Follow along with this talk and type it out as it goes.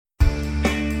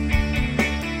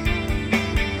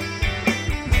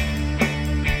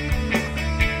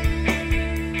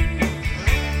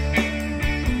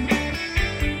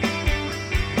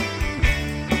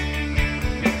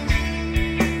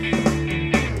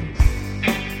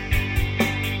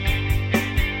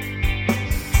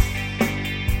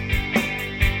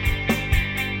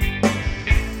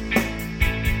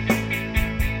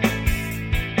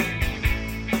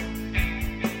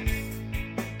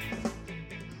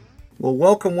Well,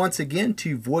 welcome once again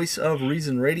to Voice of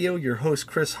Reason Radio. Your host,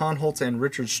 Chris Honholtz and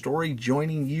Richard Story,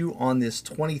 joining you on this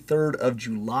 23rd of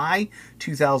July,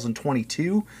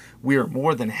 2022. We are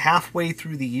more than halfway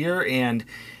through the year, and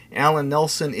Alan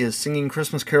Nelson is singing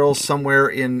Christmas carols somewhere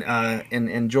in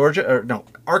Georgia, or no,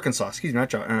 Arkansas. Excuse me,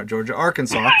 not Georgia,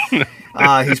 Arkansas.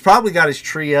 He's probably got his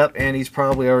tree up, and he's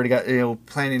probably already got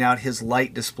planning out his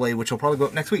light display, which will probably go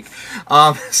up next week.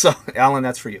 So, Alan,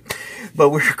 that's for you. But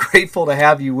we're grateful to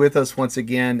have you with us once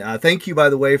again. Thank you, by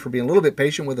the way, for being a little bit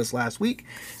patient with us last week.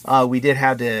 We did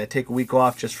have to take a week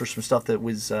off just for some stuff that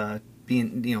was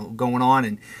going on,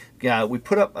 and we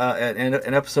put up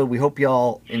an episode we hope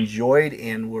y'all enjoyed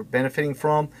and were benefiting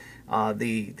from.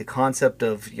 The concept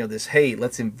of this, hey,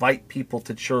 let's invite people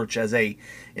to church as an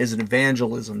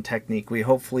evangelism technique. We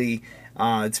hopefully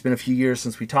it's been a few years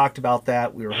since we talked about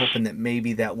that. We were hoping that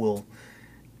maybe that will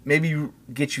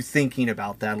get you thinking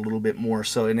about that a little bit more.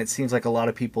 So, and it seems like a lot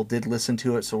of people did listen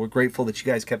to it. So we're grateful that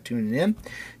you guys kept tuning in.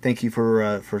 Thank you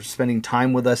for spending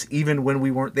time with us, even when we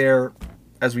weren't there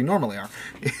as we normally are.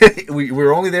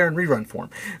 We're only there in rerun form,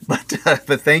 but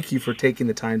thank you for taking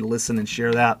the time to listen and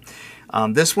share that.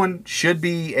 This one should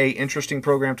be a interesting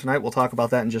program tonight. We'll talk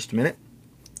about that in just a minute.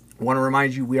 I want to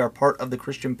remind you we are part of the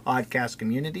Christian podcast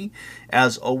community.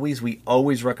 As always, we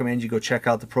always recommend you go check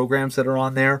out the programs that are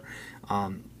on there.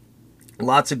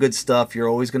 Lots of good stuff. You're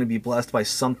always going to be blessed by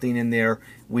something in there.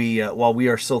 While we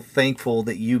are so thankful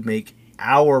that you make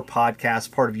our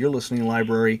podcast part of your listening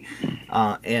library,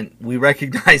 and we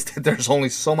recognize that there's only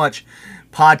so much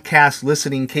podcast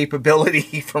listening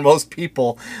capability for most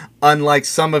people, unlike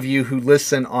some of you who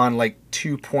listen on like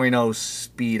 2.0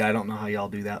 speed. I don't know how y'all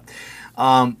do that.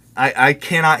 I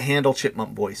cannot handle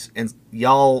chipmunk voice, and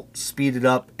y'all speed it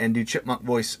up and do chipmunk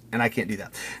voice, and I can't do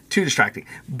that. Too distracting.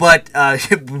 But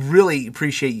we really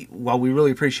appreciate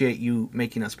you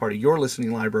making us part of your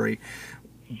listening library,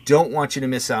 don't want you to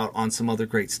miss out on some other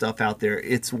great stuff out there.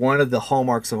 It's one of the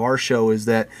hallmarks of our show is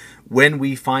that when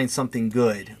we find something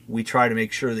good, we try to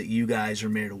make sure that you guys are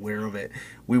made aware of it.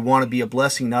 We want to be a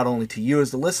blessing not only to you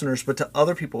as the listeners, but to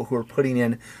other people who are putting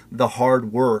in the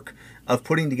hard work of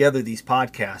putting together these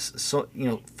podcasts. So,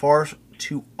 far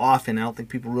too often, I don't think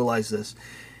people realize this,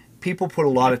 people put a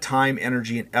lot of time,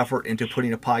 energy, and effort into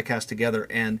putting a podcast together,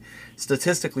 and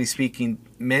statistically speaking,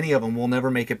 many of them will never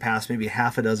make it past maybe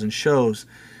half a dozen shows.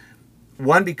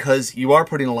 One, because you are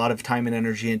putting a lot of time and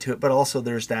energy into it, but also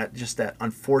there's that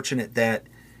unfortunate that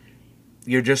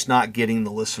you're just not getting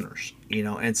the listeners,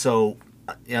 and so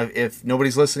if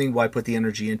nobody's listening, why put the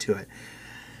energy into it?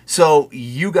 So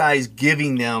you guys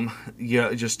giving them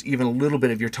just even a little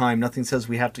bit of your time. Nothing says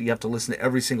you have to listen to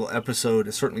every single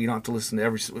episode. Certainly you don't have to listen to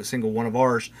every single one of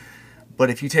ours. But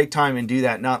if you take time and do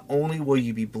that, not only will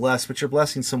you be blessed, but you're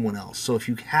blessing someone else. So if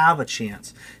you have a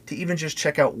chance to even just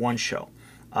check out one show,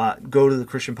 go to the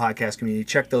Christian podcast community,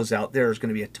 check those out. There's going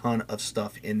to be a ton of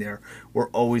stuff in there. We're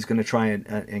always going to try and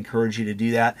encourage you to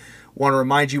do that. Want to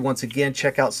remind you once again,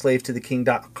 check out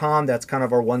slavetotheking.com. That's kind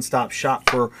of our one-stop shop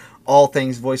for all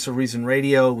things Voice of Reason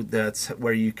Radio. That's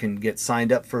where you can get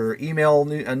signed up for email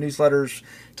newsletters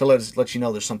to let you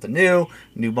know there's something new,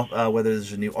 whether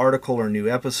there's a new article or a new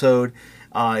episode.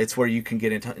 It's where you can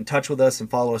get in touch with us and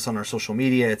follow us on our social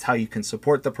media. It's how you can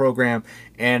support the program,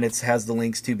 and it has the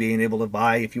links to being able to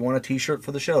buy. If you want a t-shirt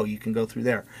for the show, you can go through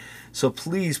there. So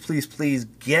please, please, please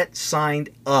get signed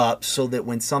up so that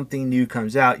when something new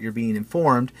comes out, you're being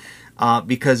informed,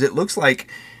 because it looks like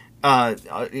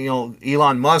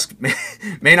Elon Musk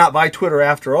may not buy Twitter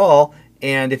after all,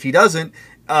 and if he doesn't,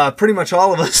 pretty much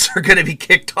all of us are going to be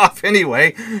kicked off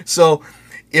anyway. So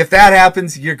if that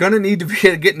happens, you're going to need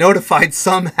to get notified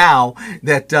somehow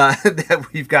that that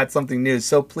we've got something new.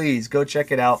 So please go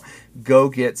check it out. Go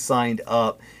get signed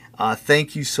up.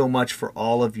 Thank you so much for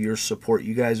all of your support.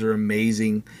 You guys are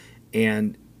amazing,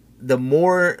 and the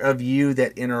more of you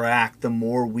that interact, the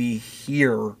more we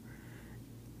hear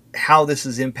how this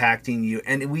is impacting you,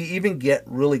 and we even get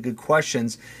really good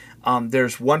questions.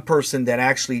 There's one person that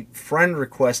actually friend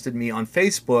requested me on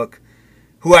Facebook,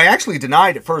 who I actually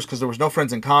denied at first because there was no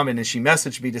friends in common, and she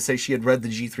messaged me to say she had read the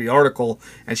G3 article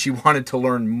and she wanted to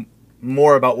learn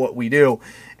more about what we do,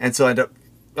 and so I ended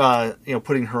up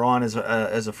putting her on as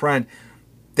a friend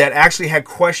that actually had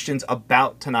questions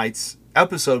about tonight's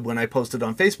episode when I posted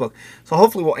on Facebook. So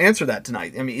hopefully we'll answer that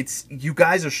tonight. I mean, you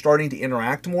guys are starting to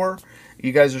interact more.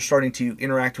 You guys are starting to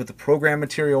interact with the program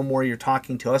material more. You're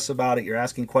talking to us about it. You're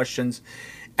asking questions.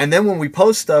 And then when we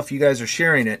post stuff, you guys are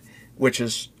sharing it, which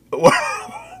is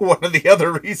one of the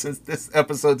other reasons this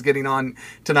episode's getting on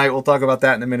tonight. We'll talk about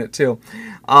that in a minute too.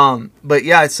 But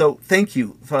yeah, so thank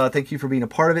you. Thank you for being a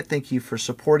part of it. Thank you for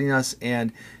supporting us.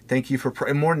 And thank you for,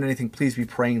 and more than anything, please be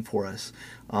praying for us.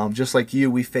 Just like you,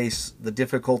 we face the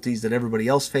difficulties that everybody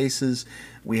else faces.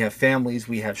 We have families,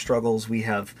 we have struggles, we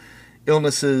have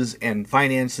illnesses and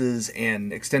finances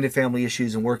and extended family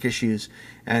issues and work issues.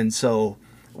 And so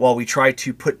while we try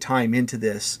to put time into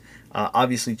this,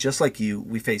 obviously, just like you,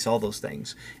 we face all those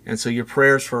things. And so your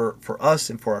prayers for us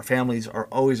and for our families are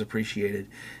always appreciated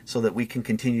so that we can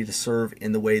continue to serve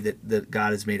in the way that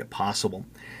God has made it possible.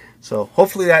 So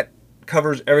hopefully that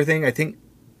covers everything. I think,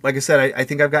 like I said, I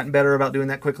think I've gotten better about doing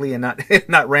that quickly and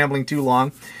not rambling too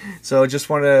long. So I just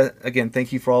want to, again,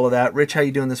 thank you for all of that. Rich, how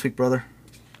you doing this week, brother?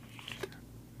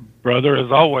 Brother,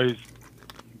 as always,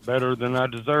 better than I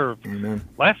deserve. Amen.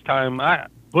 Last time I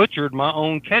butchered my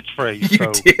own catchphrase, You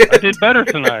so did. I did better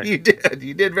tonight. You did.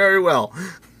 You did very well.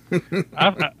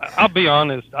 I'll be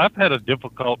honest, I've had a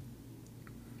difficult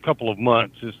couple of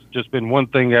months. It's just been one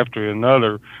thing after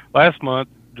another. Last month,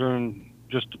 for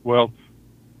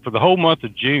the whole month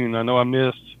of June, I know I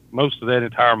missed most of that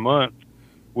entire month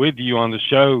with you on the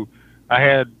show. I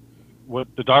had what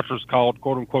the doctors called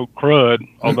 "quote unquote" crud,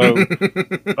 although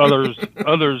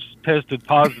others tested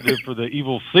positive for the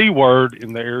evil C word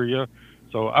in the area.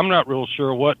 So I'm not real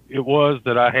sure what it was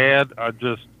that I had. I'm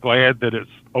just glad that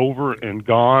it's over and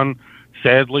gone.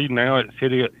 Sadly, now it's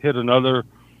hit another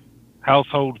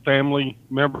household family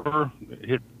member.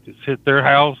 It's hit their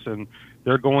house, and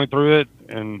they're going through it.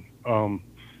 And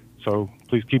so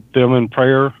please keep them in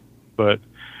prayer.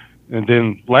 And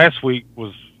then last week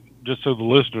was, just so the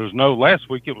listeners know, last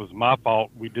week it was my fault.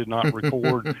 We did not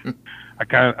record. I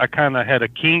kind of had a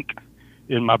kink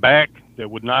in my back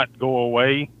that would not go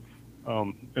away.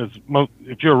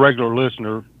 If you're a regular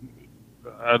listener,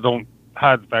 I don't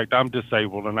hide the fact I'm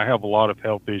disabled and I have a lot of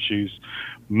health issues.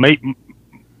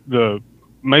 The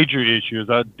major issue is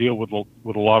I deal with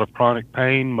a lot of chronic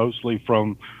pain, mostly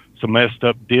from some messed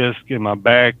up disc in my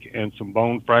back and some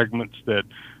bone fragments that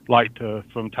like to,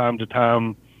 from time to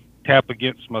time, tap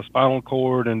against my spinal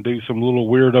cord and do some little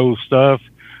weirdo stuff.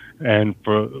 And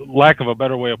for lack of a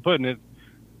better way of putting it,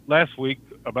 last week,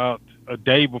 about a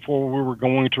day before we were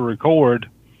going to record,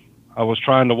 I was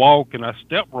trying to walk and I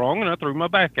stepped wrong and I threw my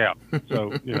back out.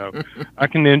 So, I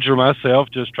can injure myself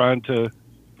just trying to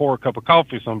pour a cup of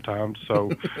coffee sometimes.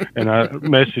 So, and I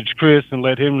messaged Chris and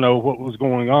let him know what was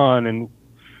going on. And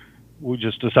we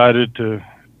just decided to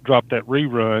drop that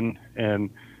rerun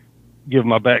and give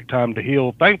my back time to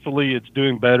heal. Thankfully, it's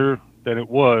doing better than it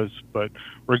was. But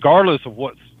regardless of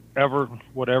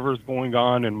whatever's going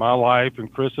on in my life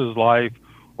and Chris's life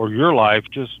or your life,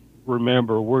 just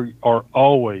remember we are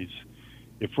always,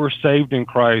 if we're saved in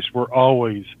Christ, we're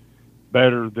always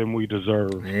better than we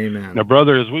deserve. Amen. Now,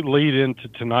 brother, as we lead into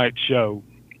tonight's show,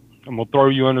 I'm gonna throw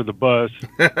you under the bus.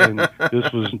 And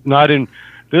this was not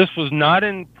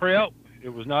in prep. It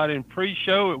was not in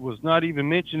pre-show. It was not even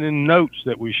mentioned in notes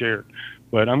that we shared.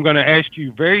 But I'm going to ask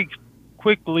you very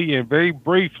quickly and very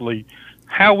briefly,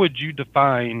 how would you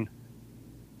define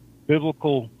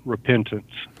biblical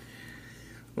repentance?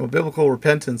 Well, biblical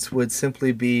repentance would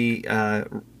simply be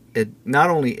not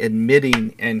only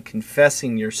admitting and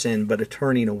confessing your sin, but a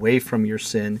turning away from your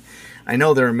sin. I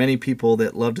know there are many people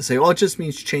that love to say, well, it just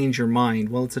means change your mind.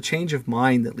 Well, it's a change of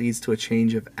mind that leads to a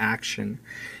change of action.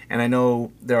 And I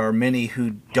know there are many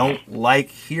who don't like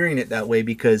hearing it that way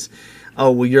because,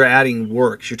 you're adding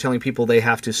works. You're telling people they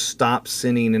have to stop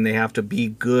sinning and they have to be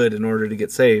good in order to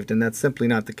get saved. And that's simply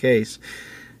not the case.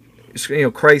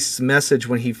 Christ's message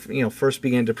when he, first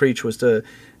began to preach was to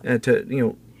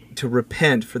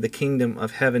repent, for the kingdom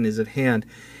of heaven is at hand.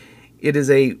 It is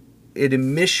an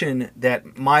admission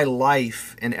that my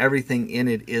life and everything in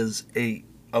it is a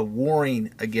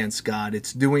warring against God.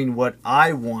 It's doing what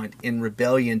I want in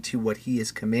rebellion to what he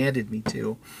has commanded me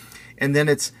to. And then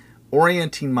it's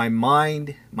orienting my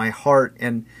mind, my heart,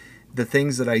 and the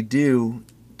things that I do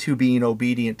to being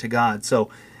obedient to God. So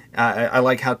I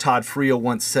like how Todd Friel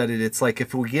once said it. It's like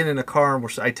if we get in a car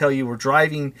and I tell you we're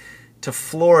driving to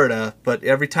Florida, but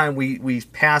every time we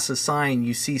pass a sign,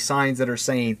 you see signs that are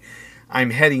saying,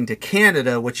 I'm heading to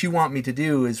Canada. What you want me to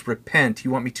do is repent.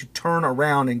 You want me to turn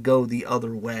around and go the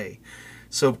other way.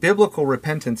 So biblical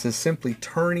repentance is simply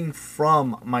turning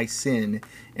from my sin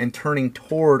and turning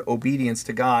toward obedience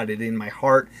to God and in my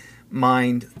heart,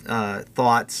 mind,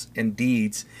 thoughts, and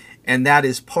deeds. and that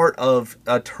is part of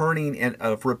a turning and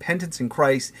of repentance in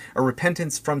Christ, a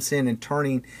repentance from sin and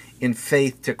turning in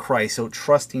faith to Christ. So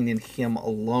trusting in Him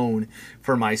alone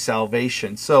for my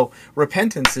salvation. So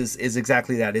repentance is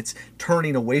exactly that. It's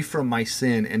turning away from my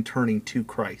sin and turning to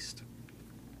Christ.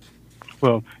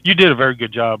 Well, you did a very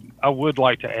good job. I would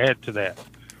like to add to that.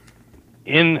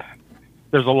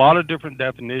 There's a lot of different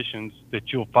definitions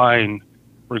that you'll find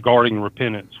regarding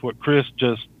repentance. What Chris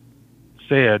just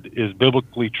said is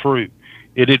biblically true.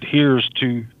 It adheres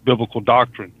to biblical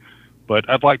doctrine. But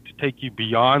I'd like to take you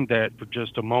beyond that for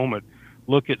just a moment.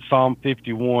 Look at Psalm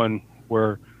 51,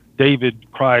 where David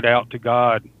cried out to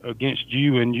God, "Against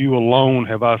you and you alone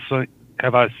have I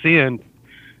sinned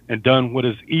and done what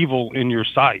is evil in your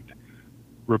sight."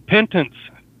 Repentance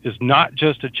is not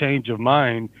just a change of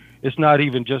mind. It's not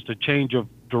even just a change of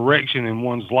direction in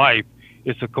one's life.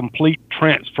 It's a complete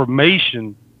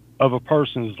transformation of a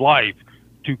person's life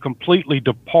to completely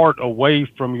depart away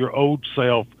from your old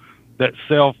self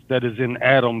that is in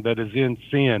Adam, that is in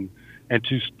sin, and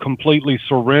to completely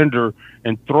surrender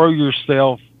and throw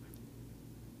yourself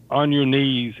on your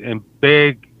knees and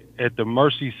beg at the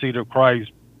mercy seat of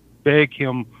Christ, beg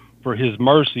Him for His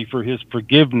mercy, for His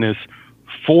forgiveness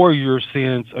for your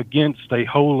sins against a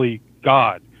holy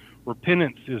God.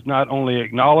 Repentance is not only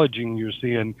acknowledging your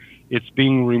sin, it's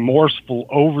being remorseful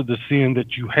over the sin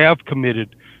that you have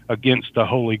committed against the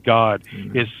holy God.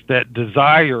 Mm-hmm. It's that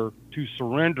desire to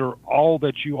surrender all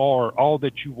that you are, all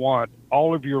that you want,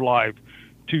 all of your life,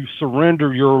 to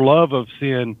surrender your love of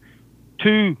sin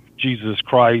to Jesus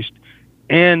Christ,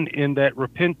 and in that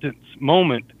repentance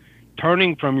moment,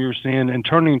 turning from your sin and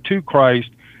turning to Christ,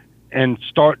 and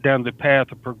start down the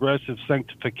path of progressive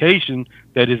sanctification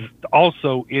that is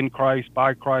also in Christ,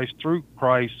 by Christ, through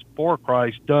Christ, for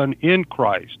Christ, done in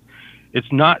Christ.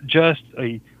 It's not just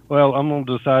I'm going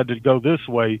to decide to go this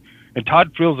way. And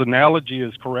Todd Frill's analogy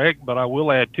is correct, but I will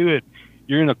add to it.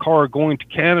 You're in a car going to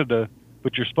Canada,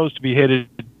 but you're supposed to be headed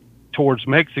towards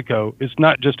Mexico. It's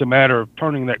not just a matter of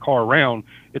turning that car around.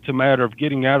 It's a matter of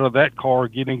getting out of that car,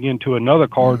 getting into another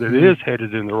car that is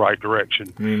headed in the right direction.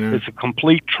 Mm-hmm. It's a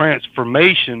complete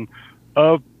transformation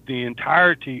of the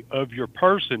entirety of your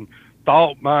person,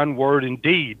 thought, mind, word, and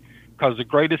deed. Because the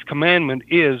greatest commandment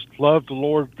is love the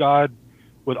Lord God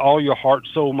with all your heart,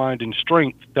 soul, mind, and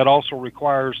strength. That also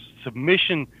requires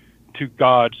submission to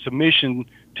God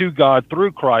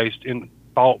through Christ in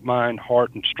thought, mind,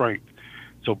 heart, and strength.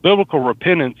 So biblical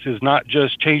repentance is not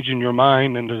just changing your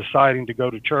mind and deciding to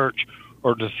go to church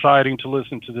or deciding to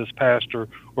listen to this pastor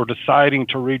or deciding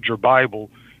to read your Bible.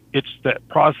 It's that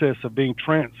process of being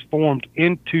transformed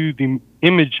into the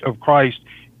image of Christ,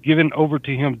 given over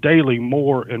to Him daily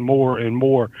more and more and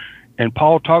more. And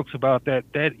Paul talks about that.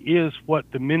 That is what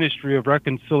the ministry of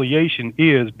reconciliation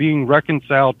is, being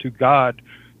reconciled to God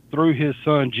through His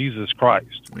Son, Jesus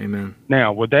Christ. Amen.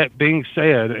 Now, with that being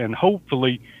said, and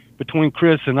hopefully between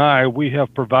Chris and I, we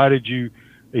have provided you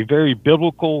a very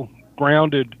biblical,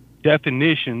 grounded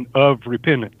definition of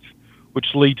repentance,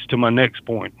 which leads to my next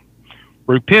point.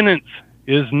 Repentance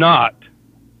is not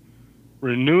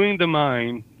renewing the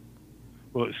mind.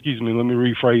 Well, excuse me, let me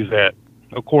rephrase that.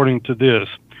 According to this,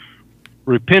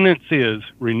 repentance is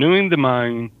renewing the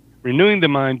mind. Renewing the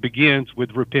mind begins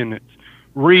with repentance.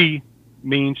 Re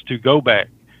means to go back.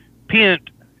 Pent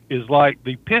is like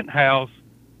the penthouse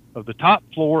of the top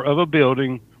floor of a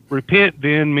building. Repent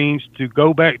then means to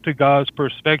go back to God's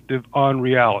perspective on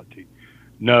reality.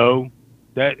 No,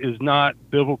 that is not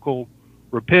biblical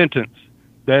repentance.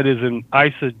 That is an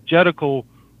eisegetical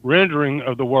rendering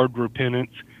of the word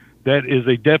repentance. That is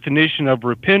a definition of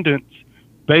repentance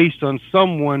based on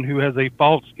someone who has a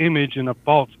false image and a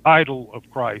false idol of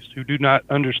Christ, who do not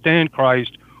understand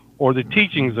Christ or the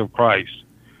teachings of Christ.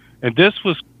 And this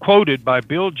was quoted by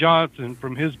Bill Johnson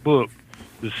from his book,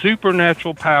 The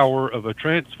Supernatural Power of a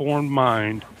Transformed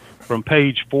Mind, from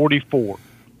page 44.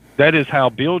 That is how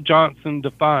Bill Johnson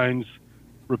defines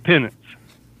repentance.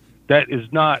 That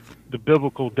is not the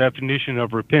biblical definition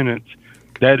of repentance.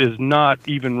 That is not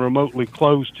even remotely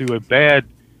close to a bad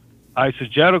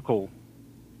eisegetical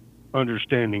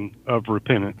understanding of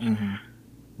repentance. Mm-hmm.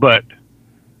 But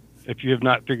if you have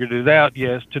not figured it out,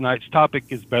 yes, tonight's topic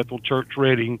is Bethel Church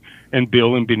Reading and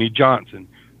Bill and Benny Johnson.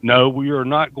 No, we are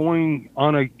not going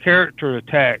on a character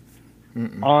attack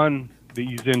on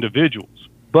these individuals,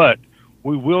 but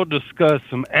we will discuss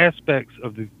some aspects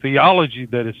of the theology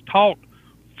that is taught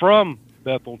from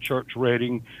Bethel Church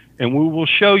Reading, and we will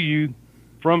show you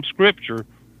from Scripture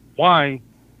why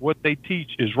what they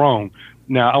teach is wrong.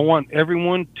 Now, I want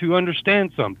everyone to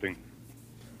understand something.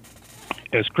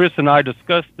 As Chris and I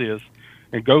discuss this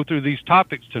and go through these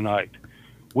topics tonight,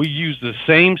 We use the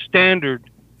same standard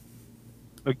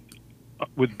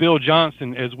with Bill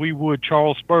Johnson as we would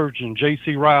Charles Spurgeon,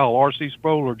 J.C. Ryle, R.C.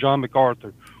 Sproul, or John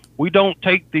MacArthur. We don't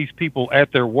take these people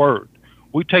at their word.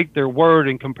 We take their word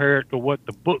and compare it to what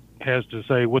the book has to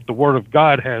say, what the Word of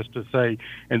God has to say,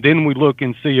 and then we look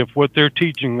and see if what they're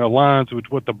teaching aligns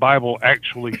with what the Bible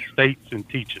actually states and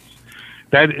teaches.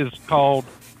 That is called,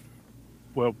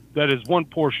 well, that is one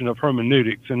portion of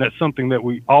hermeneutics, and that's something that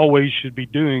we always should be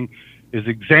doing, is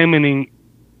examining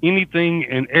anything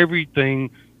and everything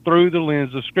through the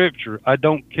lens of Scripture. I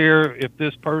don't care if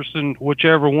this person,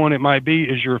 whichever one it might be,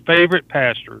 is your favorite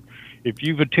pastor, if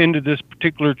you've attended this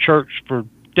particular church for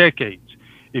decades,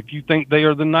 if you think they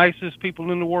are the nicest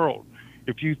people in the world,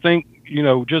 if you think,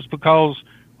 just because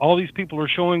all these people are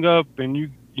showing up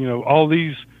and all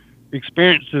these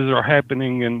experiences are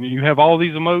happening and you have all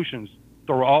these emotions,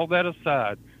 throw all that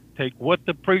aside, take what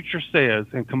the preacher says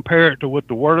and compare it to what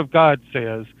the Word of God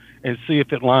says and see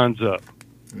if it lines up.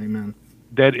 Amen.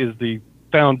 That is the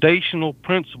foundational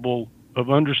principle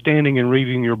of understanding and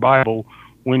reading your Bible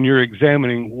when you're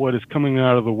examining what is coming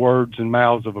out of the words and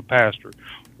mouths of a pastor.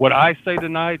 What I say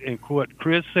tonight and what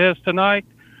Chris says tonight,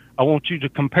 I want you to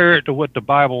compare it to what the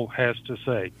Bible has to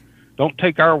say. Don't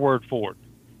take our word for it.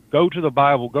 Go to the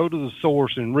Bible, go to the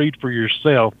source, and read for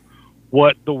yourself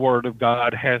what the Word of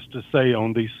God has to say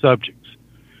on these subjects.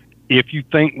 If you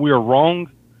think we are wrong,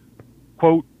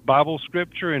 quote Bible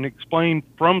scripture and explain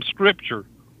from Scripture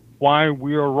why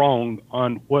we are wrong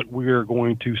on what we are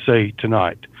going to say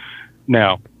tonight.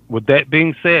 Now, with that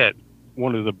being said,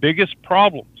 one of the biggest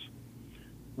problems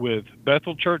with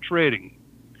Bethel Church Redding,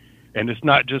 and it's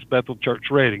not just Bethel Church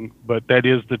Redding, but that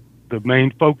is the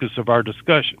main focus of our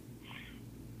discussion.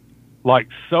 Like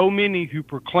so many who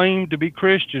proclaim to be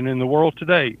Christian in the world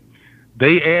today,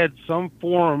 they add some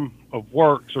form of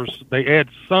works, or they add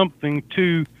something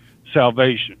to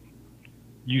salvation.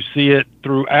 You see it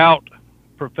throughout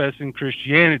professing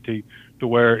Christianity, to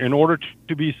where in order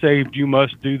to be saved, you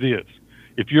must do this.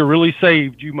 If you're really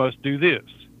saved, you must do this.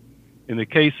 In the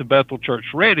case of Bethel Church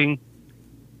Redding,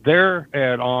 their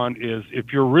add-on is,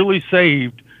 if you're really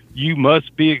saved, you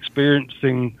must be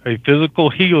experiencing a physical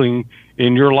healing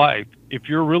in your life. If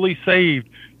you're really saved,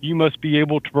 you must be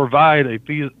able to provide a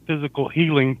physical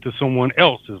healing to someone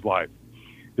else's life.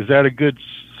 Is that a good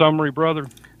summary, brother?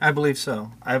 I believe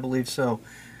so.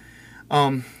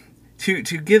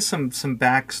 To give some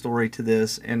backstory to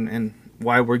this and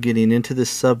why we're getting into this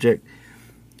subject,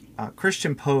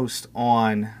 Christian Post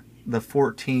on the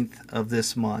 14th of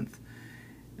this month,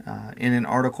 in an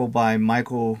article by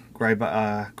Michael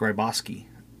Grybowski,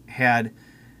 had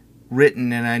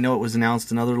written, and I know it was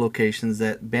announced in other locations,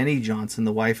 that Benny Johnson,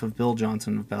 the wife of Bill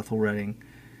Johnson of Bethel Redding,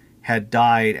 had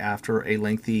died after a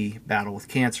lengthy battle with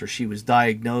cancer. She was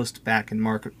diagnosed back in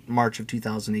March of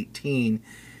 2018,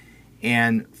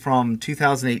 and from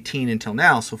 2018 until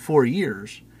now, so 4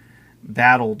 years,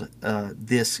 battled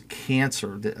this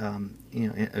cancer,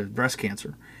 breast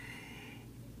cancer.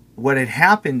 What had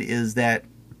happened is that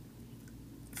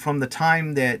from the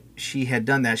time that she had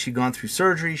done that, she'd gone through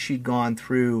surgery, she'd gone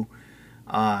through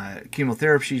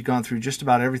chemotherapy, she'd gone through just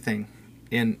about everything.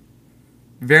 And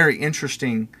very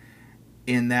interesting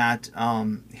in that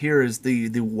here is the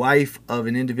wife of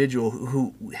an individual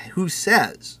who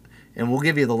says, and we'll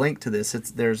give you the link to this,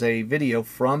 there's a video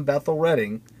from Bethel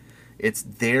Redding, it's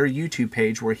their YouTube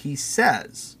page, where he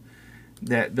says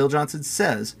that Bill Johnson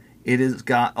says it is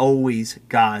always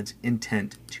God's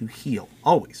intent to heal,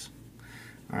 always.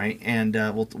 All right, and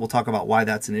we'll talk about why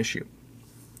that's an issue.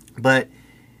 But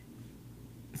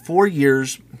 4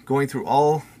 years going through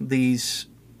all these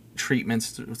treatments,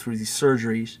 through these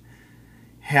surgeries,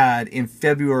 had in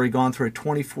February gone through a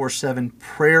 24/7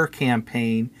 prayer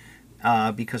campaign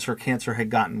because her cancer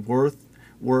had gotten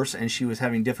worse and she was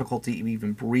having difficulty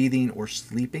even breathing or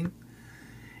sleeping.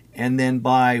 And then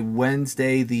by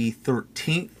Wednesday the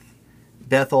 13th,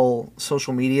 Bethel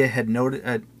social media had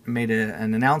made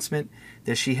an announcement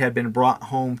that she had been brought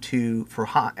home for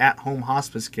at-home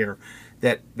hospice care.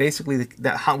 That basically,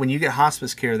 when you get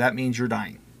hospice care, that means you're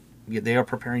dying. They are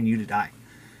preparing you to die.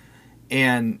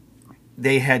 And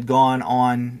they had gone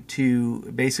on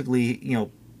to basically,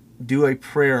 do a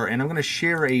prayer. And I'm going to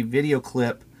share a video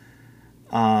clip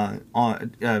from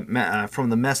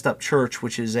the Messed Up Church,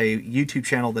 which is a YouTube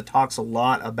channel that talks a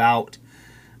lot about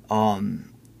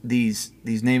these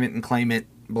name it and claim it,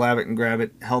 blab it and grab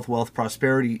it, health, wealth,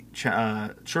 prosperity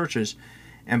churches.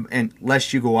 And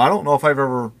lest you go, I don't know if I've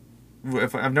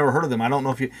never heard of them. I don't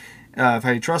know if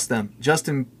I trust them.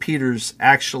 Justin Peters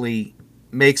actually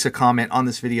makes a comment on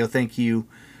this video. Thank you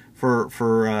for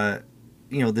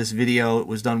this video, it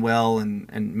was done well,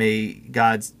 and may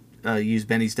God use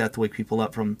Benny's death to wake people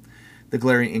up from the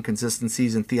glaring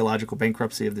inconsistencies and theological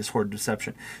bankruptcy of this horrid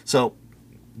deception. So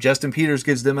Justin Peters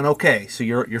gives them an okay, so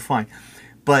you're fine.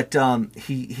 But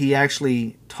he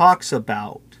actually talks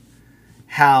about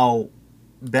how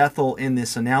Bethel in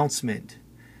this announcement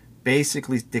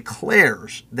basically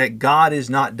declares that God is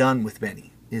not done with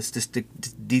Benny. It's just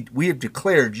we have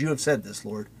declared, you have said this,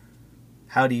 Lord.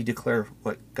 How do you declare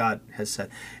what God has said?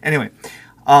 Anyway,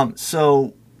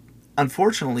 so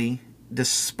unfortunately,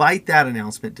 despite that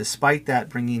announcement, despite that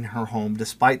bringing her home,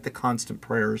 despite the constant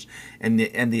prayers and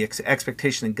the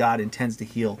expectation that God intends to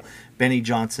heal, Benny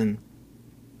Johnson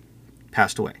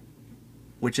passed away.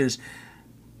 Which is,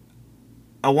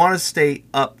 I want to stay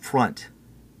up front.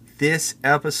 This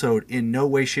episode in no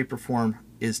way, shape, or form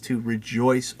is to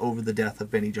rejoice over the death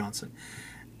of Benny Johnson.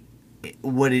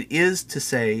 What it is to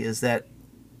say is that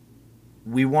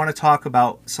we want to talk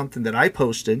about something that I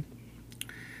posted,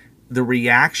 the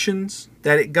reactions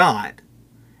that it got,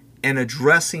 and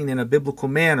addressing in a biblical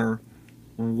manner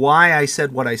why I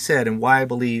said what I said and why I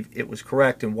believe it was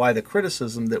correct, and why the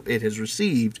criticism that it has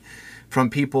received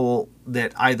from people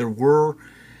that either were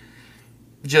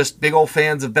just big old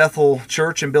fans of Bethel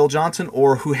Church and Bill Johnson,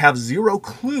 or who have zero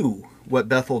clue what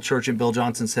Bethel Church and Bill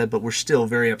Johnson said, but were still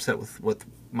very upset with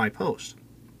my post.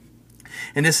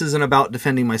 And this isn't about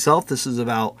defending myself. This is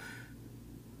about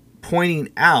pointing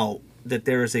out that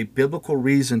there is a biblical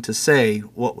reason to say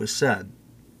what was said.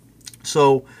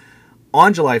 So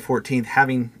on July 14th,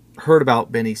 having heard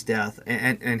about Benny's death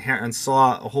and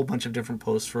saw a whole bunch of different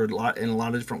posts in a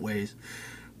lot of different ways,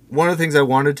 one of the things I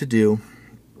wanted to do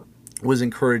was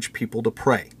encourage people to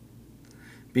pray.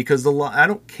 Because I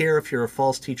don't care if you're a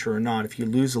false teacher or not, if you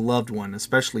lose a loved one,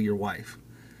 especially your wife,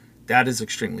 that is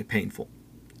extremely painful.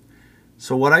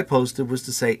 So what I posted was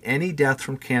to say any death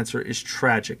from cancer is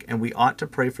tragic, and we ought to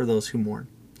pray for those who mourn.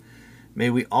 May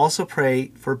we also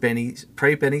pray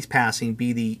Benny's passing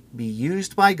be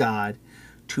used by God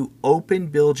to open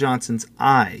Bill Johnson's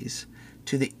eyes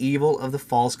to the evil of the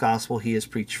false gospel he has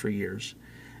preached for years.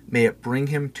 May it bring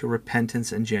him to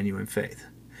repentance and genuine faith.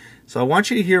 So I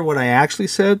want you to hear what I actually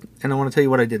said, and I want to tell you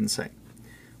what I didn't say.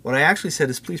 What I actually said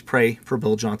is, please pray for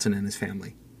Bill Johnson and his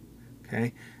family.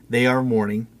 Okay? They are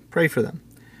mourning. Pray for them.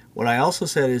 What I also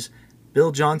said is,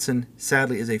 Bill Johnson,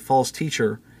 sadly, is a false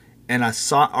teacher, and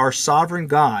our sovereign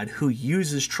God, who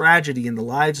uses tragedy in the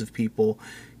lives of people,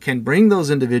 can bring those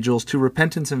individuals to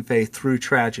repentance and faith through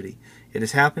tragedy. It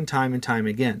has happened time and time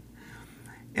again.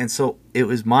 And so it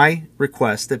was my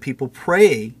request that people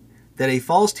pray that a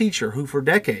false teacher who for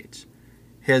decades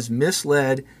has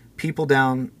misled people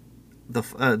down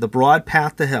the broad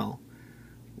path to hell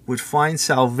would find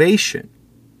salvation,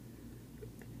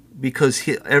 because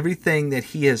everything that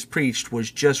he has preached was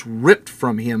just ripped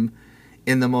from him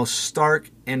in the most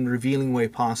stark and revealing way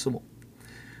possible.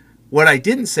 What I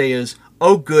didn't say is,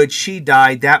 oh good, she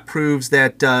died. That proves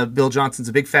that Bill Johnson's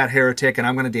a big fat heretic and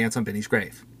I'm going to dance on Benny's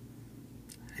grave.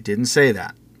 I didn't say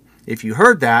that. If you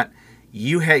heard that,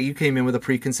 you came in with a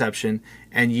preconception,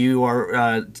 and you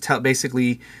are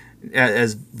basically,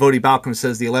 as Vodi Balcom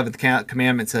says, the 11th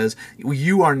commandment says,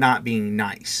 you are not being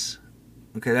nice.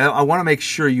 Okay, I want to make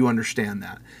sure you understand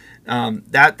that.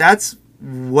 That's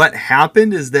what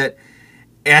happened, is that,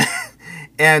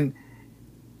 and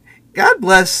God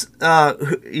bless, our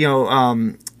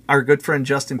good friend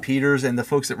Justin Peters and the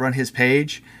folks that run his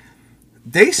page.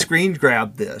 They screen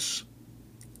grabbed this.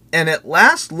 And at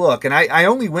last look, and I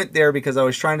only went there because I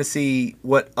was trying to see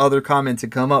what other comments had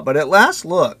come up, but at last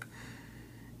look,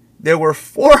 there were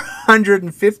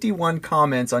 451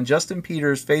 comments on Justin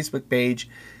Peters' Facebook page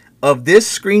of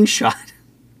this screenshot.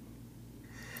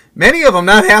 Many of them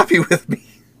not happy with me.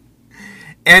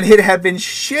 And it had been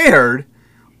shared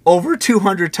over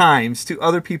 200 times to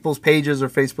other people's pages or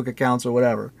Facebook accounts or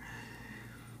whatever.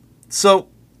 So,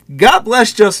 God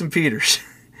bless Justin Peters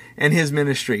and his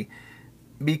ministry,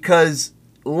 because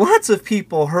lots of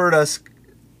people heard us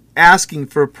asking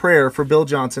for prayer for Bill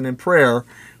Johnson and prayer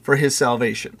for his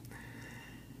salvation.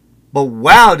 But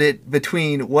wowed it,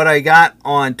 between what I got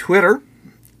on Twitter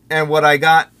and what I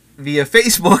got via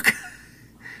Facebook,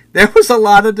 there was a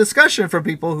lot of discussion for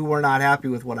people who were not happy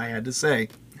with what I had to say.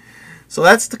 So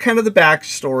that's the kind of the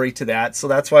backstory to that. So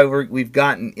that's why we've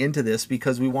gotten into this,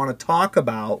 because we want to talk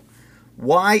about,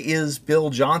 why is Bill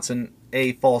Johnson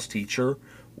a false teacher?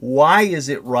 Why is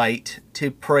it right to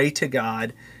pray to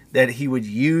God that he would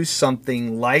use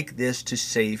something like this to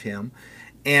save him?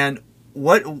 And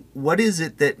what is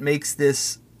it that makes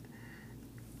this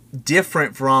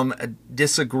different from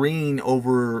disagreeing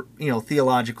over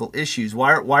theological issues?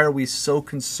 Why are we so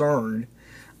concerned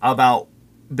about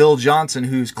Bill Johnson,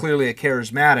 who's clearly a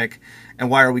charismatic, and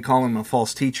why are we calling him a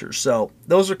false teacher? So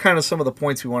those are kind of some of the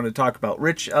points we wanted to talk about.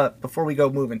 Rich, before we go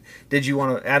moving, did you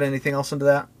want to add anything else into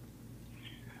that?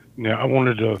 Yeah, I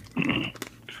wanted to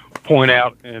point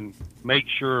out and make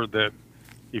sure that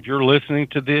if you're listening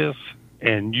to this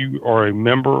and you are a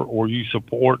member or you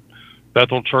support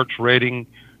Bethel Church Reading,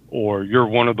 or you're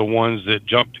one of the ones that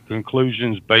jump to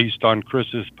conclusions based on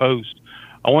Chris's post,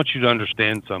 I want you to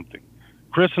understand something.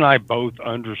 Chris and I both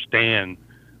understand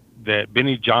that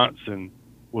Benny Johnson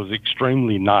was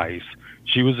extremely nice.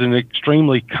 She was an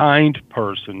extremely kind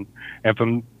person, and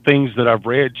from things that I've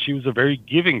read, she was a very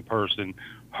giving person.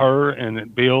 Her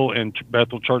and Bill and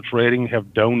Bethel Church Reading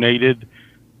have donated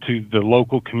to the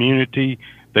local community.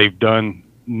 They've done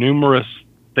numerous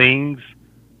things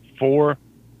for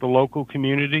the local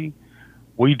community.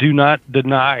 We do not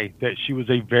deny that she was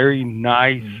a very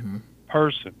nice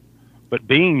person, but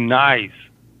being nice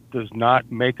does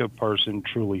not make a person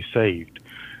truly saved.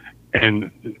 And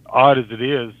odd as it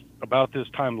is, about this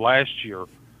time last year,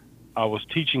 I was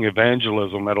teaching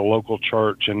evangelism at a local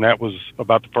church, and that was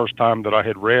about the first time that I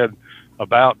had read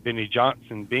about Benny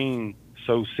Johnson being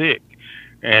so sick.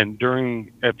 And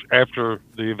after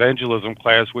the evangelism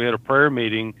class, we had a prayer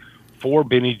meeting for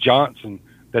Benny Johnson,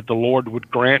 that the Lord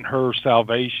would grant her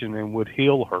salvation and would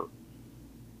heal her.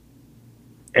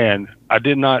 And I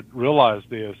did not realize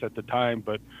this at the time,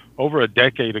 but over a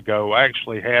decade ago, I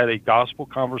actually had a gospel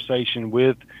conversation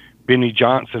with Benny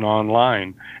Johnson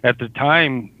online. At the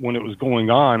time when it was going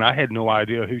on, I had no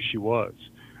idea who she was.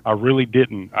 I really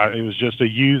didn't. It was just a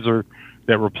user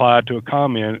that replied to a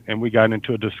comment, and we got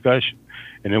into a discussion.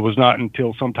 And it was not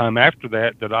until sometime after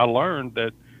that that I learned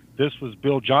that this was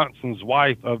Bill Johnson's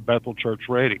wife of Bethel Church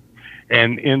Reading.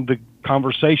 And in the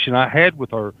conversation I had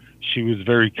with her, she was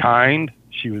very kind.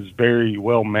 She was very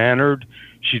well-mannered.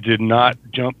 She did not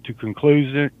jump to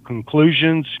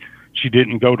conclusions. She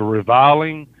didn't go to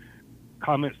reviling.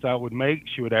 Comments that I would make,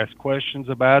 she would ask questions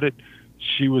about it.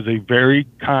 She was a very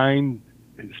kind,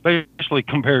 especially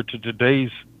compared to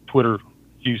today's Twitter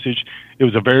usage, it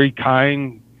was a very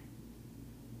kind,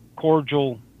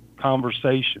 cordial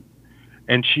conversation.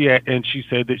 And she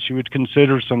said that she would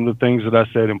consider some of the things that I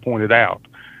said and pointed out.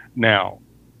 Now,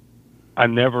 I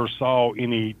never saw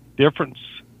any difference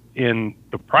in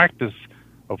the practice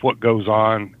of what goes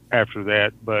on after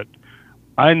that, but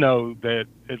I know that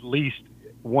at least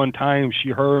one time she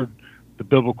heard the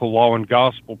biblical law and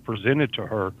gospel presented to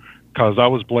her, because I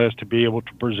was blessed to be able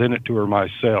to present it to her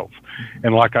myself.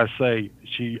 And like I say,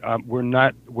 we're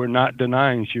not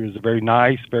denying she was a very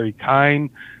nice, very kind,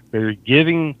 very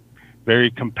giving,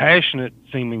 very compassionate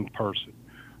seeming person.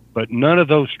 But none of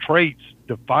those traits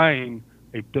define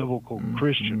a biblical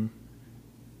Christian.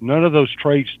 None of those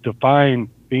traits define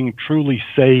being truly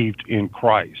saved in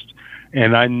Christ.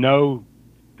 And I know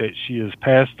that she has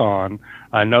passed on.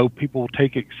 I know people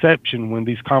take exception when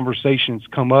these conversations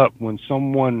come up, when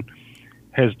someone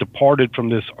has departed from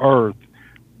this earth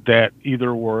that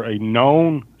either were a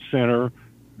known sinner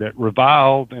that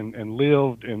reviled and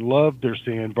lived and loved their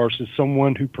sin versus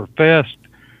someone who professed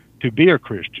to be a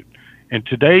Christian. In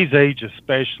today's age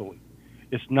especially,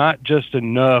 it's not just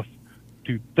enough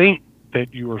to think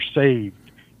that you are saved.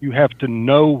 You have to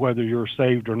know whether you're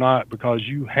saved or not, because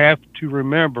you have to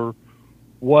remember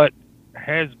what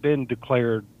has been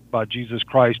declared by Jesus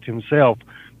Christ himself.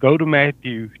 Go to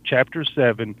Matthew chapter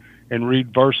 7 and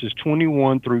read verses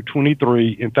 21 through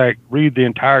 23. In fact, read the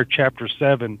entire chapter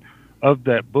 7 of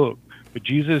that book. But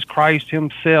Jesus Christ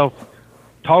himself,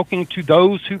 talking to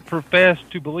those who profess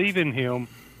to believe in him,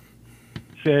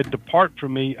 said, "Depart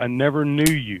from me, I never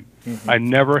knew you. I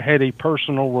never had a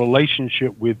personal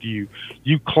relationship with you.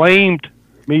 You claimed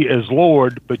me as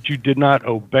Lord, but you did not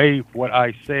obey what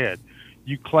I said.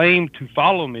 You claimed to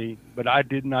follow me, but I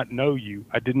did not know you.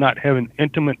 I did not have an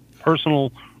intimate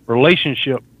personal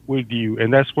relationship with you."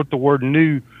 And that's what the word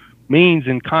 "knew" means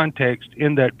in context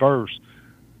in that verse.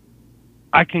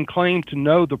 I can claim to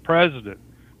know the president,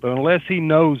 but unless he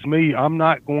knows me, I'm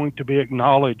not going to be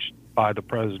acknowledged by the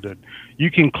president. You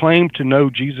can claim to know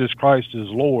Jesus Christ as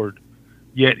Lord,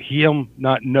 yet him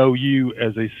not know you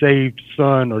as a saved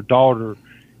son or daughter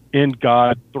in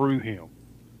God through him.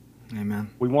 Amen.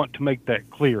 We want to make that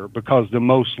clear, because the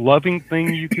most loving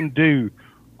thing you can do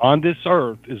on this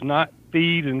earth is not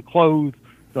feed and clothe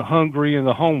the hungry and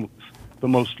the homeless. The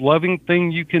most loving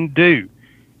thing you can do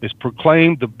is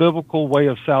proclaim the biblical way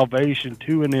of salvation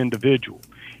to an individual.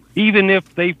 Even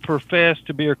if they profess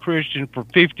to be a Christian for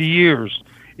 50 years,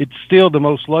 it's still the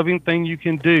most loving thing you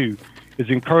can do is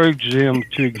encourage them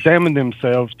to examine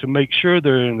themselves, to make sure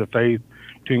they're in the faith,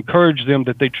 to encourage them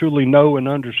that they truly know and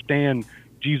understand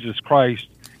Jesus Christ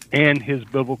and his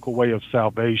biblical way of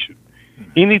salvation.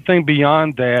 Anything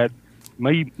beyond that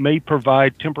may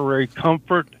provide temporary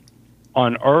comfort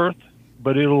on earth,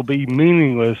 but it'll be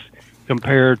meaningless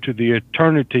compared to the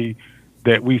eternity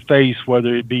that we face,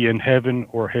 whether it be in heaven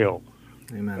or hell.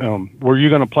 Amen. Were you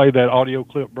going to play that audio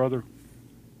clip, brother?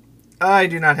 I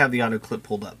do not have the audio clip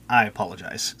pulled up. I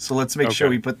apologize. So let's make sure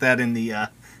we put that in the...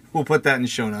 we'll put that in the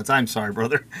show notes. I'm sorry,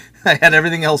 brother. I had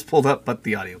everything else pulled up but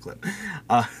the audio clip.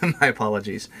 My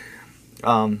apologies.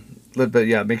 But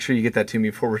yeah, make sure you get that to me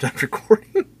before we're done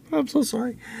recording. I'm so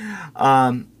sorry.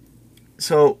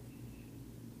 So,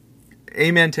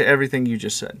 amen to everything you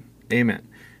just said. Amen.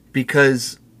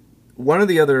 Because one of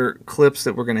the other clips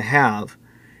that we're going to have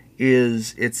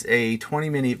is, it's a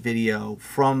 20-minute video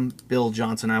from Bill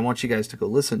Johnson. I want you guys to go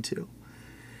listen to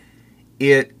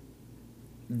it.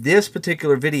 This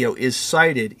particular video is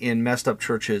cited in Messed Up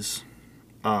Church's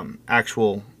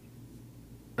actual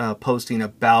posting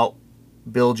about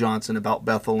Bill Johnson, about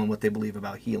Bethel, and what they believe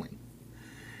about healing.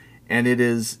 And it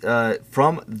is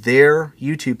from their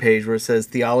YouTube page where it says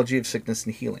Theology of Sickness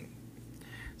and Healing.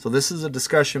 So this is a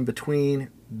discussion between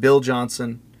Bill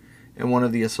Johnson and one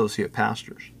of the associate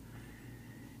pastors.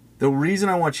 The reason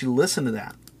I want you to listen to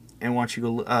that and want you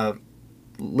to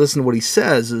listen to what he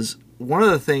says is, one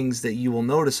of the things that you will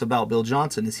notice about Bill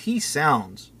Johnson is he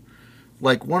sounds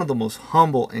like one of the most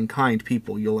humble and kind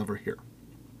people you'll ever hear.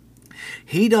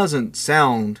 He doesn't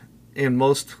sound, in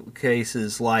most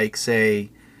cases, like,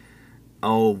 say,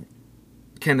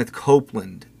 Kenneth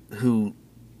Copeland, who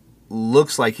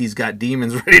looks like he's got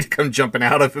demons ready to come jumping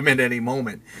out of him at any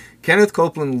moment. Kenneth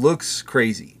Copeland looks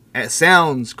crazy. It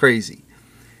sounds crazy.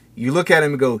 You look at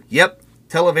him and go, yep,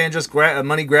 televangelist,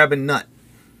 money-grabbing nut.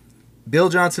 Bill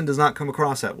Johnson does not come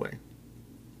across that way.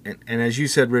 And as you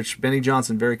said, Rich, Benny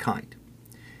Johnson, very kind.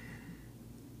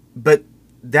 But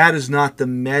that is not the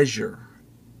measure,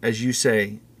 as you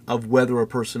say, of whether a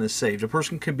person is saved. A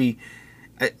person can be...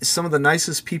 Some of the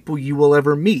nicest people you will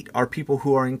ever meet are people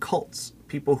who are in cults,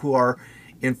 people who are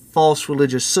in false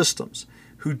religious systems,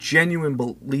 who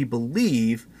genuinely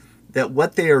believe that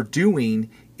what they are doing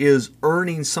is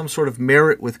earning some sort of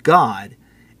merit with God.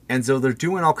 And so they're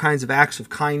doing all kinds of acts of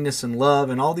kindness and love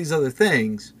and all these other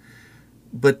things,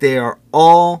 but they are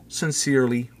all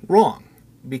sincerely wrong,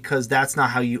 because that's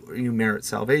not how you merit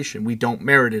salvation. We don't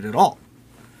merit it at all.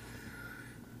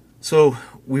 So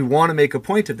we want to make a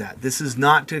point of that. This is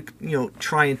not to,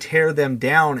 try and tear them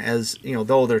down as,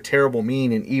 though they're terrible,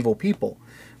 mean, and evil people,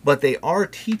 but they are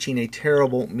teaching a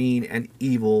terrible, mean, and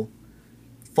evil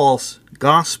false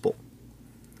gospel.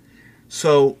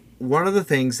 So one of the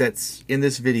things that's in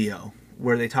this video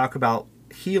where they talk about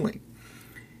healing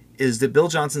is that Bill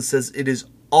Johnson says it is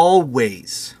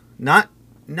always, not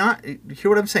hear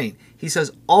what I'm saying? He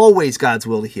says always God's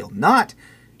will to heal. Not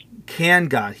can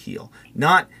God heal.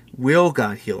 Not will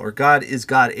God heal, or is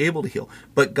God able to heal.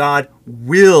 But God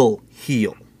will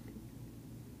heal.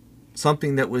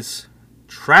 Something that was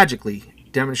tragically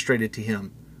demonstrated to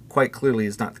him quite clearly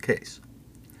is not the case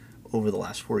over the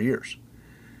last 4 years.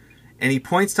 And he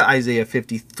points to Isaiah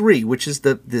 53, which is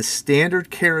the standard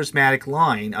charismatic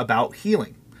line about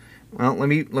healing. Well, let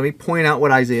me point out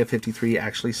what Isaiah 53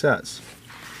 actually says.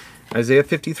 Isaiah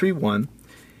 53:1,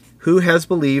 who has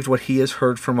believed what he has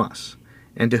heard from us,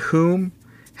 and to whom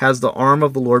has the arm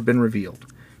of the Lord been revealed?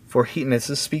 For he, and this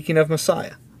is speaking of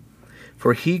Messiah,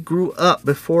 for he grew up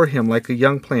before him like a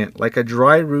young plant, like a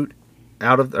root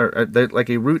out of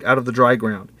the dry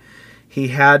ground. He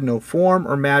had no form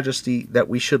or majesty that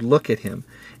we should look at him,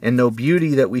 and no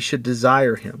beauty that we should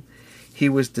desire him. He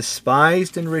was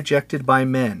despised and rejected by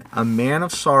men, a man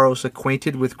of sorrows,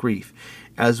 acquainted with grief,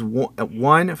 as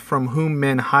one from whom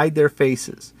men hide their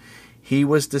faces. He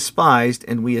was despised,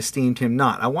 and we esteemed him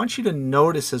not. I want you to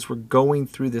notice as we're going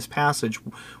through this passage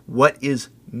what is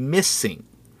missing.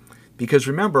 Because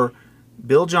remember,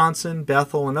 Bill Johnson,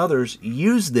 Bethel, and others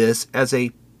use this as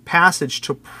a passage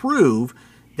to prove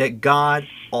that God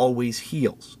always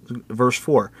heals. Verse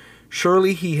 4,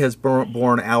 surely he has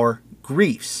borne our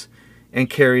griefs and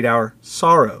carried our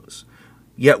sorrows.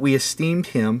 Yet we esteemed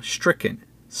him stricken,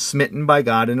 smitten by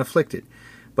God, and afflicted.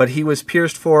 But he was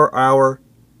pierced for our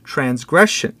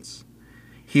transgressions.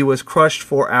 He was crushed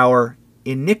for our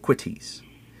iniquities.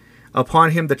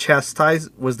 Upon him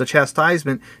was the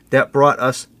chastisement that brought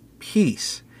us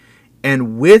peace.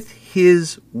 And with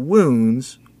his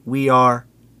wounds we are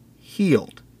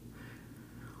healed.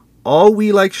 All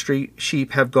we like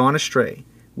sheep have gone astray.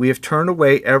 We have turned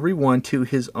away every one to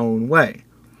his own way.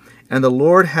 And the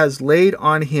Lord has laid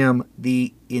on him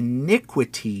the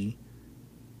iniquity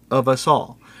of us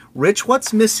all. Rich,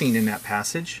 what's missing in that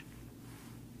passage?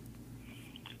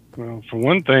 Well, for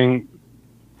one thing,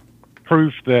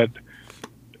 proof that,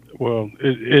 well,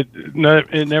 it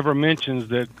never mentions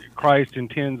that Christ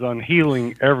intends on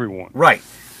healing everyone. Right.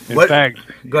 In fact,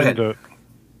 go ahead.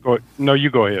 No, you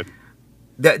go ahead.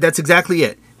 That's exactly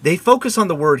it. They focus on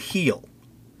the word heal.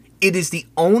 It is the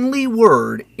only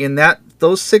word in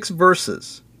those 6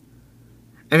 verses.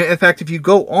 And in fact, if you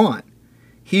go on,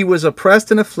 he was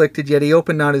oppressed and afflicted, yet he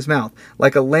opened not his mouth.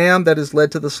 Like a lamb that is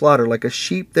led to the slaughter, like a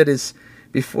sheep that is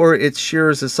before its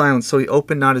shearers is silent, so he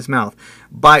opened not his mouth.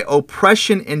 By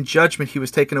oppression and judgment he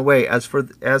was taken away. As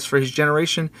for his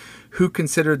generation, who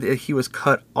considered that he was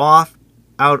cut off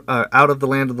out of the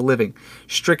land of the living,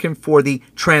 stricken for the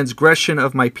transgression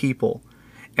of my people.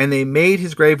 And they made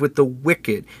his grave with the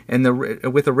wicked, and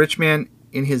with a rich man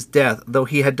in his death, though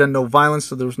he had done no violence,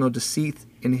 so there was no deceit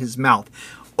in his mouth.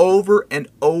 Over and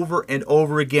over and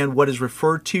over again, what is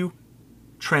referred to?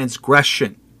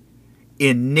 Transgression,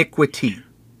 iniquity,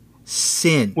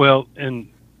 sin. Well,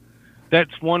 and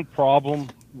that's one problem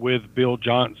with Bill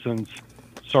Johnson's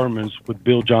sermons, with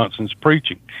Bill Johnson's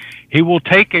preaching. He will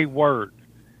take a word,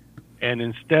 and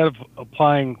instead of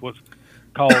applying what's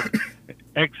called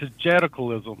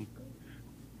exegeticalism,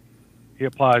 he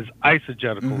applies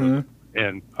eisegeticalism.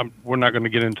 And we're not going to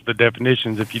get into the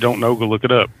definitions. If you don't know, go look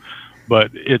it up.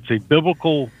 But it's a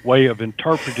biblical way of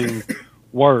interpreting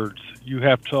words. You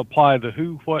have to apply the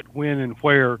who, what, when, and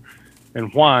where,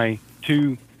 and why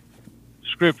to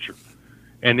Scripture.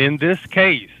 And in this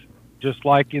case, just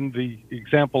like in the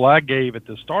example I gave at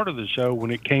the start of the show,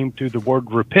 when it came to the word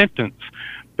repentance,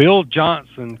 Bill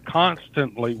Johnson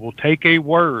constantly will take a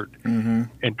word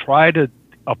and try to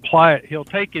apply it. He'll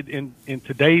take it in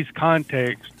today's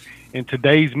context, in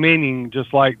today's meaning,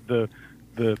 just like the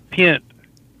pent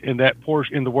in that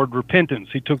portion, in the word repentance.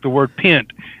 He took the word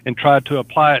pent and tried to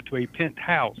apply it to a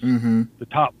penthouse, the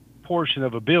top portion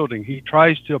of a building. He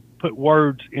tries to put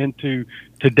words into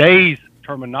today's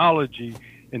terminology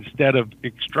instead of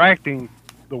extracting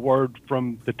the word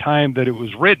from the time that it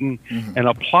was written and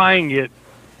applying it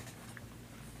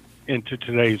into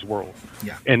today's world.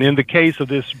 Yeah. And in the case of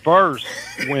this verse,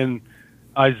 when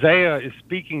Isaiah is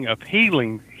speaking of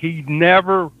healing, he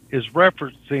never is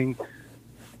referencing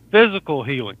physical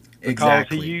healing, because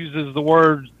he uses the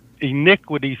word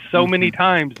iniquity so many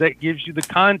times. That gives you the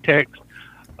context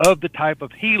of the type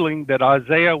of healing that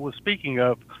Isaiah was speaking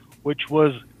of, which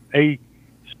was a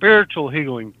spiritual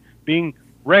healing, being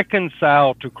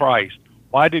reconciled to Christ.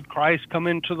 Why did Christ come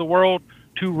into the world?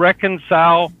 To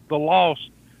reconcile the lost,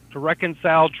 to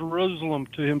reconcile Jerusalem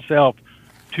to himself,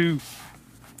 to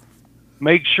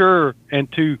make sure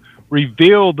and to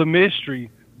reveal the mystery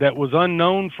that was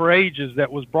unknown for ages,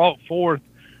 that was brought forth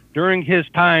during his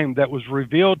time, that was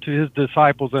revealed to his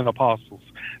disciples and apostles,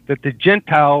 that the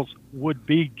Gentiles would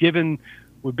be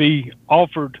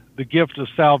offered the gift of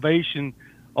salvation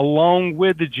along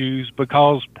with the Jews,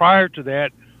 because prior to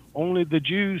that, only the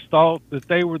Jews thought that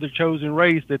they were the chosen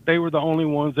race, that they were the only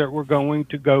ones that were going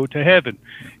to go to heaven.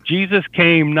 Jesus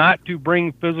came not to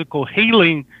bring physical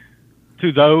healing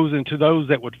to those and to those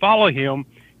that would follow him.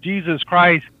 Jesus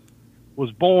Christ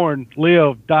was born,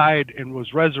 lived, died, and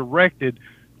was resurrected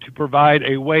to provide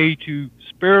a way to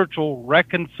spiritual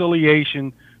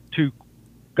reconciliation to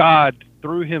God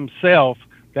through himself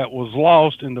that was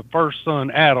lost in the first son,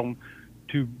 Adam,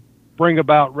 to bring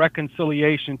about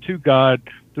reconciliation to God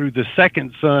through the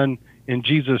second son in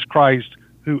Jesus Christ,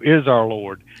 who is our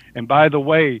Lord. And by the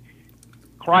way,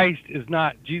 Christ is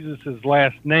not Jesus'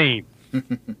 last name.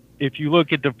 If you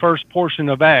look at the first portion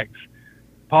of Acts,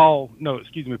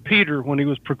 Peter, when he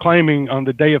was proclaiming on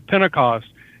the day of Pentecost,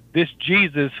 this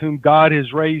Jesus whom God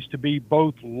has raised to be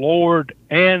both Lord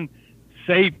and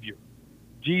Savior,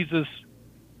 Jesus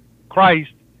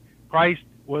Christ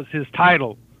was his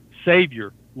title,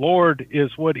 Savior. Lord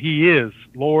is what he is,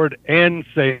 Lord and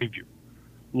Savior.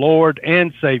 Lord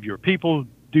and Savior. People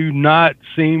do not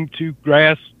seem to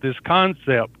grasp this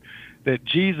concept that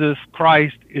Jesus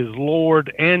Christ is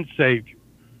Lord and Savior.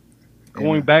 Yeah.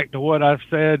 Going back to what I've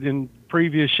said in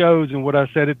previous shows and what I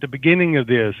said at the beginning of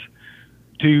this,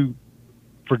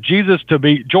 for Jesus to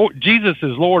be, Jesus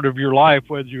is Lord of your life,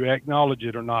 whether you acknowledge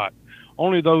it or not.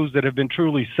 Only those that have been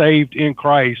truly saved in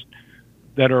Christ,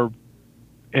 that are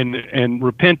and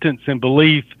repentance and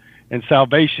belief and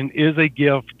salvation is a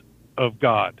gift of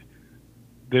God.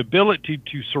 The ability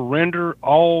to surrender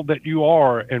all that you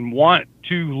are and want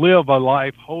to live a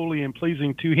life holy and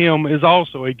pleasing to him is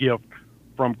also a gift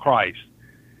from Christ.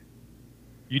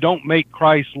 You don't make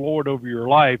Christ Lord over your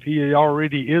life. He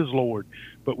already is Lord.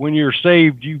 But when you're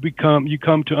saved, you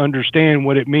come to understand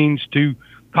what it means to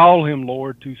call him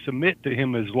Lord, to submit to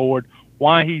him as Lord,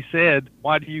 why he said,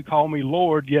 "Why do you call me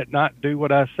Lord, yet not do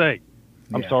what I say?"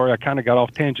 I'm sorry, I kind of got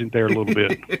off tangent there a little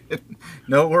bit.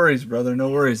 No worries, brother, no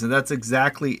worries. And that's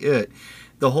exactly it.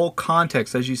 The whole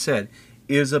context, as you said,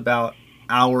 is about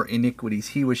our iniquities.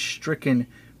 He was stricken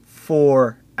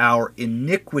for our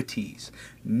iniquities,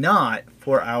 not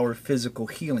for our physical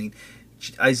healing.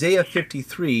 Isaiah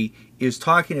 53 is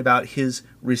talking about his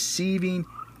receiving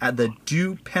the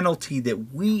due penalty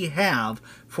that we have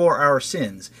for our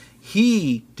sins.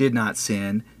 He did not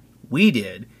sin, we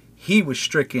did. He was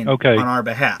stricken on our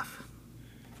behalf.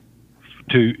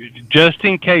 Just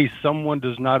in case someone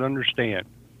does not understand,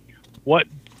 what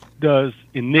does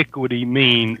iniquity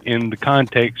mean in the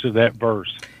context of that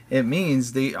verse? It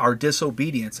means our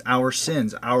disobedience, our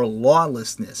sins, our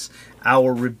lawlessness,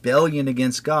 our rebellion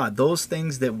against God, those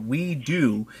things that we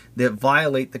do that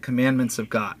violate the commandments of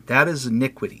God. That is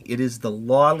iniquity. It is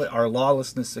our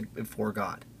lawlessness before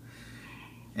God.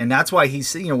 And that's why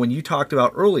he's, when you talked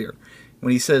about earlier,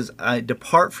 when he says,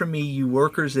 "Depart from me, you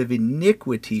workers of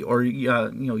iniquity," or you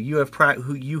have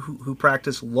who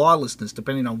practice lawlessness,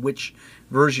 depending on which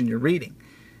version you're reading,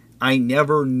 "I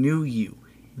never knew you."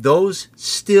 Those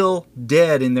still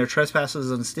dead in their trespasses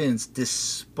and sins,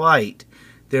 despite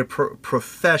their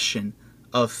profession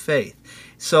of faith.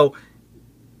 So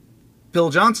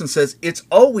Bill Johnson says it's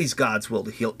always God's will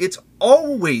to heal. It's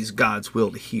always God's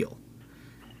will to heal.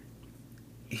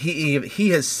 He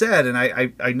has said, and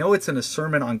I know it's in a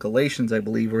sermon on Galatians, I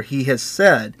believe, where he has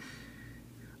said,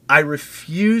 "I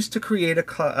refuse to create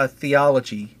a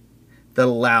theology that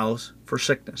allows for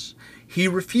sickness." He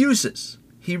refuses.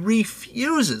 He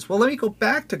refuses. Well, let me go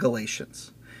back to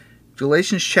Galatians.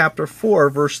 Galatians chapter 4,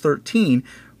 verse 13,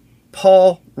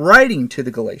 Paul writing to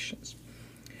the Galatians.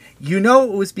 "You know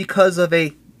it was because of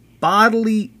a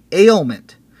bodily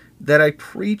ailment that I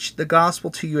preached the gospel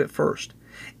to you at first.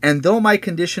 And though my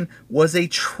condition was a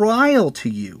trial to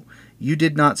you, you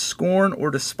did not scorn or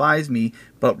despise me,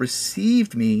 but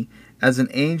received me as an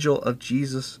angel of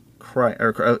Jesus Christ,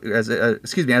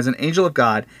 as an angel of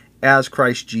God, as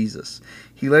Christ Jesus."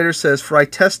 He later says, "For I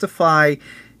testify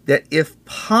that if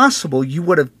possible, you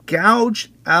would have gouged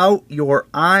out your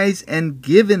eyes and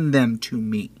given them to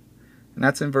me." And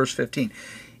that's in verse 15.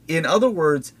 In other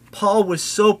words, Paul was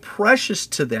so precious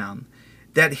to them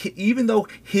that even though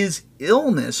his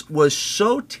illness was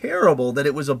so terrible that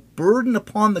it was a burden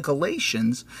upon the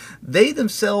Galatians, they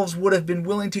themselves would have been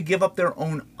willing to give up their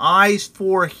own eyes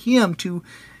for him to,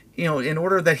 in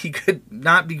order that he could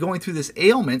not be going through this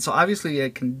ailment. So obviously a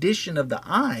condition of the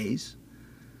eyes,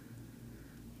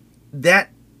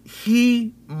 that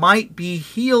he might be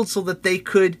healed so that he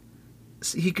could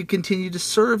continue to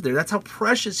serve there. That's how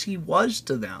precious he was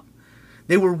to them.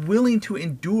 They were willing to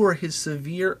endure his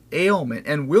severe ailment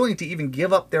and willing to even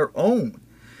give up their own.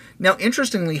 Now,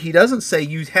 interestingly, he doesn't say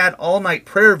you had all-night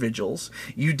prayer vigils.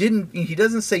 He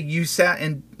doesn't say you sat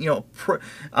and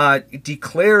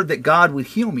declared that God would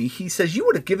heal me. He says you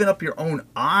would have given up your own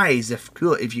eyes if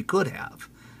you could have.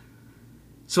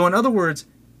 So, in other words,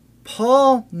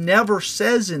 Paul never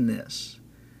says in this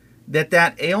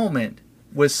that ailment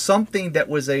was something that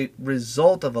was a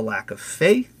result of a lack of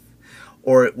faith,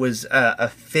 or it was a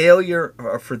failure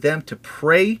for them to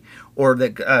pray, or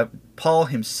that Paul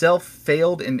himself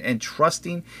failed in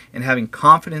trusting and having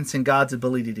confidence in God's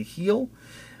ability to heal.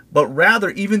 But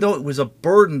rather, even though it was a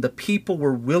burden, the people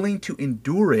were willing to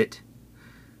endure it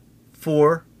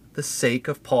for the sake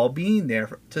of Paul being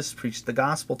there to preach the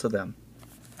gospel to them.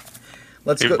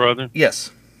 Let's go, brother.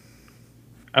 Yes.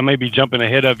 I may be jumping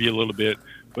ahead of you a little bit,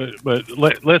 but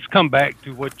let's come back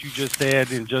to what you just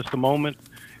said in just a moment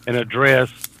and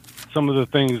address some of the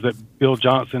things that Bill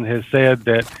Johnson has said,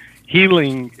 that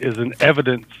healing is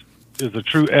a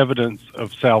true evidence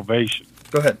of salvation.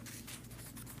 Go ahead.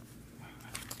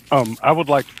 I would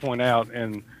like to point out,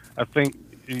 and I think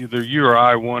either you or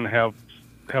I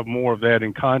have more of that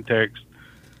in context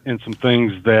in some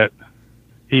things that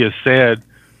he has said,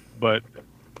 but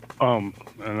and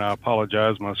I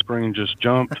apologize, my screen just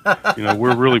jumped.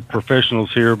 We're really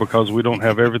professionals here because we don't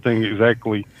have everything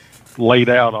exactly laid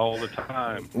out all the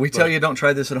time. We tell you don't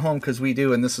try this at home because we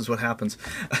do, and this is what happens.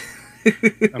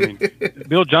 I mean,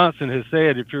 Bill Johnson has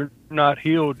said if you're not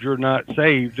healed, you're not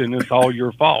saved, and it's all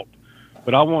your fault.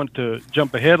 But I want to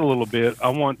jump ahead a little bit. I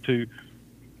want to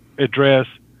address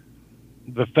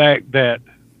the fact that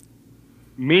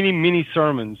many, many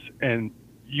sermons, and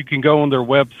you can go on their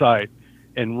website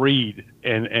and read,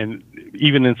 and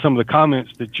even in some of the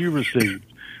comments that you received,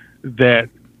 that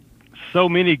so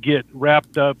many get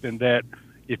wrapped up in that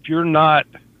if you're not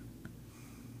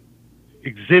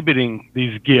exhibiting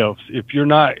these gifts, if you're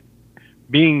not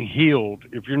being healed,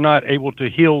 if you're not able to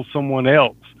heal someone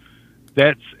else,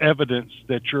 that's evidence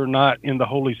that you're not in the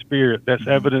Holy Spirit. That's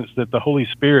evidence that the Holy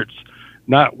Spirit's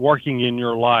not working in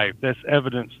your life. That's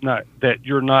evidence that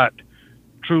you're not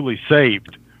truly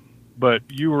saved. But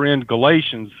you were in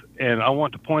Galatians, and I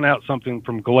want to point out something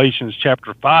from Galatians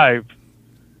chapter 5,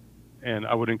 and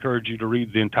I would encourage you to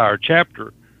read the entire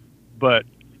chapter, but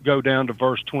go down to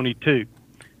verse 22.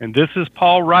 And this is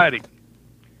Paul writing,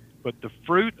 "But the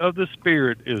fruit of the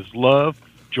Spirit is love,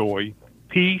 joy,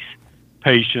 peace,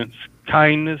 patience,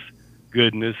 kindness,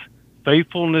 goodness,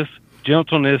 faithfulness,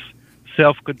 gentleness,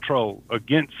 self-control.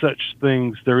 Against such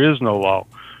things there is no law."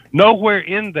 Nowhere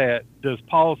in that does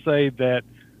Paul say that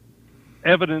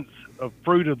evidence of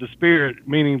fruit of the Spirit,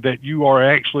 meaning that you are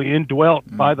actually indwelt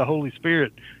by the Holy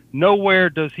Spirit. Nowhere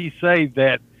does he say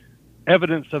that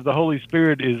evidence of the Holy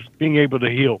Spirit is being able to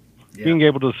heal, being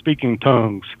able to speak in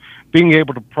tongues, being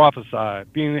able to prophesy,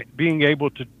 being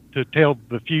able to tell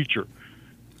the future,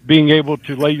 being able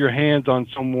to lay your hands on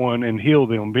someone and heal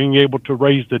them, being able to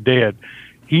raise the dead.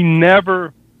 He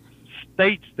never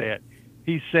states that.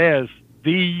 He says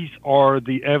these are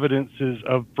the evidences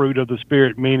of fruit of the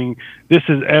Spirit, meaning this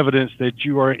is evidence that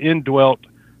you are indwelt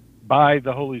by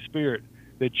the Holy Spirit,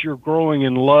 that you're growing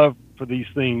in love for these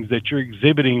things, that you're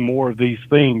exhibiting more of these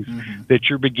things, that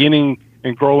you're beginning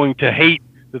and growing to hate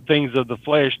the things of the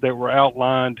flesh that were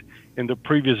outlined in the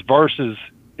previous verses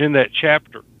in that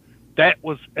chapter. That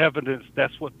was evidence.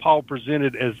 That's what Paul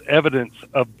presented as evidence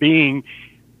of being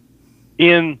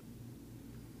indwelt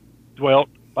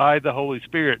by the Holy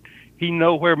Spirit. He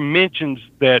nowhere mentions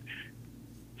that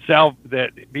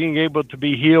that being able to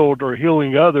be healed or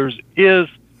healing others is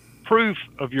proof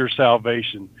of your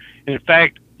salvation. In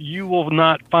fact, you will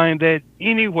not find that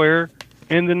anywhere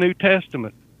in the New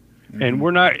Testament. And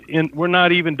we're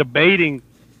not even debating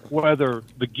whether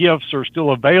the gifts are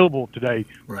still available today.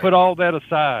 Right. Put all that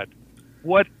aside.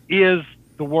 What is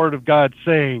the Word of God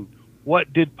saying?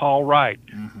 What did Paul write?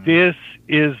 This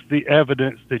is the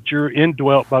evidence that you're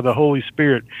indwelt by the Holy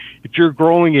Spirit. If you're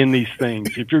growing in these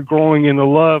things, if you're growing in the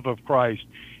love of Christ,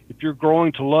 if you're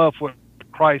growing to love what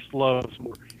Christ loves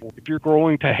more, if you're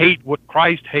growing to hate what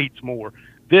Christ hates more,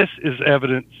 this is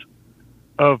evidence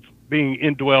of being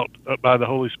indwelt by the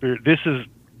Holy Spirit. This is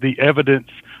the evidence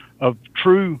of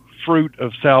true fruit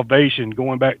of salvation,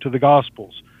 going back to the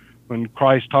Gospels, when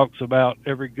Christ talks about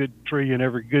every good tree and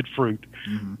every good fruit.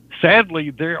 Sadly,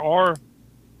 there are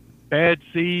bad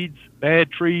seeds, bad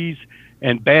trees,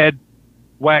 and bad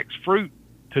wax fruit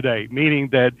today, meaning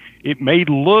that it may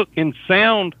look and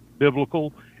sound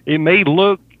biblical. It may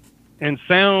look and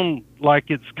sound like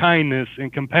it's kindness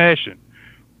and compassion,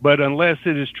 but unless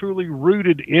it is truly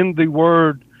rooted in the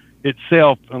Word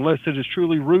itself, unless it is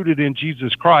truly rooted in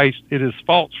Jesus Christ, it is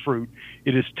false fruit.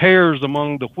 It is tares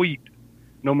among the wheat,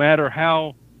 no matter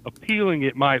how appealing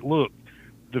it might look.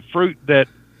 The fruit that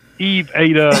Eve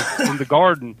ate of in the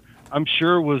garden, I'm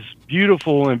sure, was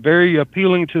beautiful and very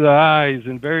appealing to the eyes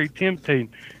and very tempting,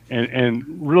 and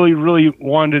really, really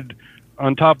wanted,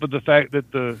 on top of the fact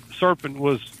that the serpent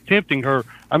was tempting her,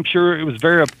 I'm sure it was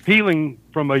very appealing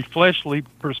from a fleshly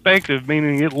perspective,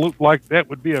 meaning it looked like that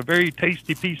would be a very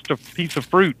tasty piece of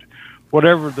fruit,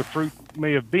 whatever the fruit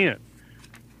may have been.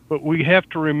 But we have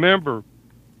to remember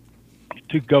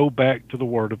to go back to the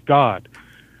Word of God.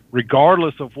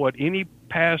 Regardless of what any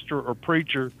pastor or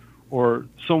preacher or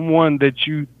someone that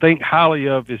you think highly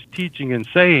of is teaching and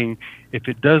saying, if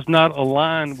it does not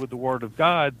align with the Word of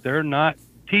God, they're not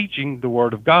teaching the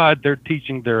Word of God, they're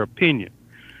teaching their opinion.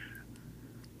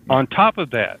 On top of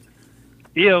that,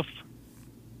 if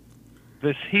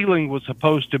this healing was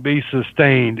supposed to be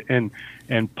sustained,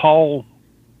 and Paul,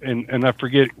 and I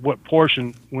forget what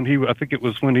portion, I think it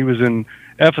was when he was in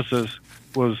Ephesus,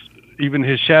 was even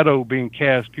his shadow being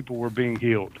cast, people were being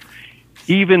healed.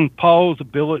 Even Paul's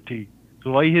ability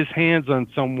to lay his hands on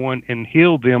someone and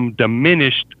heal them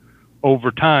diminished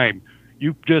over time.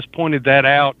 You just pointed that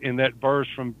out in that verse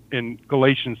in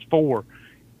Galatians 4,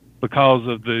 because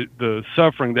of the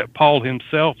suffering that Paul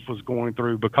himself was going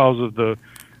through, because of the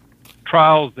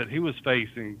trials that he was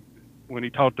facing when he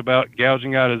talked about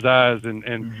gouging out his eyes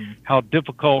and how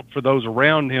difficult for those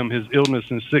around him his illness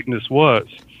and sickness was.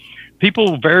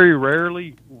 People very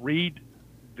rarely read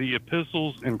the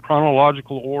epistles in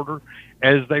chronological order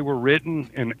as they were written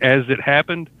and as it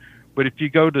happened. But if you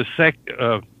go to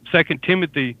 2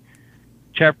 Timothy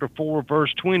chapter 4,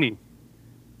 verse 20,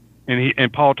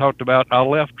 and Paul talked about, I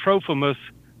left Trophimus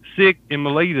sick in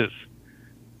Miletus.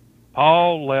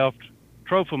 Paul left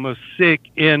Trophimus sick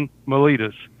in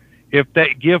Miletus. If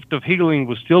that gift of healing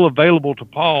was still available to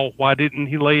Paul, why didn't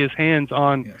he lay his hands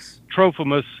on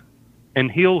Trophimus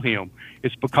and heal him.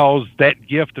 It's because that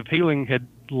gift of healing had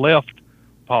left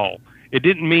Paul. It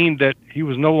didn't mean that he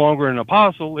was no longer an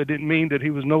apostle. It didn't mean that he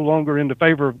was no longer in the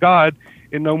favor of God.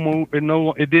 It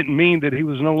didn't mean that he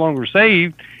was no longer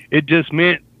saved. It just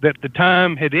meant that the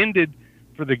time had ended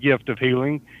for the gift of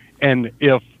healing. And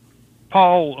if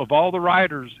Paul, of all the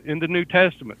writers in the New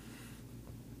Testament,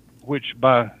 which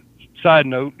by side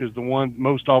note is the one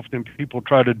most often people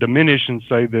try to diminish and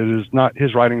say that is not,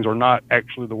 his writings are not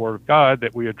actually the Word of God,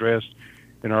 that we addressed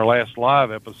in our last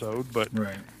live episode. But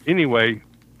anyway,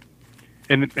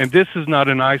 and this is not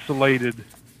an isolated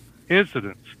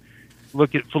incident.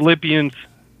 Look at Philippians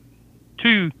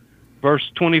 2,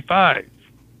 verse 25.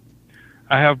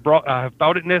 I have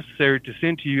thought it necessary to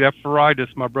send to you Epaphroditus,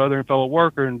 my brother and fellow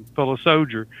worker and fellow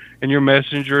soldier, and your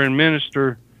messenger and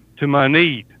minister to my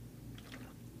need.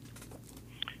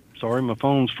 Sorry, my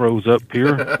phone's froze up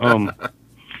here.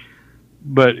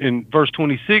 But in verse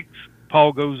 26,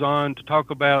 Paul goes on to talk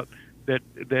about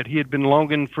that he had been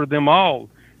longing for them all,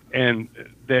 and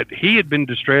that he had been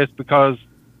distressed because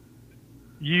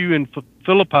you in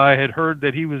Philippi had heard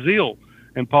that he was ill.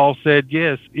 And Paul said,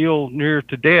 yes, ill near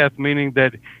to death, meaning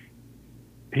that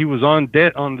he was on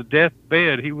the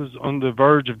deathbed. He was on the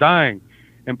verge of dying.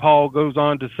 And Paul goes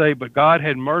on to say, but God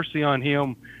had mercy on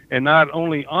him, and not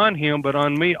only on him, but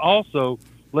on me also,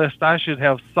 lest I should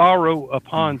have sorrow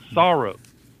upon sorrow.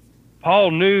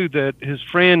 Paul knew that his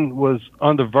friend was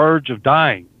on the verge of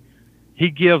dying. He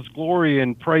gives glory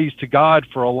and praise to God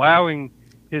for allowing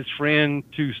his friend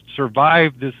to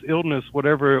survive this illness,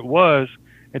 whatever it was,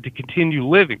 and to continue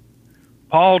living.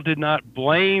 Paul did not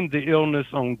blame the illness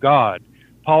on God.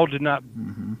 Paul did not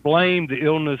blame the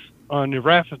illness on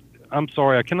I'm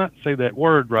sorry, I cannot say that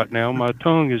word right now. My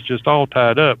tongue is just all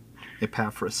tied up.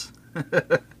 Epaphras.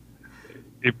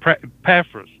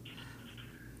 Epaphras.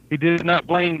 He did not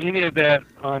blame any of that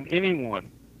on anyone.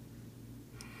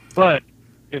 But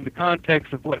in the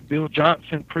context of what Bill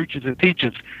Johnson preaches and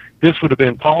teaches, this would have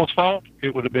been Paul's fault,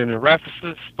 it would have been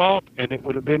Epaphras' fault, and it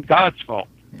would have been God's fault.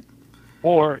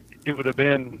 Or it would have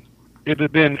been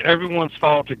everyone's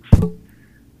fault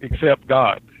except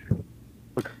God.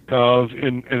 Because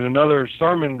in another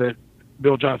sermon that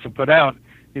Bill Johnson put out,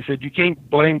 he said, you can't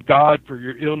blame God for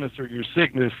your illness or your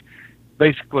sickness.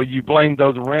 Basically, you blame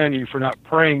those around you for not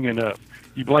praying enough.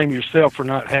 You blame yourself for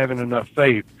not having enough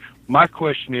faith. My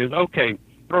question is, okay,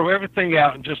 throw everything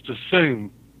out and just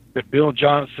assume that Bill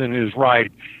Johnson is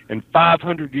right, and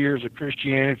 500 years of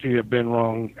Christianity have been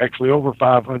wrong, actually over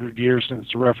 500 years since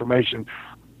the Reformation.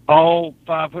 All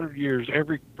 500 years,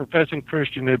 every professing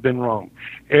Christian had been wrong.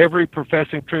 Every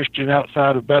professing Christian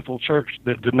outside of Bethel Church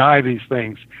that deny these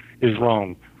things is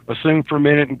wrong. Assume for a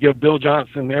minute and give Bill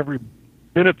Johnson every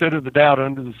benefit of the doubt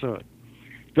under the sun.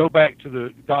 Go back to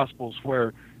the Gospels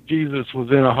where Jesus was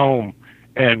in a home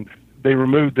and they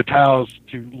removed the tiles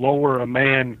to lower a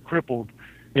man crippled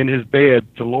in his bed,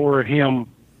 to lower him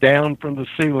down from the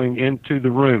ceiling into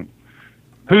the room.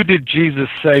 Who did Jesus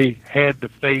say had the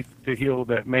faith to heal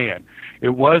that man? It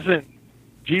wasn't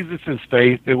Jesus'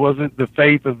 faith. It wasn't the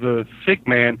faith of the sick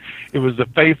man. It was the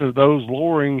faith of those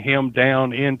lowering him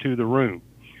down into the room.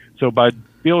 So by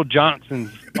Bill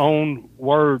Johnson's own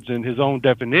words and his own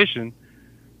definition,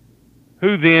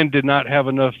 who then did not have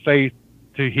enough faith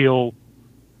to heal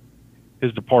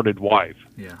his departed wife?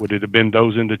 Yeah. Would it have been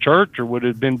those in the church, or would it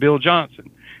have been Bill Johnson?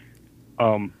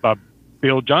 By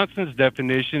Bill Johnson's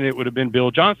definition, it would have been Bill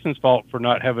Johnson's fault for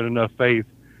not having enough faith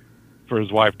for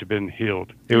his wife to have been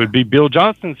healed. It would be Bill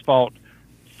Johnson's fault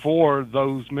for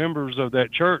those members of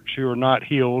that church who are not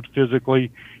healed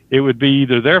physically. It would be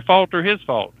either their fault or his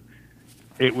fault.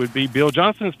 It would be Bill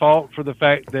Johnson's fault for the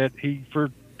fact that he, for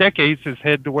decades, has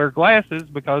had to wear glasses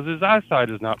because his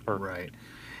eyesight is not perfect. Right.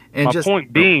 And my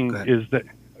point being is that...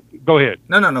 Go ahead.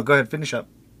 No. Go ahead. Finish up.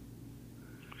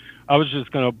 I was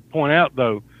just going to point out,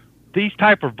 though, these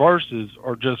type of verses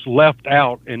are just left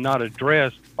out and not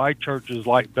addressed by churches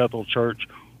like Bethel Church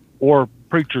or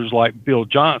preachers like Bill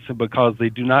Johnson because they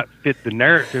do not fit the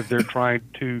narrative they're trying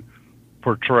to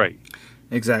portray.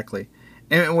 Exactly.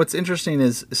 And what's interesting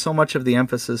is so much of the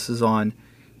emphasis is on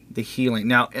the healing.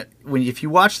 Now, if you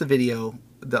watch the video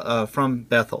from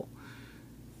Bethel,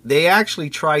 they actually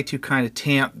try to kind of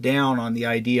tamp down on the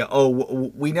idea,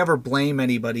 we never blame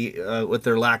anybody with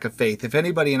their lack of faith. If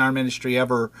anybody in our ministry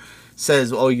ever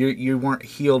says, you weren't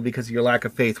healed because of your lack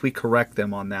of faith, we correct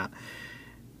them on that.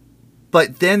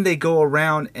 But then they go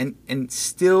around and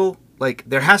still, like,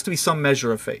 there has to be some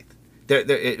measure of faith.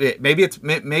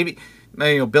 Maybe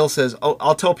Bill says,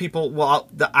 I'll tell people,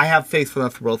 I have faith for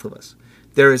both of us.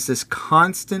 There is this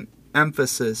constant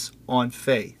emphasis on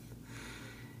faith.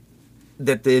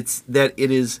 That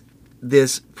it is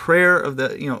this prayer of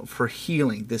for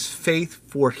healing, this faith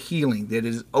for healing, that it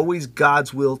is always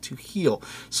God's will to heal.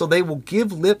 So they will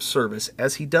give lip service,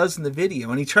 as he does in the video,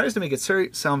 and he tries to make it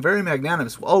sound very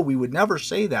magnanimous. Oh, we would never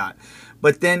say that.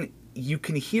 But then you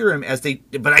can hear him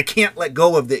but I can't let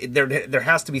go of there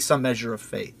has to be some measure of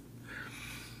faith.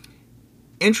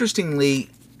 Interestingly,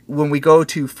 when we go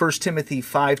to 1 Timothy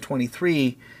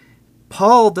 5:23,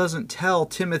 Paul doesn't tell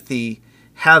Timothy,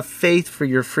 have faith for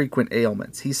your frequent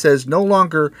ailments. He says, no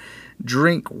longer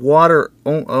drink water,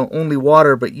 only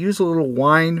water, but use a little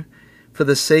wine for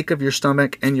the sake of your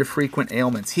stomach and your frequent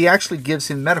ailments. He actually gives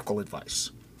him medical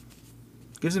advice.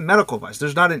 There's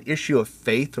not an issue of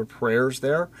faith or prayers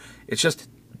there. It's just,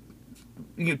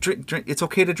 drink. It's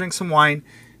okay to drink some wine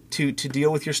to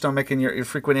deal with your stomach and your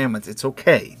frequent ailments. It's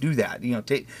okay. Do that.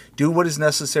 Do what is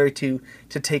necessary to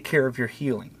take care of your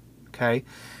healing. Okay?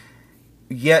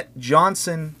 Yet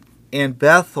Johnson and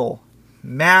Bethel,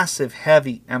 massive,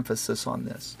 heavy emphasis on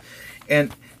this.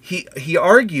 And he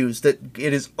argues that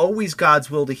it is always God's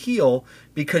will to heal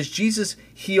because Jesus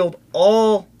healed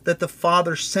all that the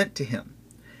Father sent to him.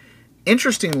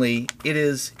 Interestingly, it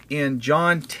is in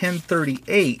John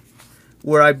 10:38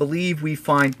 where I believe we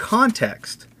find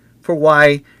context for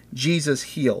why Jesus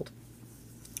healed.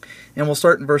 And we'll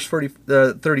start in verse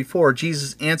 34.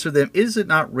 Jesus answered them, is it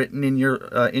not written in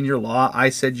your law, I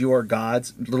said you are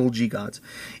gods, little g gods?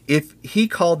 If he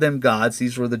called them gods,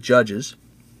 these were the judges,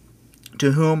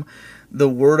 to whom the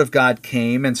word of God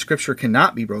came, and scripture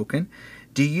cannot be broken,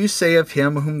 do you say of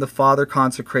him whom the Father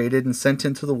consecrated and sent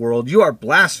into the world, you are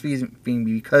blaspheming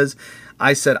because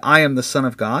I said I am the Son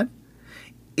of God?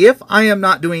 If I am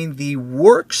not doing the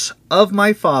works of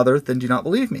my Father, then do not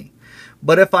believe me.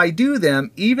 But if I do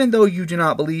them, even though you do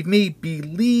not believe me,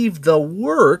 believe the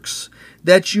works,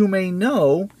 that you may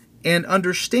know and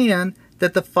understand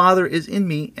that the Father is in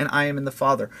me and I am in the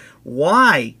Father.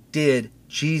 Why did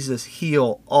Jesus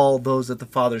heal all those that the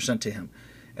Father sent to him?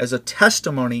 As a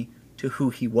testimony to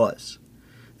who he was.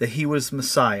 That he was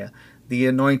Messiah, the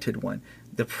anointed one,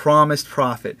 the promised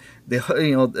prophet, the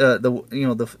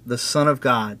Son of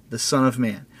God, the Son of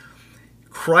Man.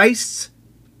 Christ's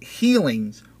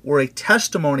healings were a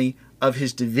testimony of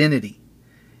his divinity.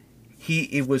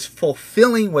 It was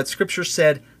fulfilling what Scripture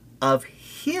said of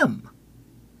him.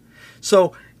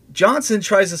 So Johnson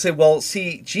tries to say, well,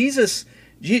 see, Jesus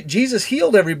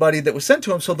healed everybody that was sent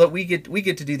to him, so that we get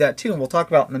to do that too, and we'll talk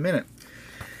about in a minute.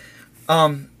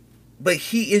 But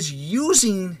he is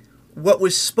using what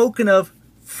was spoken of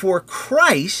for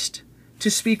Christ to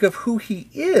speak of who he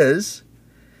is,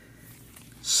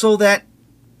 so that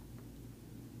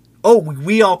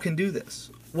we all can do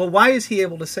this. Well, why is he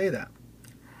able to say that?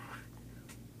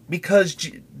 Because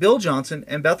Bill Johnson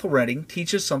and Bethel Redding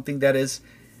teaches something that is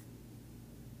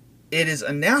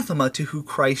anathema to who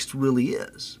Christ really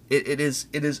is. It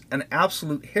is an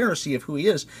absolute heresy of who he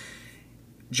is.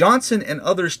 Johnson and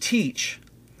others teach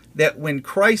that when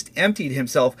Christ emptied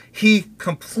himself, he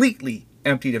completely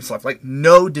emptied himself, like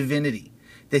no divinity.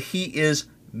 That he is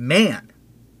man.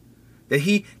 That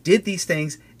he did these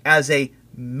things as a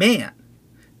man,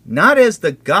 not as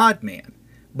the God-man,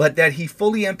 but that he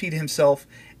fully emptied himself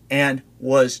and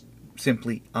was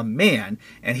simply a man,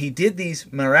 and he did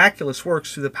these miraculous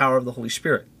works through the power of the Holy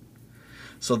Spirit.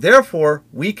 So therefore,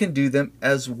 we can do them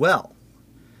as well.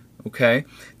 Okay?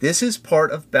 This is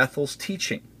part of Bethel's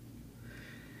teaching.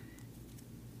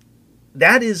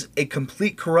 That is a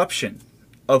complete corruption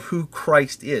of who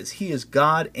Christ is. He is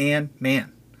God and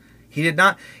man. He did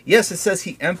not, yes, it says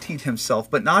he emptied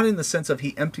himself, but not in the sense of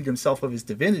he emptied himself of his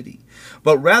divinity,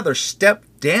 but rather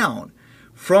stepped down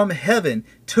from heaven,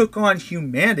 took on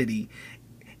humanity,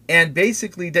 and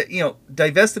basically,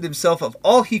 divested himself of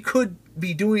all he could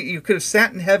be doing. He could have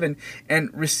sat in heaven and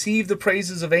received the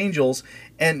praises of angels,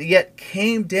 and yet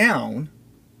came down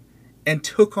and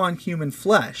took on human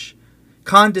flesh,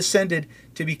 condescended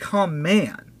to become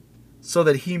man, so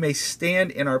that he may stand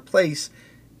in our place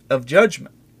of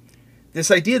judgment. This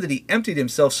idea that he emptied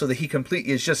himself so that he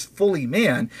completely is just fully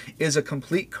man is a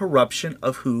complete corruption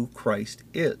of who Christ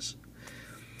is.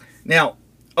 Now,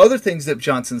 other things that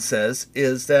Johnson says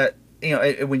is that,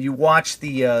 when you watch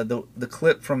the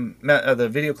clip from the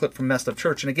video clip from Messed Up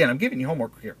Church, and again, I'm giving you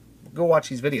homework here. Go watch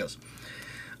these videos.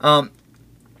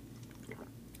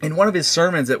 In one of his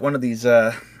sermons at one of these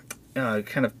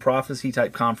kind of prophecy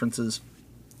type conferences,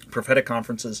 prophetic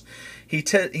conferences,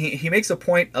 he makes a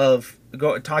point of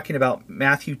talking about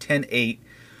Matthew 10:8,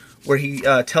 where he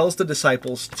tells the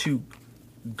disciples to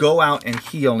go out and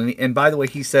heal. And by the way,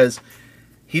 he says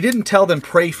he didn't tell them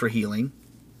pray for healing.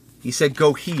 He said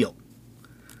go heal.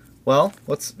 Well,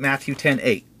 what's Matthew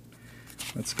 10:8?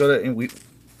 Let's go to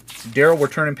Daryl, we're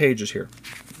turning pages here.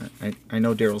 I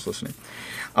know Daryl's listening.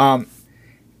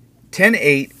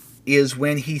 10:8 is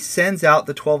when he sends out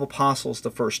the 12 apostles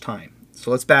the first time.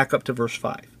 So let's back up to verse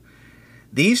 5.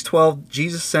 These 12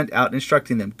 Jesus sent out,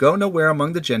 instructing them, "Go nowhere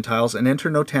among the Gentiles and enter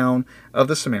no town of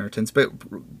the Samaritans,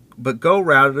 but go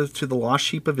rather to the lost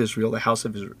sheep of Israel, the house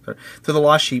of Israel, to the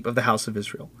lost sheep of the house of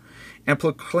Israel, and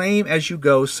proclaim as you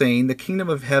go, saying, the kingdom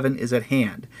of heaven is at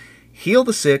hand. Heal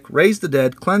the sick, raise the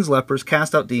dead, cleanse lepers,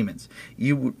 cast out demons.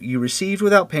 You received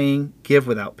without paying, give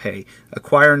without pay.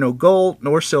 Acquire no gold,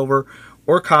 nor silver,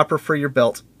 or copper for your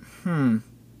belt."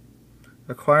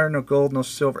 Acquire no gold, no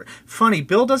silver. Funny,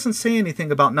 Bill doesn't say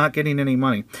anything about not getting any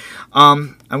money.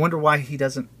 I wonder why he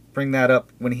doesn't bring that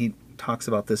up when he talks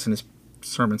about this in his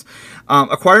sermons.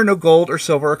 "Acquire no gold or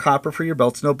silver or copper for your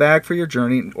belts, no bag for your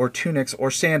journey, or tunics,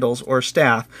 or sandals, or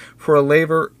staff, for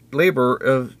the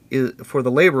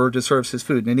laborer deserves his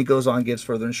food." And then he goes on and gives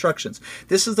further instructions.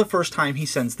 This is the first time he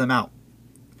sends them out.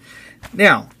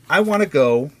 Now, I want to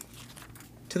go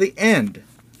to the end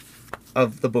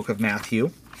of the book of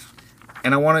Matthew,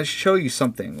 and I want to show you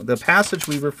something. The passage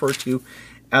we refer to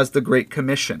as the Great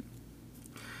Commission.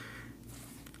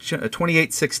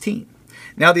 28:16.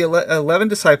 "Now the 11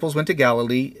 disciples went to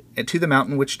Galilee, to the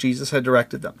mountain which Jesus had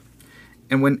directed them.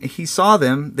 And when he saw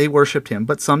them, they worshipped him,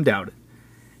 but some doubted.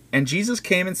 And Jesus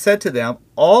came and said to them,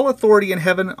 'All authority in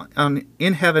heaven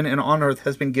and on earth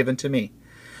has been given to me.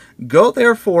 Go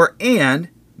therefore and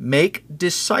make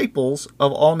disciples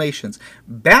of all nations,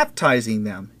 baptizing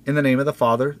them in the name of the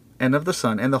Father and of the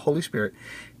Son and the Holy Spirit,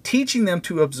 teaching them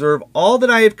to observe all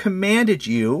that I have commanded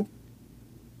you.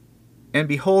 And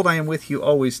behold, I am with you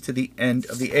always to the end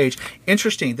of the age.'"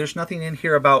 Interesting, there's nothing in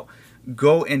here about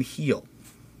go and heal.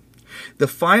 The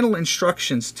final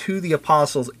instructions to the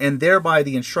apostles, and thereby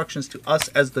the instructions to us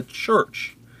as the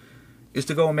church, is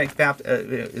to go and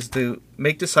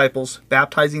make disciples,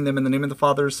 baptizing them in the name of the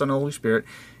Father, Son, and Holy Spirit,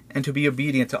 and to be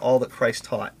obedient to all that Christ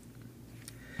taught.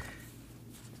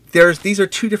 These are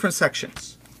two different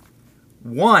sections.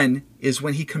 One is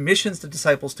when he commissions the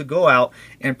disciples to go out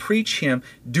and preach him,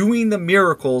 doing the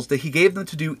miracles that he gave them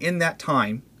to do in that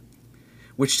time,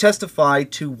 which testify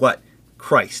to what?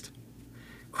 Christ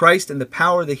and the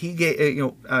power that he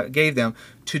gave them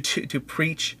to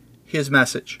preach his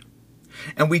message.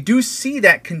 And we do see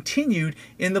that continued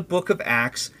in the book of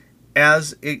Acts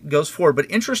as it goes forward. But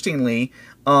interestingly,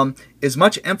 as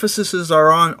much emphasis as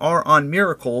are on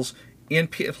miracles in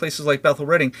places like Bethel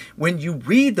Redding, when you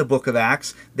read the book of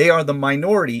Acts, they are the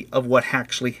minority of what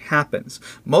actually happens.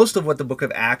 Most of what the book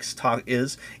of Acts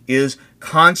is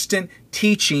constant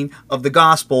teaching of the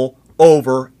gospel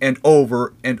over and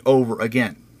over and over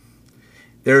again.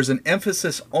 There's an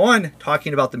emphasis on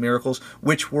talking about the miracles,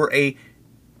 which were a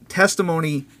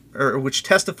testimony, or which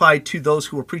testified to those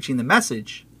who were preaching the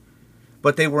message,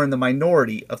 but they were in the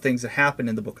minority of things that happened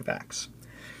in the book of Acts.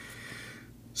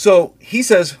 So he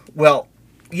says, well,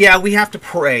 yeah, we have to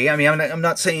pray. I mean, I'm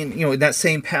not saying, in that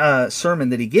same sermon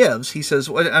that he gives, he says,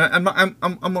 I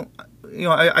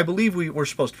believe we're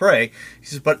supposed to pray. He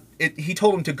says, but he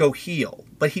told him to go heal.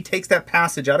 But he takes that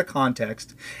passage out of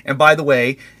context, and by the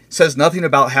way, says nothing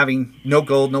about having no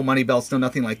gold, no money belts, no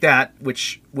nothing like that,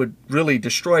 which would really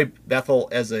destroy Bethel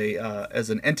as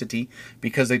an entity,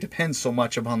 because they depend so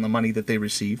much upon the money that they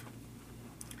receive.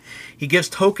 He gives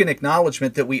token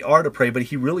acknowledgement that we are to pray, but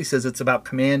he really says it's about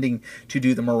commanding to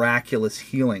do the miraculous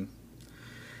healing.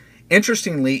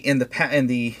 Interestingly, in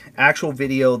the actual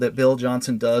video that Bill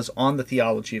Johnson does on the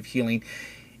theology of healing,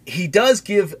 he does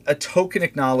give a token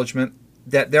acknowledgement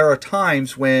that there are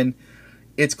times when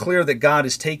it's clear that God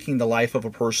is taking the life of a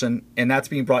person, and that's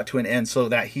being brought to an end so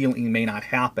that healing may not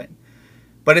happen.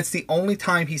 But it's the only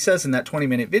time, he says in that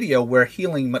 20-minute video, where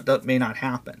healing may not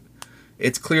happen.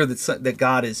 It's clear that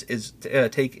God is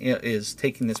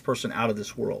taking this person out of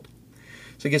this world.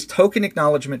 So he gives token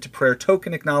acknowledgement to prayer,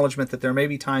 token acknowledgement that there may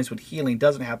be times when healing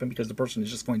doesn't happen because the person is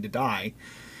just going to die.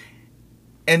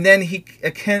 And then he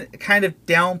kind of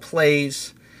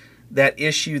downplays that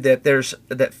issue that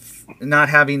that not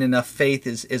having enough faith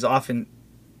is often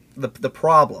the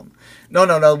problem.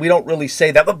 No, we don't really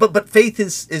say that. But faith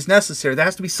is necessary. There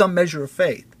has to be some measure of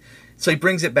faith. So he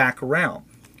brings it back around.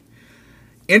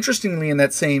 Interestingly, in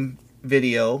that same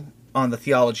video on the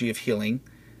theology of healing,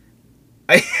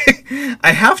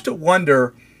 I have to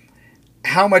wonder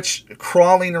how much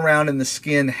crawling around in the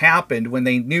skin happened when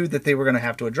they knew that they were going to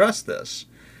have to address this.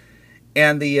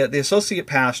 And the associate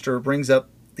pastor brings up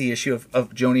the issue of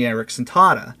Joni Eareckson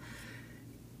Tada.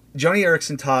 Joni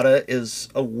Eareckson Tada is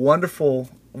a wonderful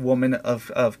woman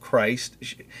of Christ.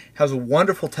 She has a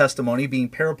wonderful testimony, being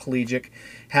paraplegic,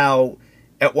 how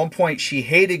At one point, she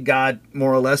hated God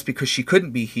more or less because she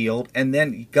couldn't be healed, and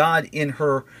then God, in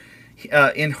her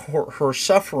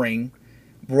suffering,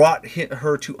 brought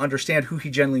her to understand who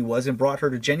He genuinely was and brought her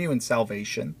to genuine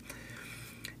salvation.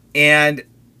 And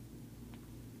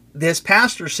this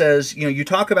pastor says, you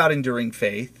talk about enduring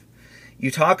faith, you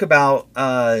talk about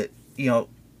God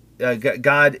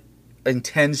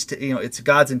intends to, it's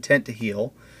God's intent to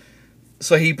heal.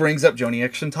 So he brings up Joni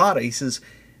Eareckson Tada. He says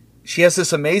she has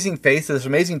this amazing faith, this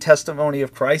amazing testimony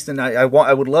of Christ, and I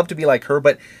would love to be like her.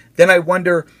 But then I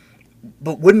wonder,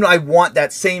 but wouldn't I want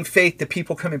that same faith that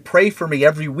people come and pray for me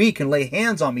every week and lay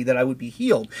hands on me that I would be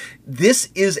healed? This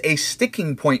is a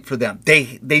sticking point for them.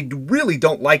 They really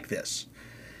don't like this,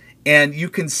 and you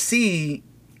can see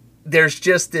there's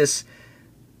just this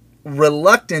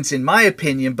reluctance, in my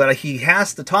opinion, but he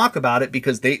has to talk about it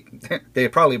because they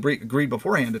probably agreed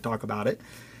beforehand to talk about it.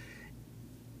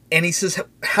 And he says,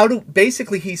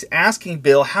 he's asking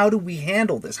Bill, how do we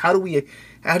handle this? How do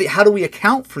we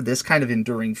account for this kind of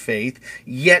enduring faith,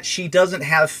 yet she doesn't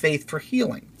have faith for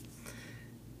healing?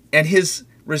 And his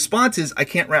response is, I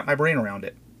can't wrap my brain around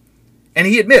it. And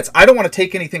he admits, I don't want to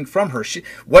take anything from her.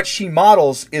 What she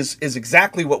models is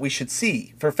exactly what we should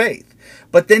see for faith.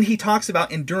 But then he talks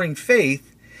about enduring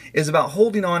faith is about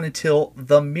holding on until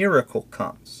the miracle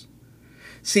comes.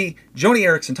 See, Joni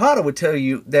Eareckson Tada would tell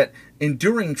you that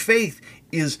enduring faith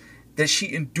is that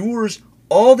she endures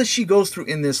all that she goes through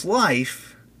in this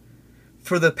life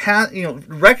for the past,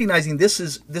 recognizing this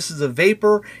is a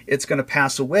vapor, it's going to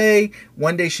pass away.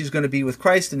 One day she's going to be with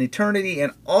Christ in eternity,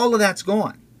 and all of that's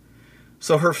gone.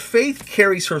 So her faith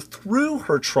carries her through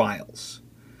her trials.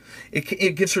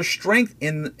 It gives her strength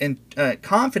and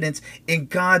confidence in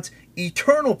God's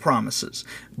eternal promises,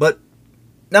 but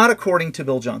not according to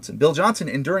Bill Johnson. Bill Johnson,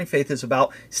 enduring faith is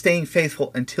about staying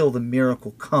faithful until the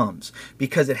miracle comes,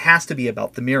 because it has to be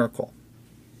about the miracle.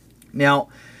 Now,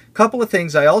 a couple of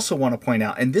things I also want to point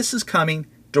out, and this is coming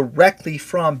directly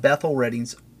from Bethel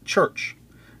Redding's church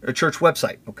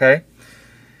website, okay?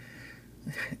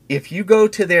 If you go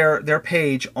to their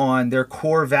page on their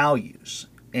core values,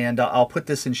 and I'll put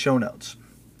this in show notes,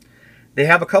 they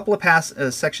have a couple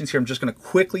of sections here I'm just going to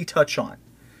quickly touch on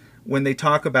when they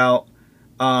talk about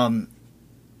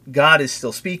God is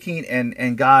still speaking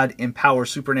and God empowers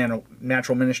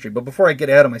supernatural ministry. But before I get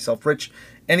ahead of myself, Rich,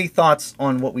 any thoughts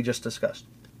on what we just discussed?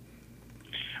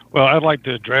 Well, I'd like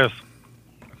to address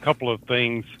a couple of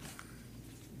things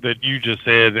that you just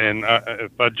said, and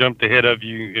if I jumped ahead of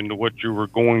you into what you were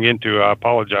going into, I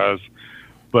apologize.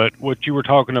 But what you were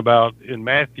talking about in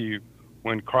Matthew,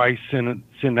 when Christ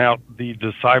sent out the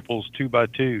disciples 2 by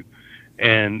 2,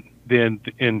 and then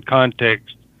in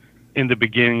context, in the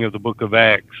beginning of the book of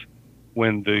Acts,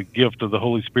 when the gift of the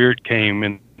Holy Spirit came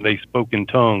and they spoke in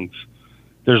tongues,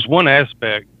 there's one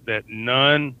aspect that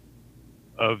none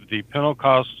of the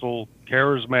Pentecostal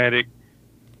charismatic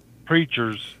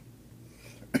preachers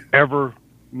ever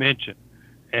mention,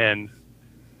 and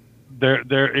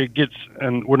there it gets,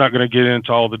 and we're not going to get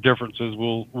into all the differences.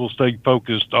 We'll stay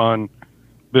focused on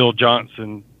Bill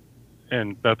Johnson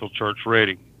and Bethel Church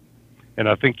Redding, and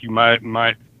I think you might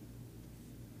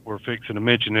we're fixing to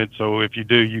mention it, so if you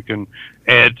do, you can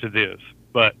add to this.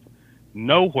 But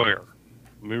nowhere,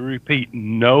 let me repeat,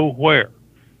 nowhere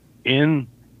in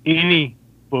any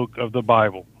book of the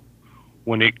Bible,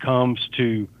 when it comes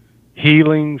to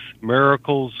healings,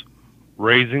 miracles,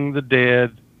 raising the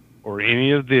dead, or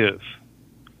any of this,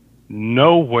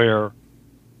 nowhere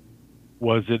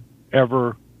was it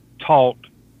ever taught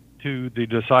to the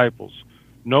disciples.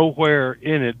 Nowhere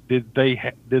in it did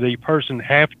a person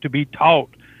have to be taught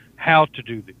how to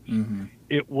do this. Mm-hmm.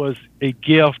 It was a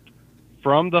gift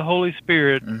from the Holy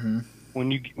Spirit. Mm-hmm.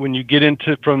 When you get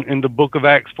into in the book of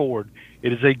Acts forward,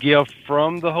 it is a gift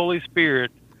from the Holy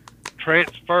Spirit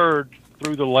transferred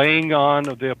through the laying on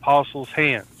of the apostles'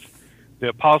 hands. The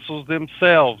apostles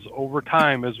themselves, over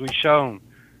time, as we've shown,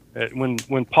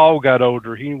 when Paul got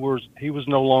older, he was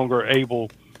no longer able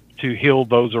to heal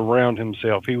those around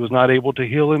himself. He was not able to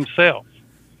heal himself.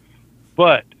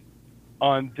 But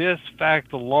on this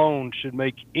fact alone should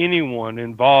make anyone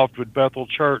involved with Bethel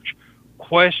Church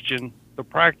question the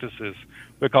practices,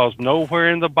 because nowhere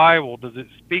in the Bible does it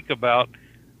speak about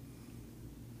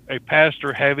a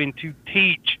pastor having to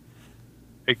teach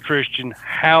a Christian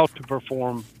how to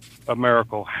perform a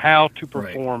miracle, how to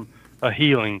perform a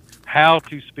healing, how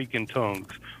to speak in tongues.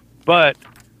 But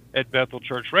at Bethel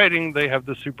Church Redding, they have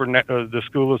the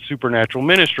School of Supernatural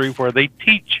Ministry, where they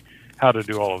teach how to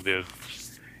do all of this.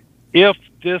 If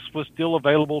this was still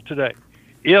available today,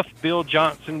 if Bill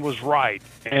Johnson was right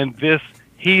and this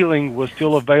healing was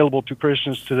still available to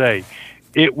Christians today,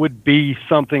 it would be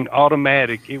something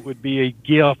automatic. It would be a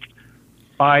gift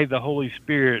by the Holy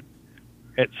Spirit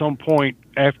at some point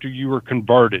after you were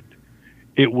converted.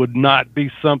 It would not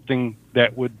be something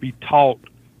that would be taught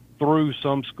through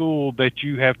some school that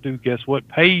you have to, guess what,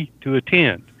 pay to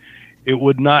attend. It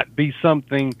would not be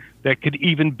something that could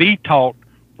even be taught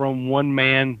from one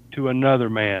man to another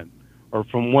man or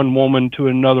from one woman to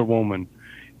another woman.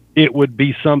 It would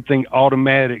be something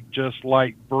automatic, just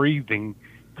like breathing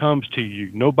comes to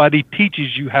you. Nobody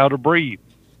teaches you how to breathe.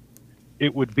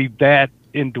 It would be that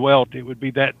indwelt. It would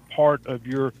be that part of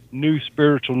your new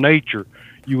spiritual nature.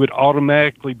 You would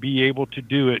automatically be able to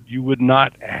do it. You would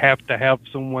not have to have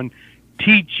someone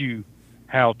teach you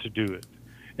how to do it.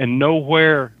 And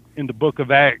nowhere in the book of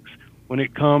Acts, when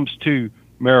it comes to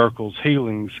miracles,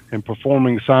 healings, and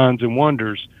performing signs and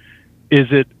wonders, is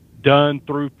it done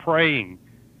through praying.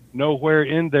 Nowhere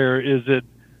in there is it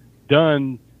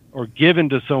done or given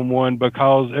to someone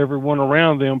because everyone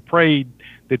around them prayed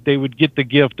that they would get the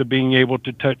gift of being able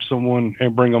to touch someone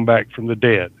and bring them back from the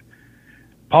dead.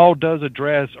 Paul does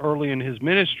address early in his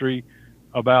ministry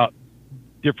about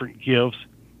different gifts,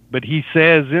 but he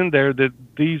says in there that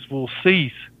these will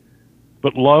cease,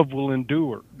 but love will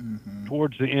endure. Mm-hmm.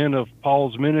 Towards the end of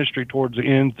Paul's ministry, towards the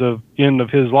end of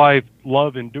his life,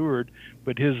 love endured,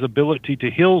 but his ability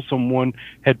to heal someone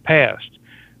had passed.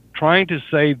 Trying to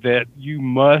say that you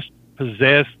must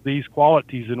possess these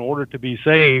qualities in order to be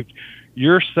saved,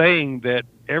 you're saying that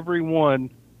every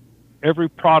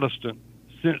Protestant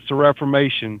since the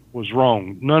Reformation was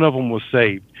wrong. None of them was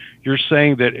saved. You're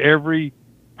saying that every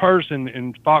person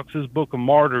in Fox's Book of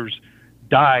Martyrs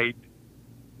died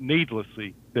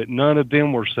needlessly, that none of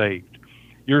them were saved.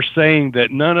 You're saying that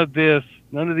none of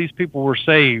these people were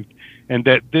saved, and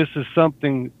that this is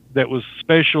something that was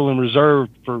special and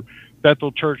reserved for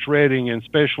Bethel Church Reading and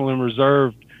special and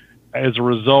reserved as a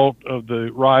result of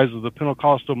the rise of the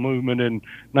Pentecostal movement in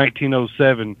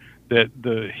 1907, that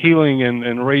the healing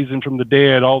and raising from the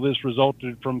dead, all this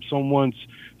resulted from someone's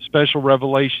special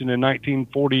revelation in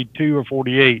 1942 or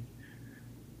 48.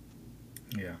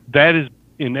 Yeah. That is,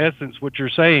 in essence, what you're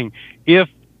saying. If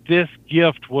this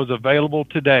gift was available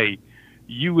today,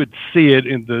 you would see it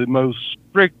in the most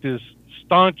strictest,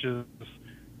 staunchest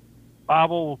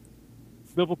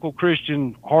biblical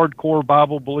Christian, hardcore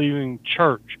Bible-believing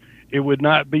church. It would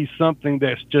not be something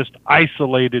that's just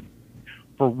isolated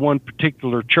for one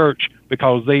particular church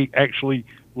because they actually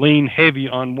lean heavy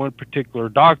on one particular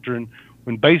doctrine,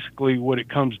 when basically what it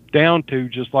comes down to,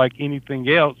 just like anything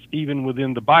else, even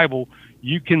within the Bible,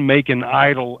 you can make an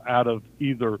idol out of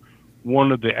either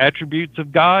one of the attributes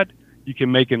of God, you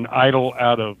can make an idol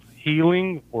out of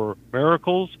healing or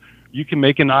miracles, you can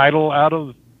make an idol out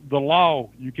of the law,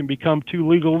 you can become too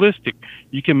legalistic,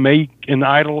 you can make an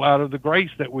idol out of the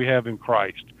grace that we have in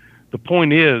Christ. The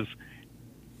point is,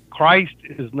 Christ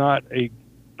is not a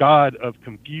God of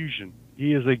confusion.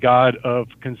 He is a God of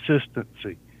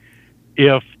consistency.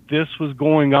 If this was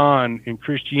going on in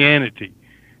Christianity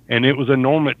and it was a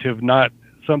normative, not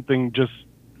something just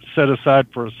set aside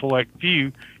for a select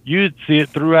few, you'd see it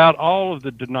throughout all of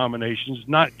the denominations,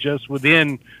 not just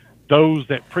within those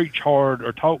that preach hard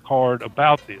or talk hard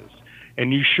about this.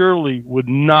 And you surely would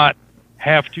not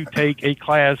have to take a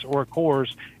class or a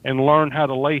course and learn how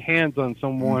to lay hands on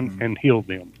someone and heal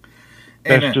them.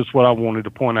 That's Amen. just what I wanted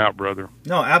to point out, brother.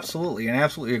 No, absolutely, and I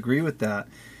absolutely agree with that.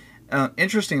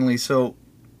 Interestingly, so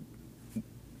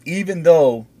even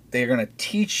though they're going to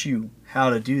teach you how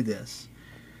to do this,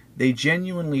 they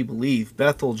genuinely believe,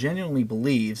 Bethel genuinely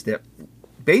believes that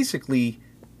basically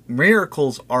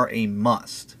miracles are a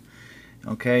must.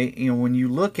 Okay, when you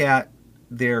look at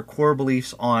their core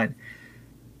beliefs on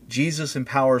Jesus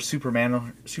empowers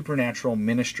supernatural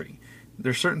ministry,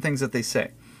 there's certain things that they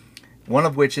say. One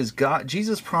of which is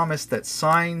Jesus promised that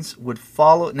signs would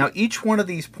follow. Now, each one of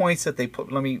these points that they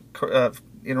put, let me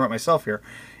interrupt myself here.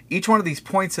 Each one of these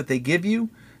points that they give you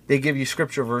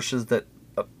scripture verses that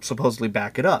supposedly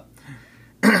back it up.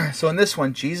 So in this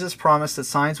one, Jesus promised that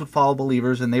signs would follow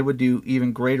believers and they would do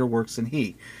even greater works than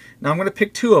he. Now, I'm going to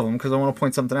pick two of them because I want to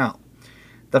point something out.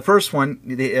 The first one,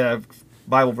 the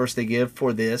Bible verse they give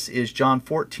for this is John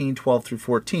 14:12 through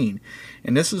 14.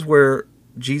 And this is where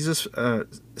Jesus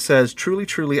says, "Truly,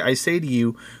 truly, I say to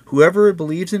you, whoever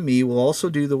believes in me will also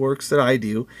do the works that I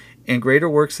do, and greater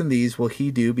works than these will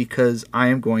he do, because I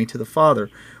am going to the Father.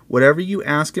 Whatever you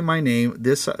ask in my name,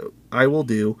 this I will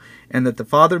do, and that the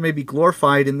Father may be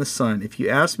glorified in the Son. If you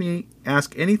ask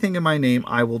anything in my name,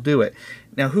 I will do it."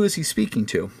 Now, who is he speaking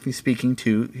to? He's speaking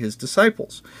to his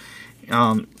disciples.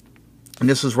 And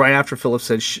this was right after Philip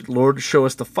said, "Lord, show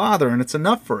us the Father, and it's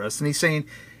enough for us." And he's saying,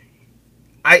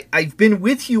 I've been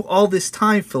with you all this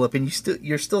time, Philip, and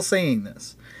you're still saying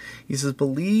this. He says,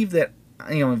 believe that,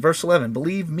 in verse 11,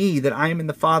 believe me that I am in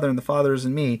the Father and the Father is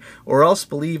in me, or else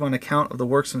believe on account of the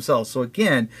works themselves. So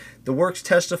again, the works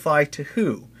testify to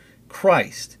who?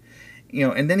 Christ.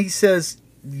 And then he says,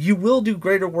 you will do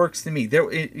greater works than me.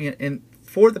 And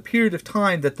for the period of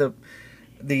time that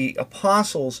the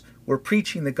apostles were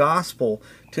preaching the gospel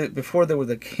before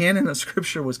the canon of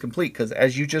Scripture was complete, because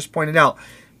as you just pointed out,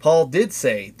 Paul did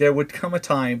say there would come a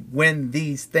time when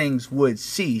these things would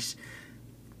cease.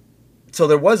 So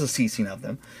there was a ceasing of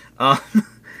them.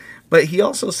 But he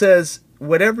also says,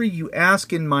 whatever you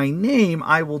ask in my name,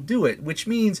 I will do it. Which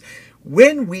means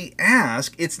when we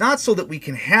ask, it's not so that we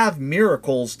can have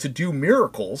miracles to do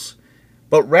miracles,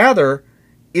 but rather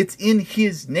it's in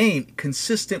his name,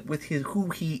 consistent with who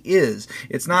he is.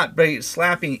 It's not by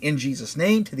slapping in Jesus'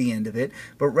 name to the end of it,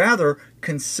 but rather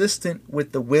consistent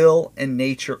with the will and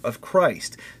nature of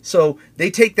Christ. So they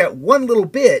take that one little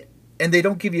bit and they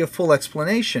don't give you a full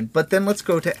explanation. But then let's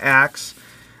go to Acts.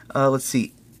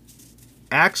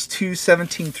 Acts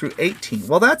 2:17 through 18.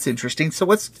 Well, that's interesting. So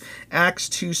what's Acts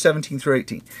 2:17 through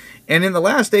 18? And in the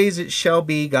last days it shall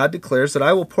be, God declares, that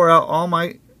I will pour out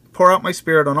my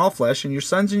spirit on all flesh, and your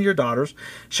sons and your daughters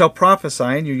shall prophesy,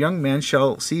 and your young men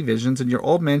shall see visions, and your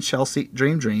old men shall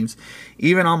dream dreams,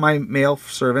 even on my male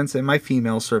servants and my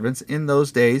female servants. In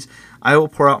those days I will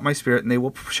pour out my spirit, and they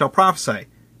shall prophesy.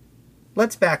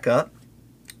 Let's back up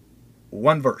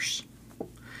one verse.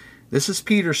 This is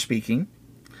Peter speaking.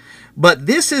 But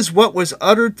this is what was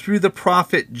uttered through the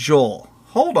prophet Joel.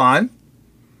 Hold on.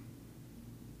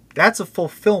 That's a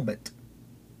fulfillment.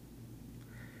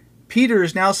 Peter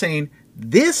is now saying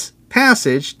this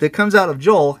passage that comes out of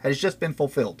Joel has just been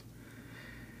fulfilled.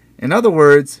 In other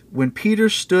words, when Peter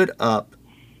stood up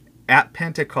at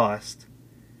Pentecost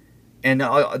and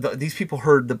these people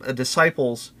heard the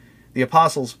disciples, the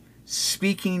apostles,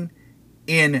 speaking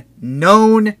in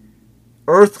known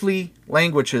earthly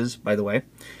languages, by the way,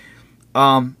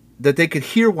 that they could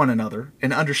hear one another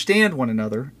and understand one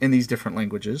another in these different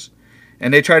languages.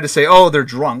 And they tried to say, oh, they're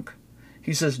drunk.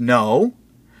 He says, no.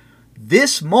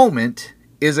 This moment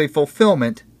is a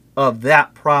fulfillment of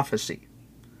that prophecy.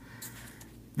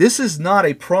 This is not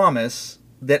a promise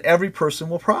that every person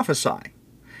will prophesy.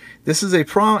 This is a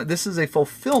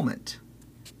fulfillment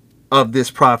of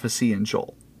this prophecy in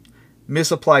Joel.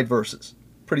 Misapplied verses.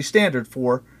 Pretty standard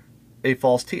for a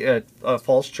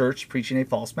false church preaching a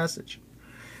false message.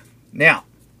 Now,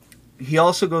 they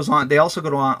also go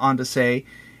on to say,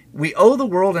 we owe the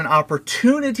world an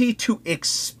opportunity to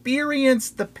experience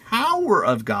the power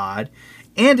of God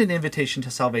and an invitation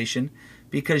to salvation,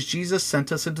 because Jesus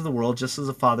sent us into the world just as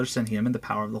the Father sent him in the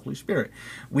power of the Holy Spirit.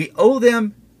 We owe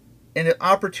them an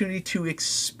opportunity to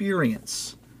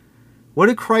experience. What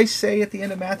did Christ say at the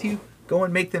end of Matthew? Go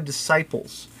and make them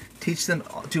disciples. Teach them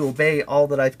to obey all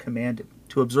that I've commanded,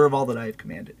 to observe all that I have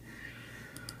commanded.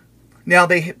 Now,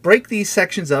 they break these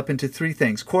sections up into three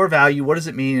things. Core value, what does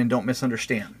it mean, and don't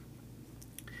misunderstand.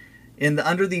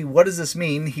 Under the what does this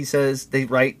mean, he says, they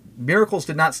write, miracles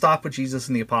did not stop with Jesus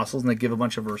and the apostles, and they give a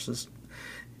bunch of verses.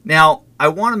 Now, I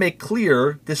want to make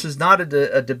clear, this is not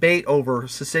a debate over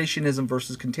cessationism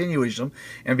versus continuationism,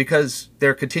 and because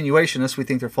they're continuationists, we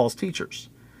think they're false teachers.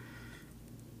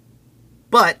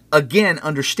 But, again,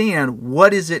 understand,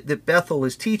 what is it that Bethel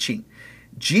is teaching?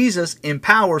 Jesus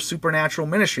empowers supernatural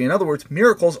ministry. In other words,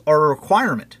 miracles are a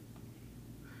requirement.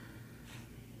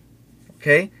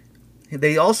 Okay?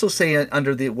 They also say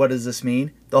under the what does this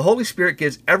mean? The Holy Spirit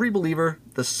gives every believer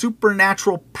the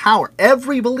supernatural power.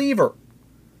 Every believer.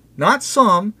 Not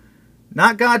some.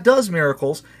 Not God does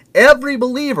miracles. Every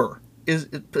believer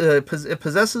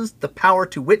possesses the power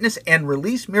to witness and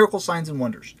release miracle signs and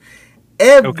wonders.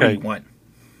 Everyone. Okay.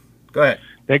 Go ahead.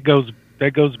 That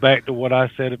goes back to what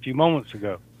I said a few moments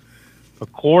ago.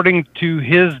 According to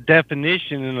his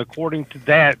definition and according to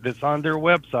that's on their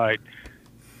website,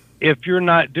 if you're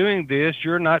not doing this,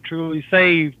 you're not truly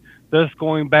saved. Thus,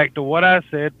 going back to what I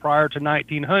said prior to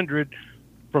 1900,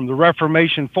 from the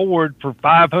Reformation forward, for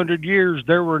 500 years,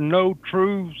 there were no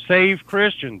true saved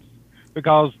Christians,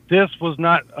 because this was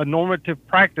not a normative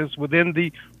practice within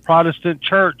the Protestant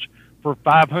church for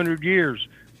 500 years.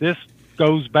 This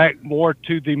goes back more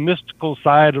to the mystical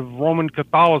side of Roman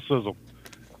Catholicism.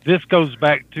 This goes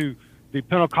back to the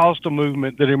Pentecostal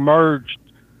movement that emerged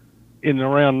in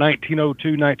around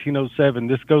 1902, 1907.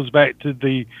 This goes back to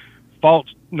the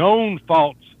known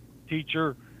false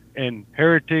teacher and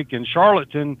heretic and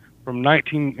charlatan from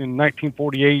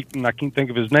 1948, and I can't think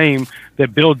of his name,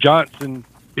 that Bill Johnson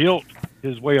built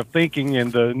his way of thinking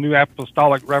and the New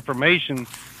Apostolic Reformation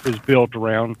is built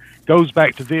around, goes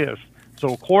back to this.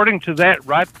 So according to that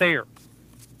right there,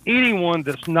 anyone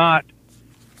that's not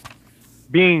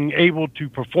being able to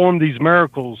perform these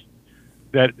miracles,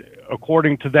 that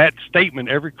according to that statement,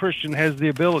 every Christian has the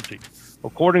ability.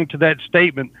 According to that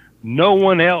statement, no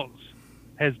one else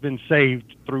has been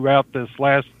saved throughout this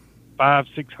last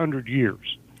 500-600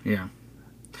 years. Yeah.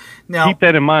 Now, keep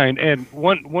that in mind. And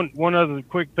one other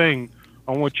quick thing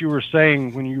on what you were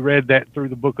saying when you read that through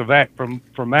the book of Acts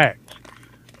from Acts.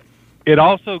 It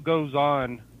also goes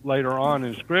on later on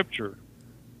in Scripture,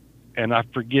 and I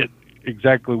forget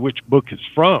exactly which book it's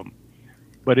from,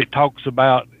 but it talks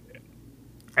about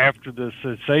after the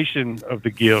cessation of the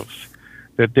gifts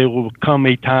that there will come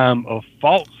a time of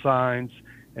false signs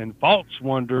and false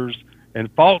wonders and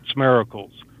false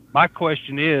miracles. My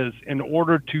question is, in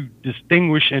order to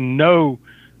distinguish and know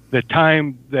the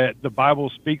time that the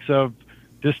Bible speaks of,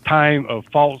 this time of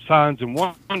false signs and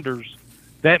wonders,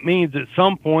 that means at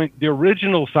some point the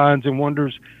original signs and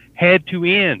wonders had to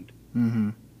end. Mm-hmm.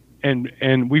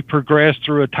 And we progress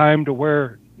through a time to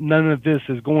where none of this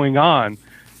is going on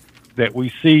that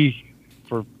we see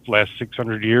for the last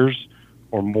 600 years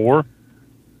or more.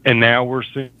 And now we're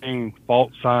seeing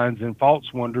false signs and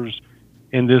false wonders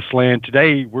in this land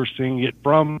today. We're seeing it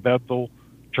from Bethel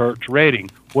Church Reading.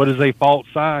 What is a false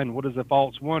sign? What is a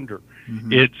false wonder?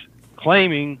 Mm-hmm. It's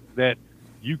claiming that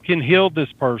you can heal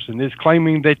this person. It's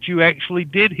claiming that you actually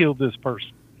did heal this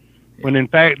person, when in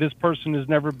fact this person has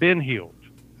never been healed.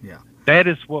 Yeah. That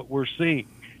is what we're seeing.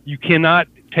 You cannot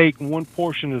take one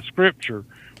portion of Scripture,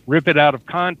 rip it out of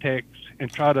context,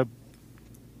 and try to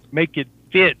make it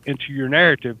fit into your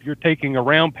narrative. You're taking a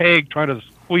round peg, trying to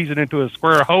squeeze it into a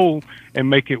square hole and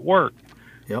make it work.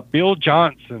 Yep. Bill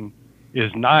Johnson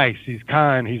is nice. He's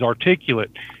kind. He's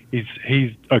articulate. He's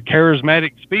a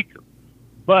charismatic speaker,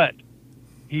 but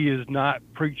he is not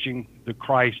preaching the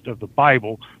Christ of the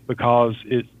Bible, because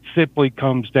it simply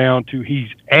comes down to he's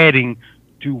adding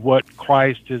to what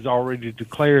Christ has already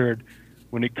declared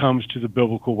when it comes to the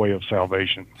biblical way of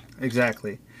salvation.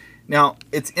 Exactly. Now,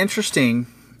 it's interesting,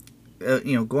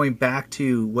 going back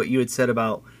to what you had said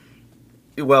about,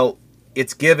 well,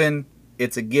 it's given,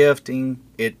 it's a gifting.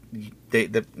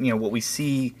 What we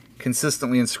see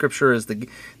consistently in Scripture is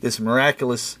this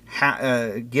miraculous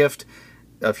gift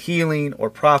of healing or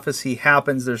prophecy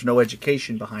happens. There's no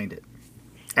education behind it.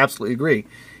 Absolutely agree.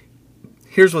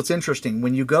 Here's what's interesting.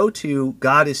 When you go to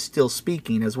God is still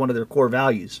speaking as one of their core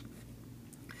values.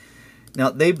 Now,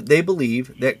 they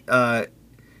believe that,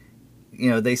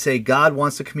 they say God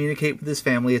wants to communicate with his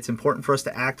family. It's important for us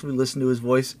to actively listen to his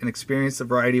voice and experience the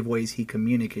variety of ways he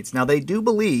communicates. Now, they do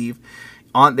believe,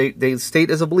 they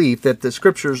state as a belief that the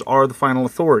Scriptures are the final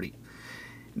authority.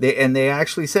 They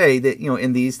actually say that,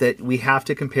 in these, that we have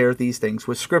to compare these things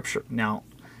with Scripture. Now,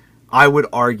 I would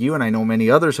argue, and I know many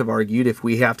others have argued, if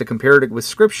we have to compare it with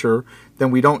Scripture,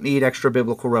 then we don't need extra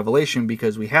biblical revelation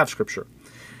because we have Scripture.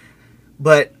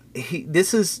 But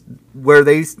this is where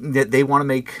they want to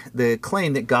make the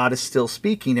claim that God is still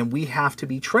speaking, and we have to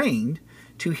be trained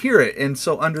to hear it. And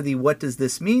so under the "What does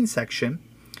this mean?" section,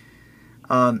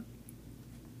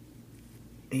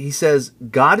 he says,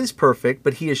 God is perfect,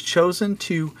 but he has chosen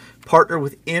to partner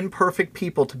with imperfect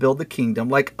people to build the kingdom.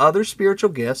 Like other spiritual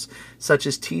gifts, such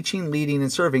as teaching, leading,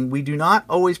 and serving, we do not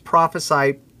always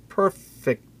prophesy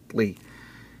perfectly.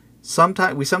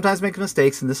 We sometimes make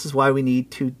mistakes, and this is why we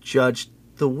need to judge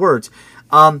the words.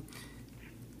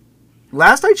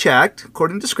 Last I checked,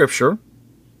 according to Scripture,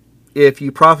 if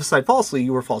you prophesied falsely,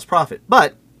 you were a false prophet.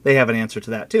 But they have an answer to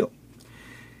that too.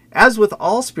 As with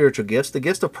all spiritual gifts, the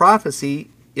gift of prophecy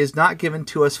is not given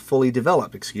to us fully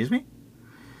developed.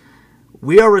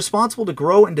 We are responsible to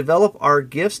grow and develop our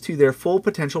gifts to their full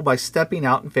potential by stepping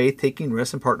out in faith, taking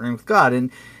risks, and partnering with God. And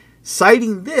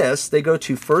citing this, they go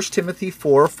to 1 Timothy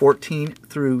 4:14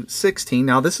 through 16.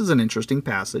 Now, this is an interesting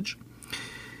passage.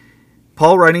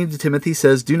 Paul, writing to Timothy,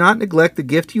 says, "Do not neglect the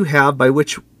gift you have, by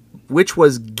which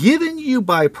was given you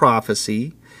by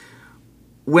prophecy,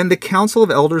 when the council of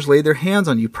elders laid their hands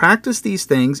on you. Practice these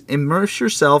things, immerse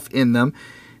yourself in them,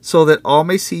 so that all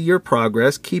may see your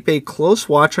progress. Keep a close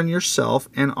watch on yourself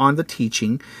and on the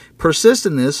teaching. Persist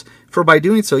in this, for by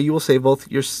doing so you will save both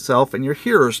yourself and your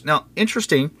hearers." Now,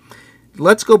 interesting.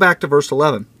 Let's go back to verse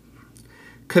 11.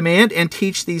 "Command and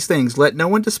teach these things. Let no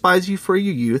one despise you for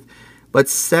your youth, but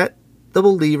set the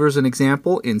believers an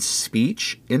example in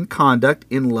speech, in conduct,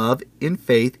 in love, in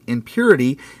faith, in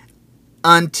purity.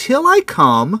 Until I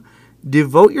come,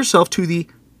 devote yourself to the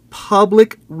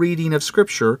public reading of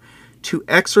Scripture, to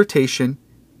exhortation,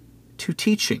 to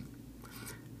teaching."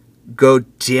 Go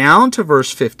down to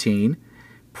verse 15.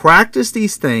 "Practice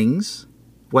these things."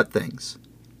 What things?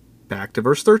 Back to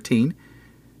verse 13.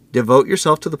 Devote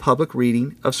yourself to the public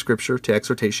reading of Scripture, to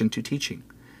exhortation, to teaching.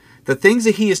 The things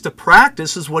that he is to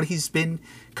practice is what he's been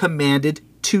commanded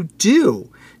to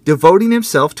do, devoting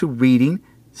himself to reading,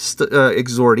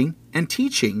 exhorting, and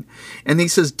teaching. And he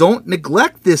says, don't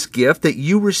neglect this gift that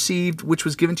you received, which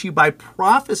was given to you by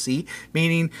prophecy,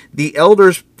 meaning the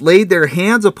elders laid their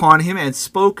hands upon him and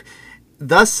spoke,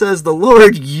 thus says the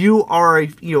Lord, you are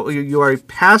a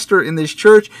pastor in this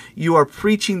church, you are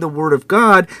preaching the word of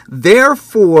God,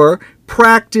 therefore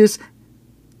practice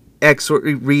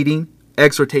reading,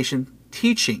 exhortation,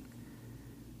 teaching.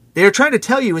 They are trying to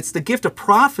tell you it's the gift of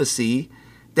prophecy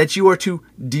that you are to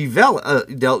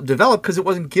develop because it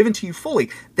wasn't given to you fully.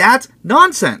 That's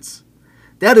nonsense.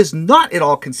 That is not at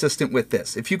all consistent with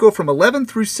this. If you go from 11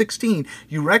 through 16,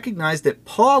 you recognize that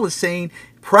Paul is saying,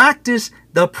 practice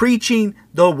the preaching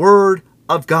the word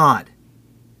of God.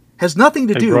 Has nothing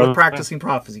to do with practicing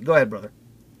prophecy. Go ahead, brother.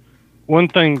 One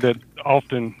thing that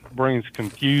often brings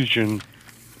confusion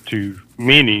to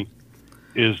many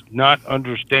is not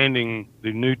understanding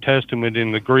the New Testament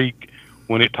in the Greek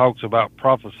when it talks about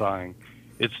prophesying.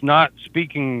 It's not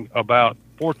speaking about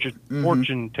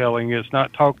fortune telling. It's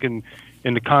not talking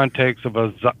in the context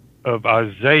of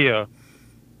Isaiah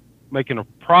making a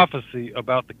prophecy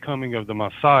about the coming of the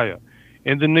Messiah.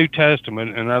 In the New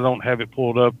Testament, and I don't have it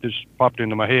pulled up, this popped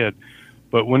into my head,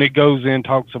 but when it goes in,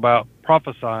 talks about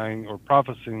prophesying or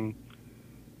prophesying,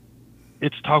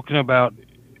 it's talking about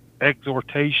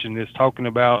exhortation. It's talking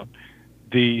about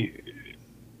the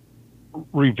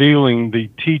revealing the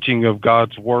teaching of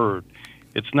God's word.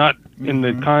 It's not in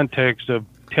the context of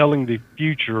telling the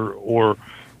future or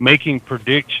making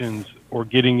predictions or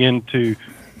getting into,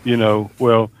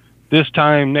 well, this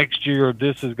time next year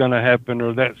this is going to happen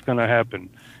or that's going to happen.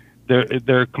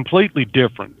 They're completely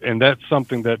different, and that's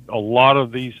something that a lot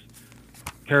of these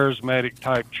charismatic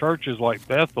type churches like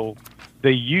Bethel,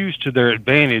 they use to their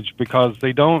advantage because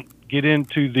they don't get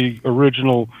into the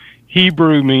original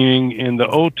Hebrew meaning in the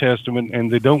Old Testament,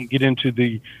 and they don't get into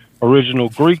the original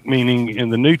Greek meaning in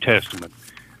the New Testament.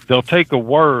 They'll take a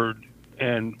word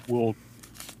and will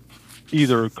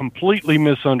either completely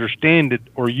misunderstand it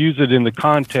or use it in the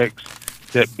context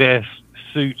that best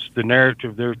suits the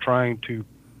narrative they're trying to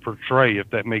portray, if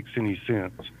that makes any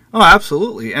sense. Oh,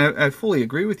 absolutely. And I fully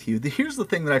agree with you. Here's the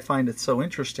thing that I find that's so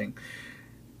interesting.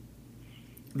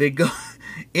 They go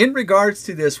in regards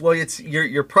to this. Well, it's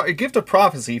your gift of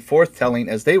prophecy, forthtelling,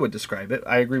 as they would describe it.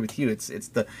 I agree with you. It's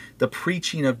the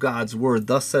preaching of God's word.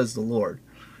 Thus says the Lord.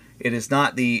 It is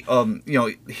not the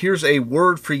here's a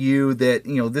word for you that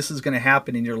this is going to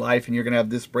happen in your life and you're going to have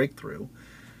this breakthrough.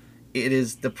 It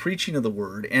is the preaching of the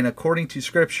word, and according to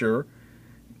Scripture,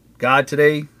 God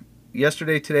today,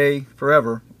 yesterday, today,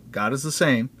 forever. God is the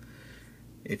same.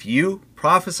 If you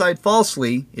prophesied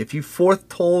falsely, if you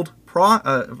foretold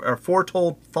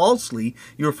falsely,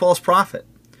 you're a false prophet.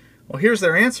 Well, here's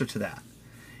their answer to that.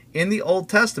 In the Old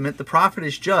Testament, the prophet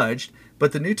is judged,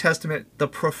 but the New Testament, the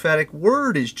prophetic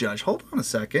word is judged. Hold on a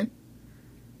second.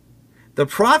 The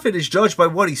prophet is judged by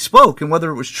what he spoke and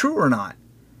whether it was true or not.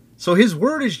 So his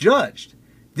word is judged.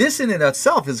 This in and of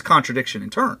itself is a contradiction in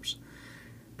terms.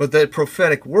 But the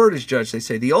prophetic word is judged, they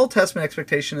say. The Old Testament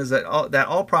expectation is that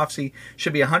all prophecy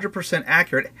should be 100%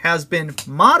 accurate, has been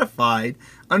modified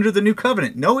under the New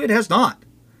Covenant. No, it has not.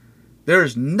 There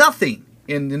is nothing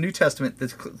in the New Testament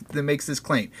that makes this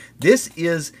claim. This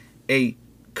is a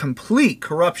complete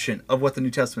corruption of what the New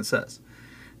Testament says.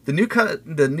 The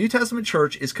New Testament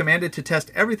church is commanded to test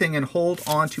everything and hold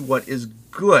on to what is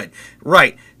good.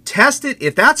 Right. Test it.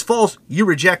 If that's false, you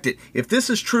reject it. If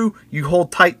this is true, you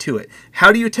hold tight to it.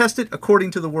 How do you test it? According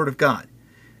to the Word of God.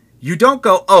 You don't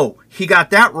go, oh, he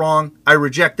got that wrong, I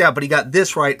reject that, but he got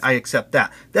this right, I accept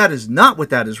that. That is not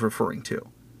what that is referring to.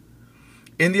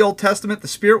 In the Old Testament, the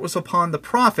Spirit was upon the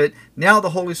prophet. Now the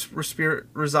Holy Spirit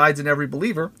resides in every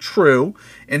believer. True.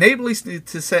 Enabling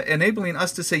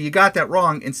us to say, you got that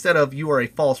wrong, instead of, you are a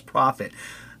false prophet.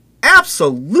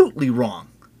 Absolutely wrong.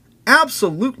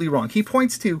 Absolutely wrong. He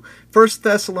points to 1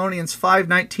 Thessalonians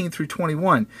 5:19 through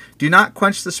 21. Do not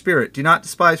quench the Spirit. Do not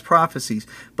despise prophecies,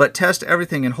 but test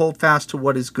everything and hold fast to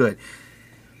what is good.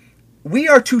 We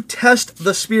are to test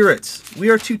the spirits.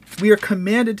 We are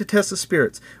commanded to test the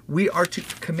spirits. We are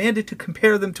commanded to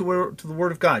compare them to the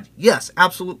Word of God. Yes,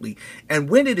 absolutely. And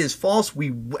when it is false,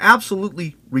 we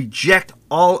absolutely reject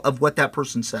all of what that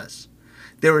person says.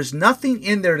 There is nothing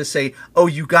in there to say, oh,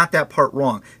 you got that part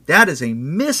wrong. That is a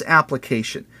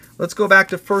misapplication. Let's go back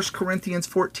to 1 Corinthians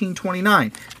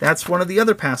 14:29. That's one of the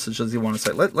other passages you want to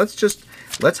say.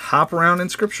 Let's hop around in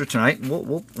Scripture tonight, and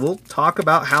we'll talk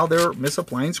about how they're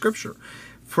misapplying Scripture.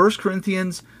 1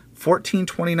 Corinthians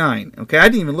 14:29. Okay, I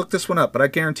didn't even look this one up, but I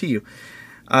guarantee you,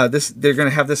 they're going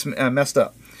to have this messed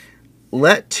up.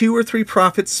 Let 2 or 3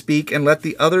 prophets speak, and let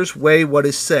the others weigh what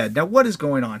is said. Now, what is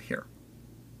going on here?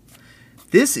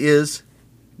 This is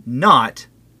not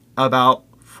about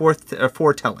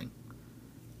foretelling.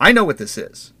 I know what this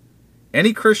is.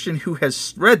 Any Christian who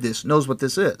has read this knows what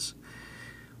this is.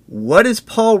 What is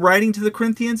Paul writing to the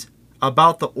Corinthians?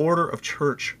 About the order of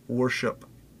church worship.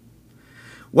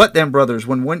 What then, brothers,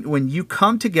 when you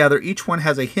come together, each one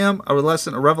has a hymn, a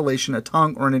lesson, a revelation, a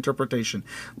tongue, or an interpretation.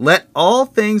 Let all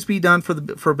things be done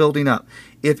for building up.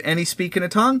 If any speak in a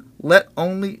tongue, let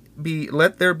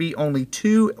there be only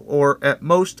 2 or at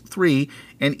most 3,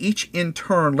 and each in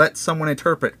turn let someone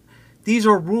interpret. These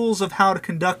are rules of how to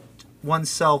conduct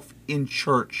oneself in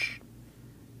church.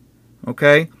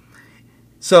 Okay?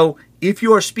 So, if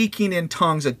you are speaking in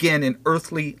tongues, again, in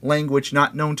earthly language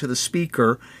not known to the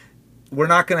speaker, we're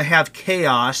not going to have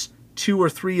chaos. 2 or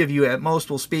 3 of you at most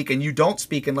will speak, and you don't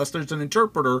speak unless there's an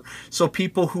interpreter, so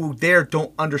people who there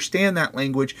don't understand that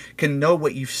language can know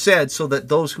what you've said, so that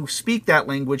those who speak that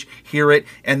language hear it,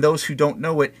 and those who don't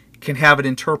know it can have it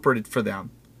interpreted for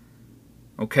them.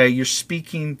 Okay, you're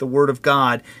speaking the word of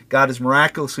God. God is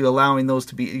miraculously allowing those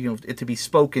to be, it to be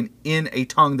spoken in a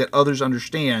tongue that others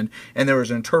understand, and there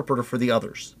is an interpreter for the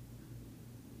others.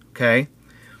 Okay?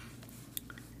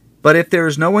 But if there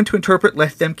is no one to interpret,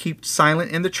 let them keep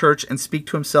silent in the church and speak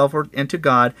to himself and to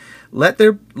God. Let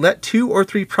 2 or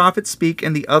 3 prophets speak,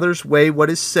 and the others weigh what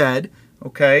is said.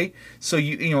 Okay? So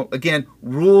again,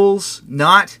 rules,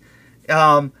 not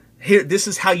here, this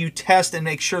is how you test and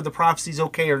make sure the prophecy is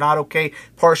okay or not okay,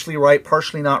 partially right,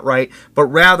 partially not right. But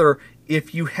rather,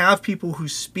 if you have people who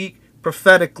speak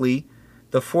prophetically,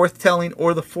 the forthtelling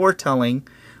or the foretelling,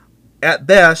 at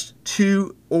best,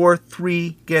 2 or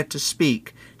 3 get to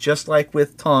speak, just like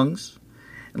with tongues.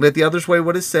 And let the others weigh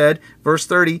what is said. Verse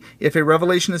 30, if a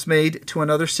revelation is made to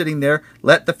another sitting there,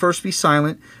 let the first be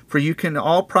silent, for you can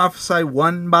all prophesy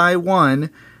one by one,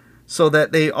 so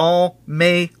that they all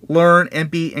may learn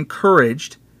and be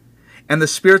encouraged. And the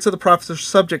spirits of the prophets are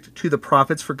subject to the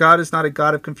prophets, for God is not a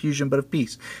God of confusion, but of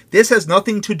peace. This has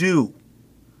nothing to do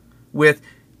with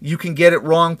you can get it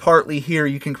wrong partly here,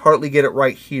 you can partly get it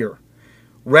right here.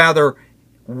 Rather,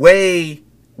 weigh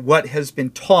what has been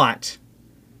taught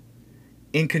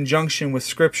in conjunction with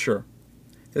Scripture.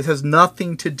 This has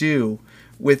nothing to do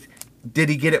with did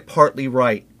he get it partly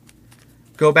right.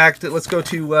 Let's go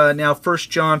to now 1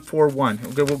 John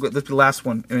 4:1. We'll go this is the last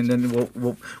one, and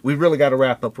then we really got to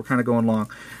wrap up. We're kind of going long.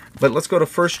 But let's go to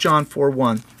 1 John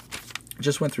 4:1. I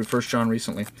just went through 1 John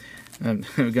recently. And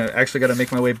we actually got to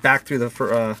make my way back through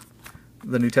the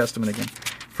New Testament again.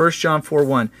 1 John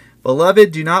 4:1.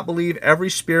 Beloved, do not believe every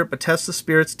spirit, but test the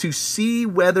spirits to see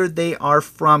whether they are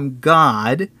from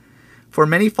God. For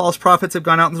many false prophets have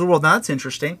gone out into the world. Now that's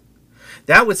interesting.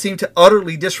 That would seem to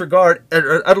utterly disregard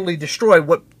or utterly destroy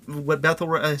what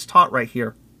Bethel has taught right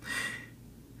here.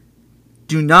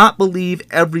 Do not believe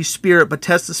every spirit, but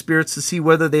test the spirits to see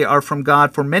whether they are from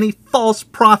God. For many false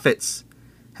prophets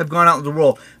have gone out into the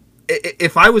world.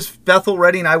 If I was Bethel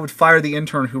Redding, I would fire the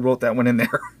intern who wrote that one in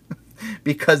there.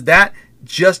 Because that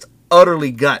just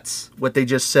utterly guts what they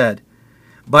just said.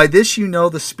 By this you know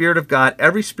the Spirit of God.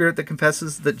 Every spirit that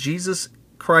confesses that Jesus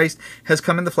Christ has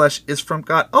come in the flesh is from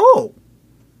God. Oh,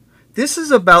 this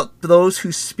is about those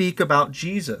who speak about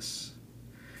Jesus.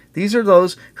 These are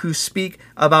those who speak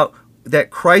about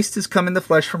that Christ has come in the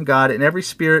flesh from God, and every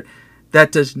spirit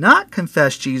that does not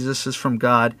confess Jesus is from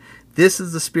God. This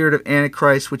is the spirit of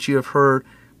Antichrist, which you have heard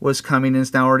was coming and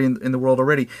is now already in the world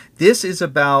already. This is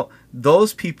about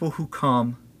those people who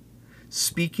come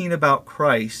speaking about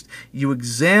Christ. You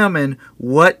examine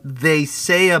what they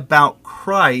say about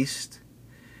Christ,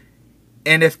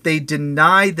 and if they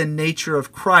deny the nature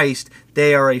of Christ,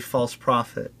 they are a false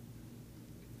prophet.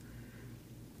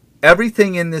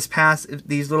 Everything in this passage,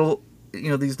 these little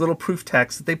proof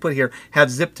texts that they put here, have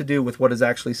zip to do with what is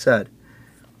actually said.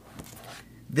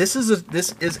 This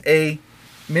is a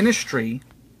ministry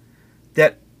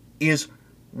that is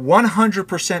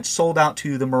 100% sold out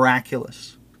to the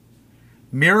miraculous.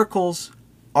 Miracles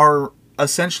are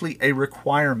essentially a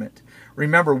requirement.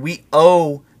 Remember, we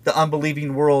owe the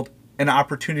unbelieving world an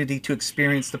opportunity to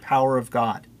experience the power of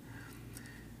God.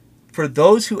 For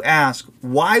those who ask,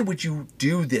 why would you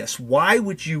do this? Why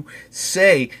would you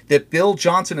say that Bill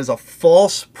Johnson is a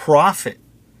false prophet?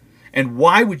 And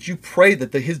why would you pray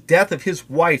that his death of his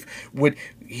wife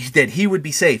that he would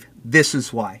be saved? This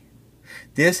is why.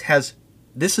 This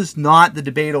is not the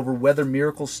debate over whether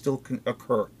miracles still can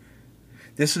occur.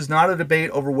 This is not a debate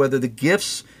over whether the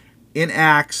gifts in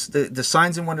Acts, the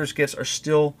signs and wonders gifts, are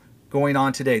still going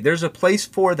on today. There's a place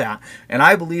for that. And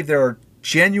I believe there are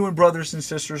genuine brothers and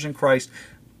sisters in Christ.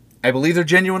 I believe they're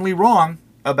genuinely wrong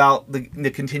about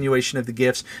the continuation of the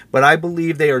gifts, but I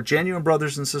believe they are genuine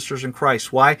brothers and sisters in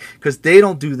Christ. Why? Because they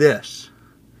don't do this.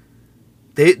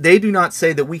 They do not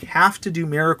say that we have to do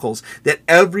miracles, that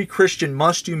every Christian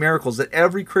must do miracles, that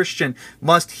every Christian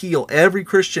must heal, every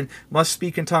Christian must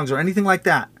speak in tongues, or anything like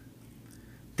that.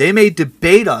 They may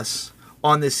debate us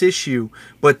on this issue,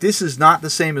 but this is not the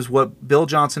same as what Bill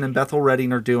Johnson and Bethel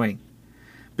Redding are doing.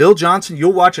 Bill Johnson,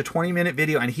 you'll watch a 20-minute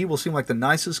video and he will seem like the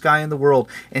nicest guy in the world,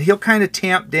 and he'll kind of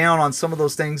tamp down on some of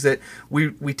those things that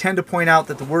we tend to point out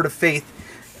that the Word of Faith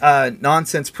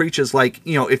nonsense preaches, like,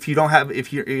 you know, if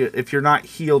you're not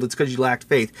healed, it's because you lacked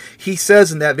faith. He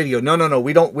says in that video, no,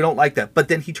 we don't like that. But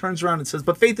then he turns around and says,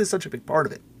 but faith is such a big part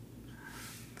of it.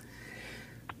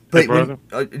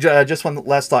 But just one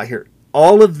last thought here.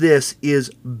 All of this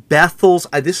is Bethel's.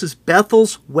 This is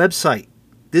Bethel's website.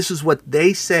 This is what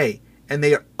they say, and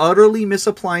they are utterly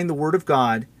misapplying the Word of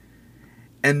God.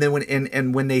 And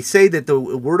then when they say that the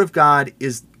Word of God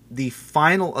is the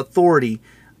final authority,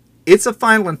 it's a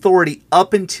final authority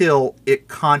up until it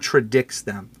contradicts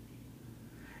them.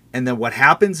 And then what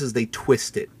happens is they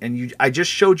twist it. And I just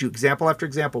showed you example after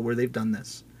example where they've done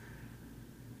this.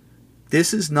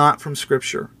 This is not from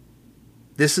Scripture.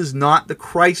 This is not the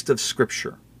Christ of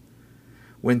Scripture.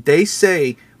 When they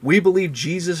say, we believe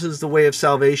Jesus is the way of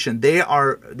salvation, they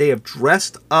have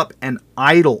dressed up an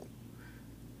idol.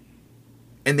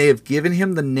 And they have given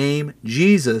him the name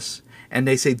Jesus. And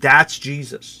they say, that's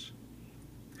Jesus.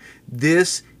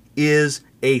 This is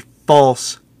a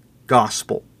false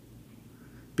gospel.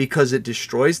 Because it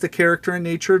destroys the character and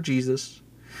nature of Jesus.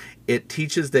 It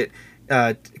teaches that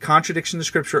contradiction to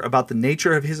Scripture about the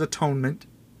nature of his atonement.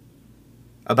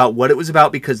 About what it was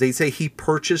about, because they say he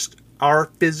purchased our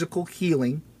physical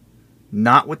healing.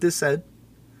 Not what this said.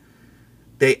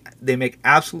 They make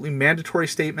absolutely mandatory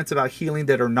statements about healing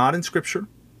that are not in Scripture.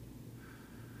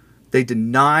 They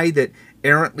deny that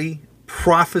errantly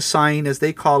prophesying, as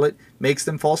they call it, makes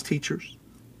them false teachers.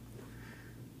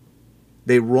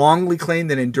 They wrongly claim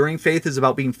that enduring faith is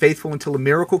about being faithful until a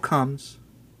miracle comes.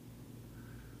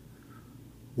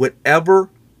 Whatever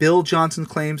Bill Johnson's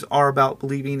claims are about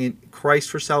believing in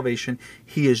Christ for salvation,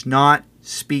 he is not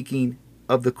speaking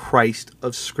of the Christ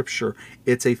of Scripture.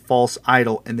 It's a false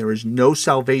idol, and there is no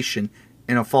salvation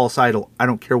in a false idol. I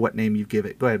don't care what name you give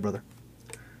it. Go ahead, brother.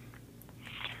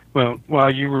 Well,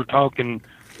 while you were talking,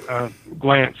 I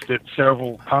glanced at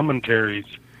several commentaries,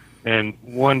 and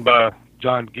one by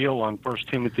John Gill on 1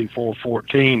 Timothy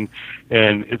 4:14,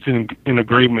 and it's in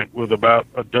agreement with about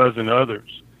a dozen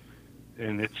others.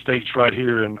 And it states right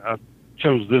here, and I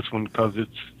chose this one because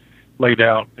it's laid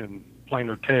out in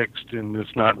plainer text, and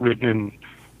it's not written in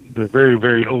the very,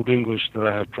 very old English that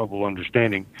I have trouble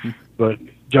understanding. But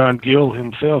John Gill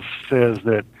himself says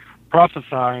that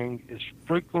prophesying is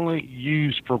frequently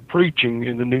used for preaching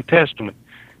in the New Testament.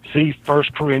 See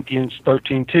 1 Corinthians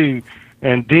 13:2.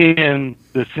 And then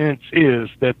the sense is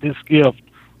that this gift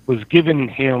was given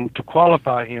him to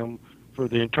qualify him for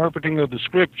the interpreting of the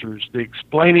Scriptures, the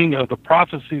explaining of the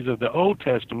prophecies of the Old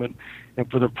Testament,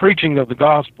 and for the preaching of the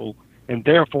gospel, and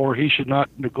therefore he should not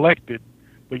neglect it,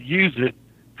 but use it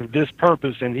for this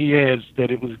purpose, and he adds that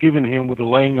it was given him with the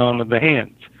laying on of the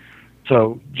hands.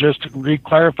 So just to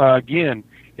re-clarify again,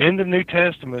 in the New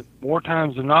Testament, more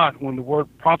times than not, when the word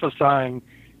prophesying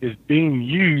is being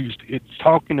used, it's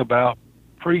talking about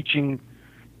preaching,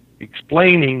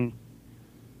 explaining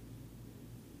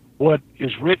what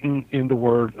is written in the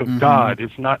Word of God.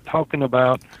 It's not talking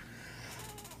about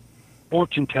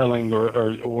fortune telling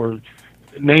or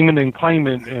naming and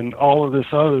claiming and all of this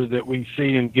other that we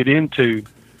see and get into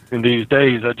in these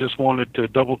days. I just wanted to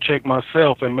double check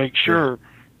myself and make sure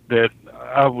that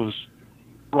I was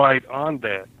right on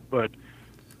that. But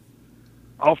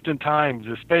oftentimes,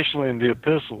 especially in the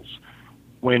epistles,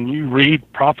 when you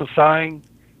read prophesying,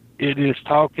 it is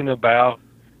talking about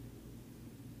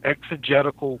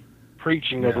exegetical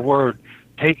preaching of the word,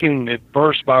 taking it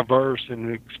verse by verse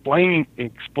and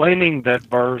explaining that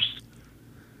verse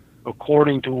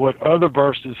according to what other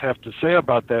verses have to say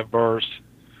about that verse.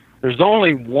 There's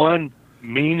only one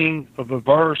meaning of a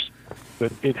verse,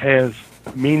 but it has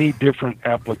many different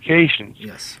applications.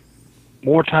 Yes.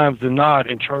 More times than not,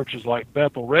 in churches like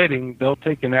Bethel Redding, they'll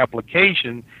take an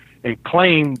application and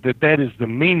claim that that is the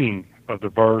meaning of the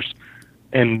verse.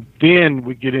 And then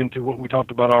we get into what we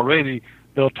talked about already.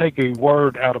 They'll take a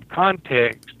word out of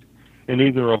context and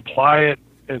either apply it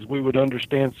as we would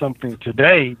understand something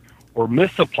today or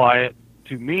misapply it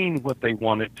to mean what they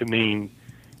want it to mean,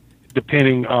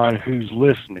 depending on who's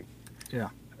listening. Yeah.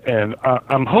 And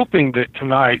I'm hoping that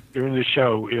tonight during the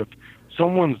show, if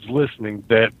someone's listening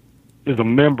that is a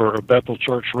member of Bethel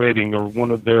Church Reading or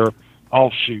one of their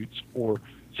offshoots or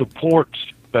supports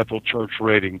Bethel Church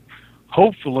Reading,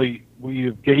 hopefully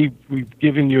we've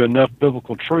given you enough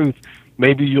biblical truth.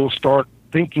 Maybe you'll start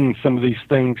thinking some of these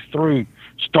things through.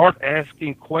 Start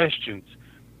asking questions.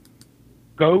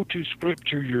 Go to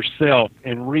Scripture yourself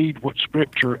and read what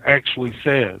Scripture actually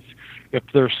says. If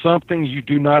there's something you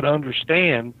do not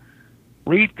understand,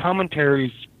 read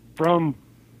commentaries from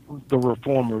the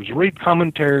Reformers. Read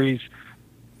commentaries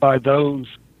by those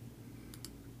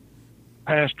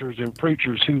pastors and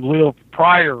preachers who lived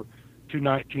prior to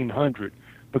 1900.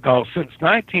 Because since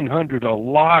 1900, a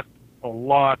lot of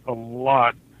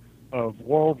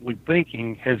worldly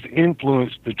thinking has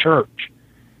influenced the church.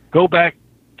 Go back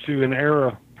to an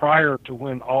era prior to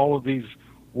when all of these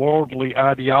worldly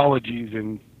ideologies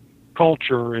and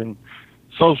culture and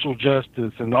social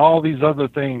justice and all these other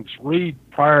things, read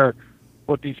prior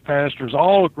what these pastors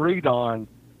all agreed on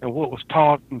and what was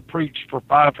taught and preached for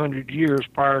 500 years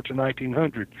prior to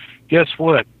 1900. Guess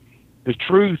what? The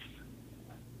truth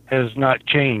has not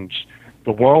changed.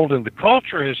 The world and the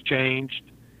culture has changed,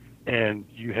 and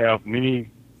you have many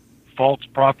false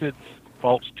prophets,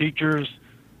 false teachers.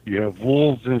 You have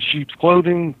wolves in sheep's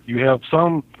clothing. You have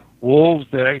some wolves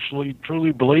that actually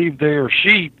truly believe they are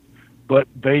sheep, but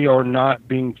they are not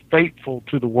being faithful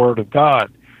to the Word of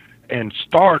God. And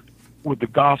start with the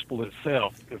gospel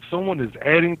itself. If someone is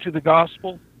adding to the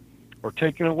gospel or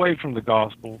taking away from the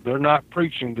gospel, they're not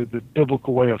preaching the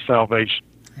biblical way of salvation.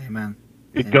 Amen.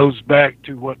 It goes back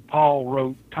to what Paul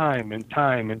wrote time and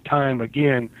time and time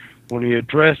again when he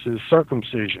addresses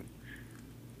circumcision.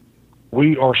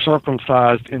 We are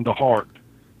circumcised in the heart.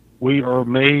 We are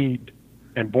made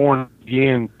and born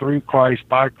again through Christ,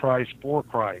 by Christ, for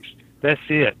Christ. That's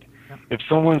it. If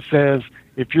someone says,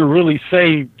 if you're really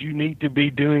saved, you need to be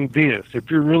doing this. If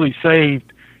you're really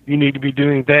saved, you need to be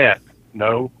doing that.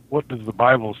 No. What does the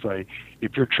Bible say?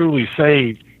 If you're truly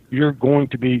saved, you're going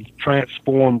to be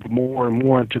transformed more and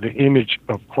more into the image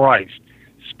of Christ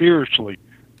spiritually.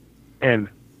 And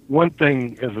one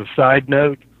thing as a side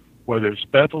note, whether it's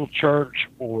Bethel Church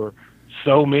or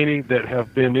so many that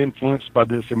have been influenced by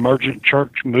this emergent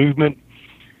church movement,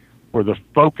 where the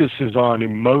focus is on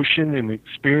emotion and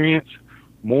experience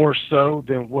more so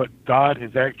than what God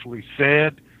has actually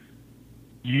said,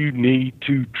 you need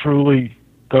to truly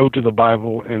go to the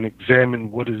Bible and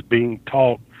examine what is being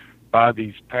taught by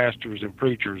these pastors and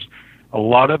preachers. A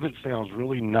lot of it sounds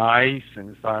really nice and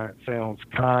it sounds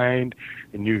kind,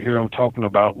 and you hear them talking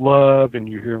about love, and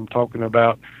you hear them talking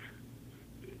about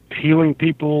healing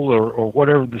people or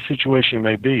whatever the situation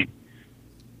may be.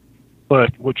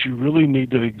 But what you really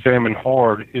need to examine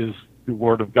hard is the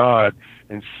Word of God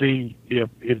and see if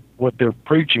what they're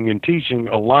preaching and teaching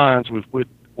aligns with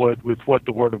what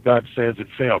the Word of God says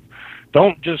itself.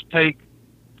 Don't just take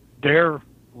their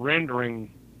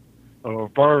rendering of a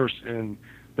verse and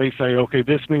they say, okay,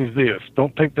 this means this.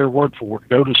 Don't take their word for it.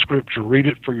 Go to Scripture, read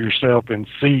it for yourself, and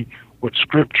see what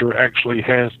Scripture actually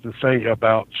has to say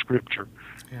about Scripture.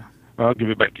 Yeah. I'll give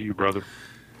it back to you, brother.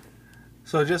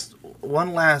 So just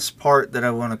one last part that I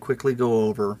want to quickly go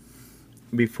over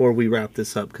before we wrap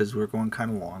this up, because we're going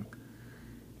kind of long.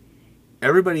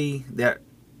 Everybody that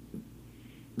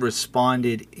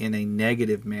responded in a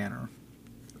negative manner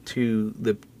to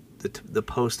the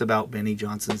post about Benny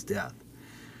Johnson's death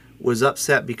was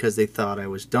upset because they thought I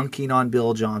was dunking on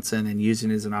Bill Johnson and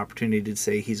using it as an opportunity to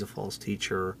say he's a false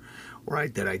teacher, or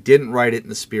that I didn't write it in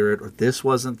the Spirit, or this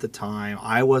wasn't the time,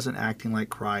 I wasn't acting like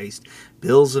Christ,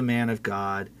 Bill's a man of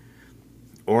God,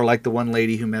 or like the one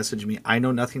lady who messaged me, I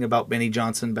know nothing about Benny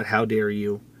Johnson, but how dare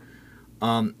you.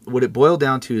 What it boiled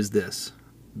down to is this.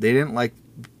 They didn't like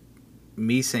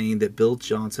me saying that Bill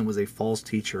Johnson was a false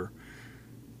teacher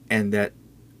and that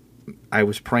I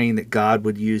was praying that God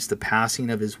would use the passing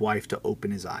of his wife to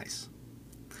open his eyes.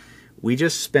 We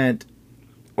just spent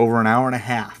over an hour and a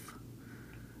half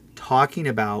talking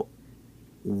about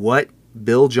what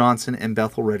Bill Johnson and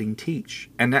Bethel Reading teach.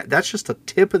 And that's just the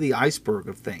tip of the iceberg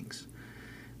of things.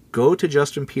 Go to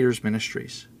Justin Peters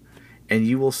Ministries and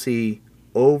you will see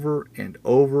over and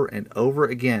over and over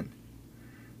again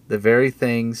the very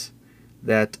things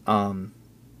that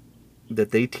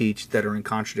that they teach that are in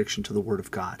contradiction to the Word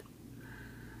of God.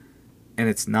 And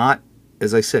it's not,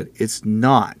 as I said, it's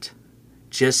not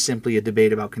just simply a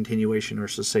debate about continuation or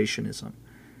cessationism.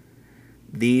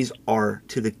 These are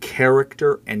to the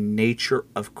character and nature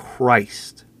of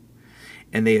Christ.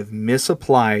 And they have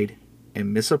misapplied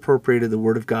and misappropriated the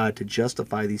Word of God to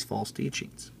justify these false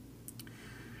teachings.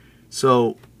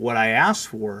 So what I ask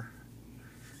for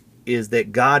is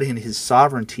that God in his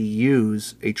sovereignty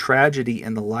used a tragedy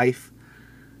in the life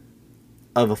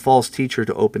of a false teacher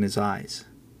to open his eyes.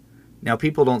 Now,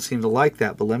 people don't seem to like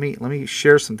that, but let me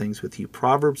share some things with you.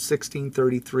 Proverbs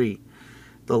 16:33.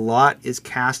 The lot is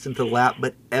cast into the lap,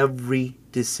 but every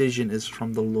decision is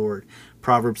from the Lord.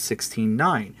 Proverbs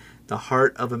 16:9. The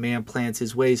heart of a man plans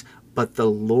his ways, but the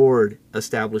Lord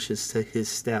establishes his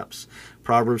steps.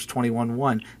 Proverbs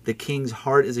 21:1. The king's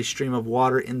heart is a stream of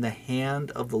water in the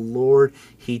hand of the Lord.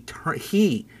 He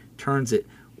turns it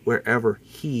wherever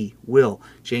he will.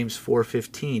 James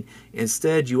 4:15.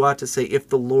 Instead, you ought to say, if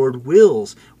the Lord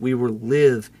wills, we will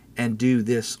live and do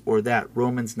this or that.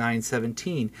 Romans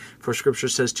 9:17. For Scripture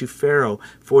says to Pharaoh,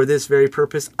 for this very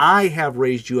purpose I have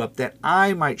raised you up, that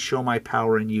I might show my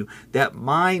power in you, that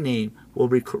my name will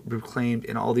be proclaimed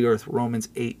in all the earth. Romans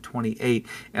 8:28.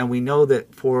 And we know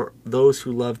that for those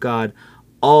who love God,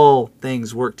 all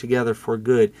things work together for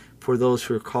good, for those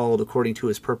who are called according to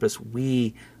his purpose.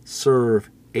 We serve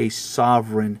a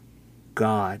sovereign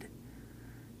God.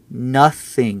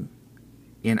 Nothing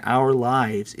in our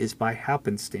lives is by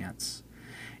happenstance.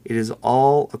 It is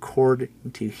all according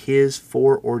to his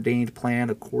foreordained plan,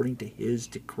 according to his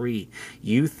decree.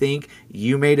 You think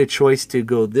you made a choice to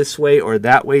go this way or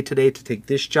that way today, to take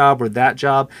this job or that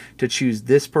job, to choose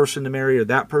this person to marry or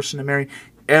that person to marry.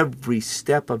 Every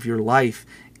step of your life,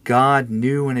 God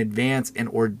knew in advance and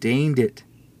ordained it.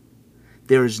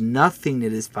 There is nothing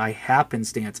that is by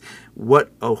happenstance.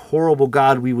 What a horrible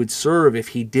God we would serve if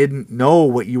he didn't know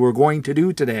what you were going to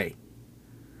do today.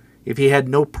 If he had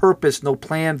no purpose, no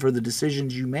plan for the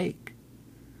decisions you make.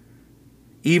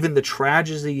 Even the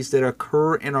tragedies that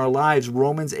occur in our lives,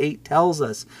 Romans 8 tells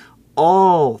us,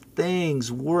 all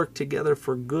things work together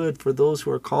for good for those who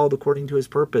are called according to his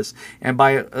purpose. And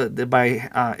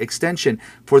by extension,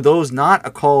 for those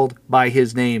not called by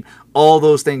his name, all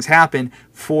those things happen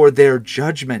for their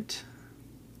judgment.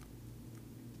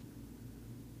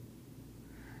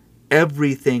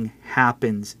 Everything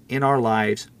happens in our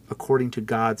lives according to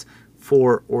God's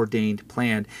foreordained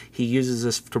plan. He uses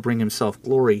us to bring himself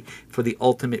glory, for the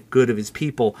ultimate good of his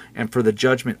people, and for the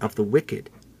judgment of the wicked.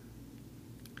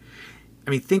 I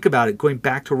mean, think about it. Going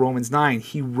back to Romans 9,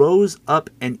 he rose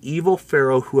up an evil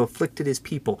Pharaoh who afflicted his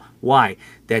people. Why?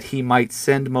 That he might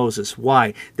send Moses.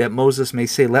 Why? That Moses may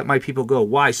say, let my people go.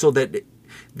 Why? So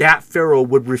that Pharaoh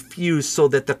would refuse, so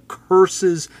that the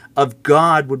curses of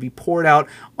God would be poured out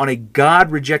on a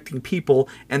God-rejecting people,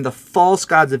 and the false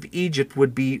gods of Egypt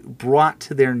would be brought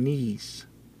to their knees.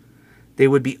 They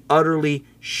would be utterly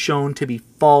shown to be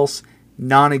false,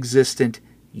 non-existent,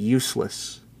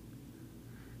 useless.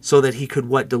 So that he could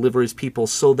what? Deliver his people.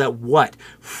 So that what?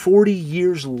 40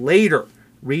 years later,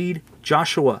 read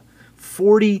Joshua,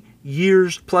 40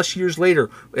 plus years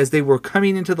later, as they were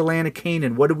coming into the land of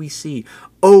Canaan, what do we see?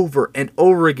 Over and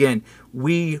over again,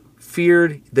 we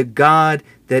feared the God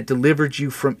that delivered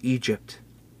you from Egypt.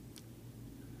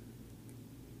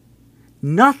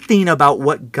 Nothing about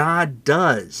what God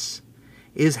does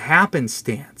is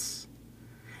happenstance.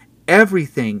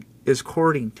 Everything is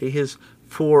according to his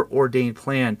foreordained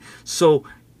plan. So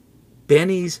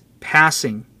Benny's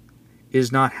passing is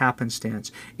not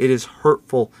happenstance. It is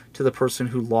hurtful to the person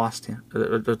who lost him,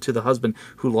 or to the husband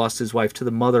who lost his wife, to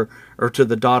the mother, or to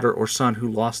the daughter or son who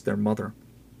lost their mother.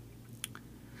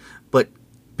 But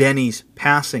Benny's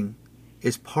passing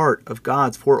is part of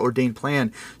God's foreordained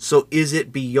plan. So is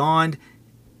it beyond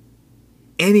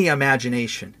any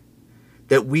imagination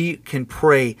that we can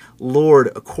pray,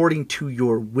 Lord, according to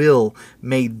your will,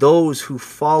 may those who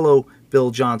follow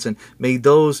Bill Johnson, may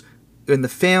those in the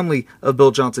family of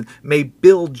Bill Johnson, may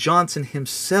Bill Johnson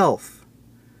himself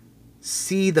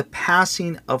see the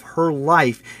passing of her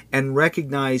life and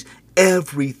recognize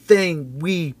everything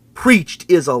we preached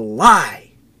is a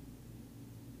lie.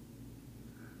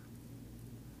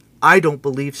 I don't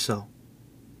believe so.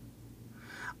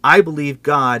 I believe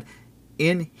God,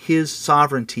 in his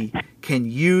sovereignty, can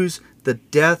use the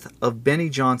death of Benny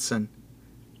Johnson,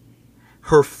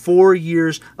 her 4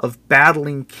 years of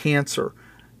battling cancer,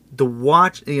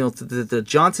 the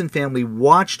Johnson family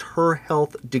watched her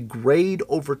health degrade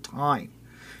over time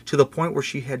to the point where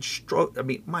she had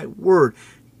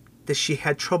that she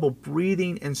had trouble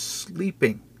breathing and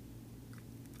sleeping.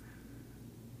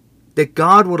 That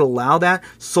God would allow that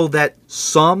so that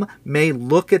some may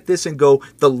look at this and go,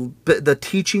 the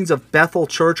teachings of Bethel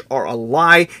Church are a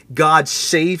lie. God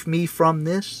save me from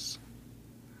this.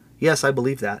 Yes, I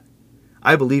believe that.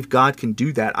 I believe God can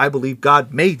do that. I believe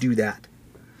God may do that.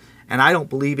 And I don't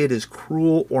believe it is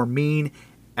cruel or mean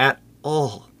at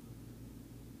all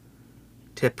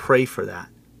to pray for that.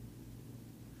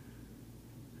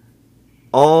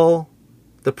 All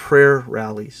the prayer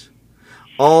rallies,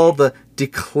 all the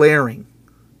declaring,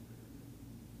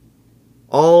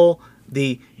 all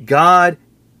the God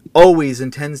always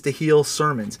intends to heal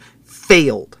sermons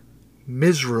failed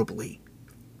miserably.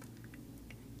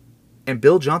 And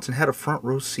Bill Johnson had a front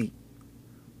row seat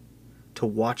to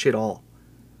watch it all.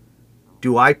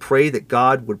 Do I pray that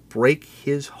God would break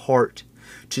his heart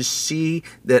to see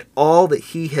that all that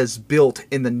he has built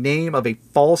in the name of a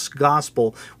false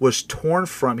gospel was torn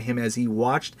from him as he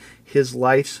watched his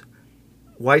wife's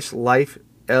life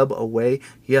ebb away?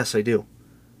 Yes, I do.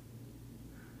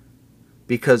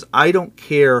 Because I don't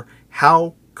care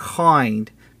how kind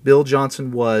Bill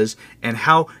Johnson was and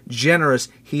how generous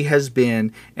he has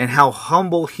been and how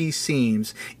humble he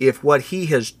seems, if what he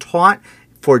has taught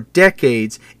for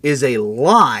decades is a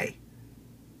lie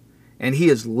and he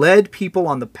has led people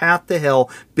on the path to hell,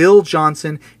 Bill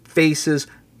Johnson faces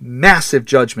massive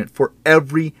judgment for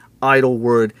every idle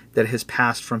word that has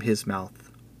passed from his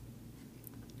mouth.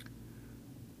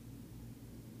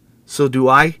 So do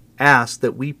I ask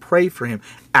that we pray for him?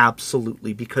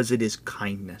 Absolutely, because it is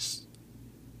kindness.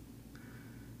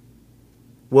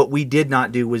 What we did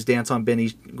not do was dance on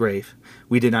Benny's grave.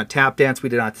 We did not tap dance. We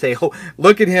did not say, oh,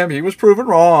 look at him, he was proven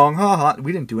wrong. Ha ha.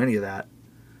 We didn't do any of that.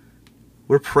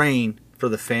 We're praying for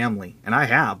the family. And I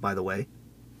have, by the way.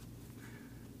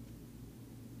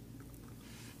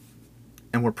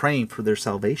 And we're praying for their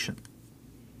salvation.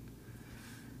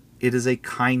 It is a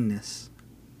kindness.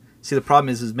 See, the problem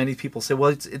is many people say,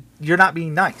 well, you're not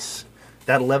being nice.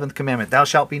 That 11th commandment, thou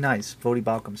shalt be nice, Voddie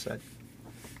Baucham said.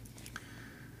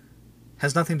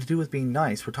 Has nothing to do with being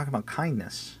nice. We're talking about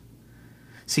kindness.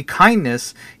 See,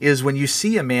 kindness is when you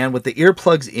see a man with the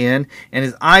earplugs in and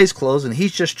his eyes closed and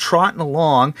he's just trotting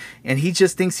along and he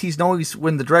just thinks he knows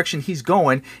in the direction he's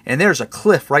going and there's a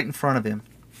cliff right in front of him.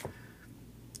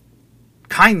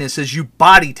 Kindness is you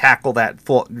body tackle that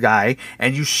guy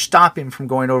and you stop him from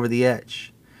going over the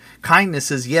edge. Kindness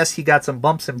is, yes, he got some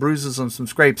bumps and bruises and some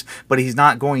scrapes, but he's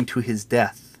not going to his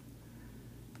death.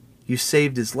 You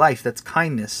saved his life. That's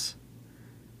kindness.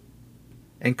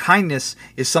 And kindness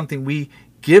is something we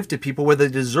give to people whether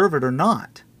they deserve it or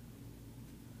not.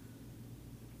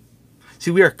 See,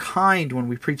 we are kind when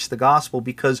we preach the gospel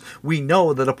because we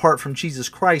know that apart from Jesus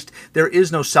Christ, there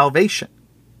is no salvation.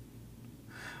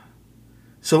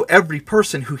 So every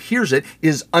person who hears it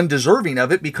is undeserving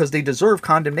of it because they deserve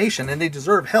condemnation and they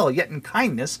deserve hell. Yet in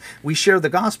kindness, we share the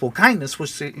gospel. Kindness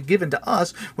was given to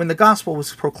us when the gospel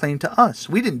was proclaimed to us.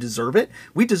 We didn't deserve it.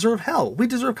 We deserve hell. We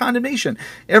deserve condemnation.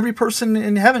 Every person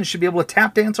in heaven should be able to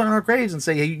tap dance on our graves and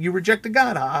say, hey, you rejected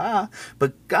God. Ha, ha.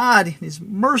 But God, in his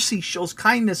mercy, shows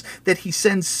kindness that he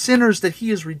sends sinners that he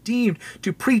has redeemed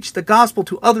to preach the gospel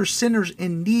to other sinners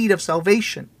in need of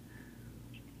salvation.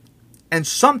 And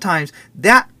sometimes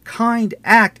that kind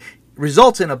act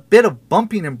results in a bit of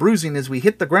bumping and bruising as we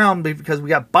hit the ground because we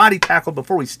got body tackled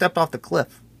before we stepped off the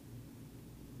cliff.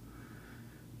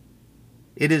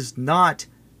 It is not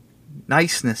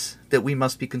niceness that we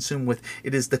must be consumed with.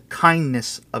 It is the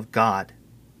kindness of God.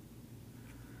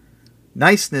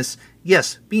 Niceness,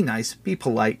 yes, be nice, be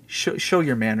polite, show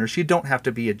your manners. You don't have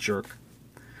to be a jerk.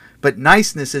 But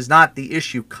niceness is not the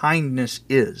issue. Kindness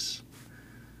is.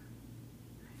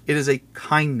 It is a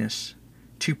kindness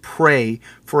to pray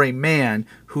for a man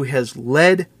who has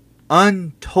led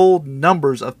untold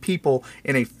numbers of people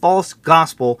in a false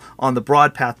gospel on the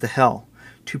broad path to hell,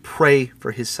 to pray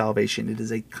for his salvation. It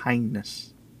is a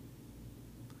kindness.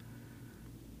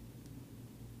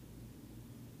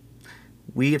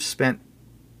 We have spent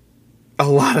a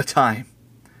lot of time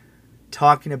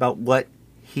talking about what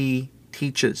he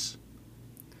teaches.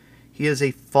 He is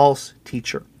a false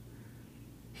teacher.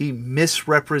 He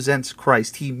misrepresents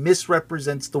Christ. He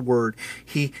misrepresents the word.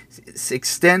 He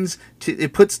extends to,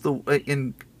 it puts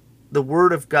in the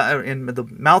word of God, in the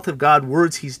mouth of God,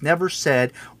 words he's never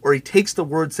said, or he takes the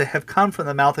words that have come from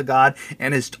the mouth of God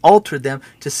and has altered them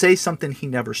to say something he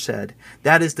never said.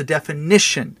 That is the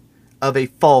definition of a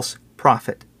false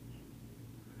prophet.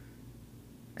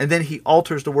 And then he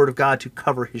alters the word of God to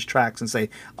cover his tracks and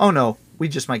say, oh no, we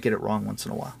just might get it wrong once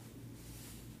in a while.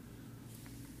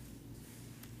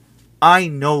 I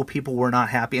know people were not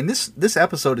happy. And this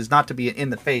episode is not to be in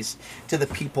the face to the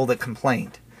people that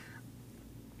complained.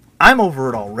 I'm over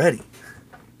it already.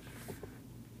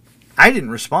 I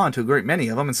didn't respond to a great many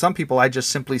of them. And some people I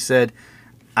just simply said,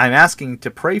 I'm asking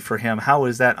to pray for him. How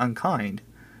is that unkind?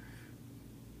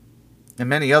 And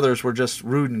many others were just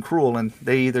rude and cruel, and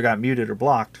they either got muted or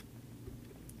blocked.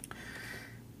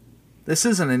 This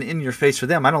isn't an in-your-face for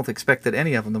them. I don't expect that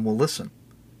any of them will listen.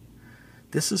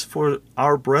 This is for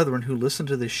our brethren who listen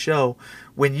to this show.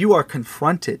 When you are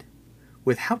confronted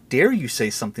with "How dare you say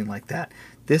something like that?"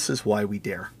 This is why we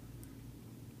dare.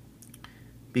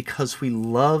 Because we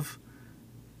love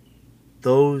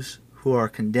those who are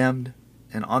condemned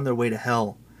and on their way to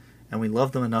hell, and we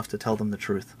love them enough to tell them the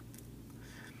truth.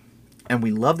 And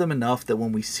we love them enough that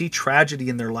when we see tragedy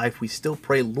in their life, we still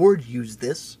pray, "Lord, use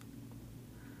this.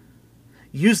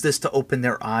 Use this to open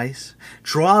their eyes.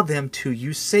 Draw them to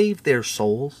you. Save their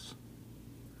souls."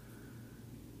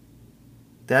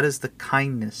 That is the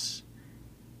kindness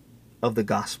of the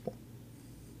gospel.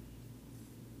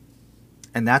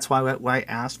 And that's why I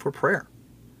asked for prayer.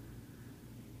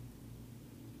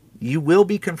 You will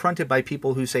be confronted by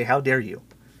people who say, "How dare you?"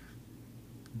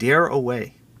 Dare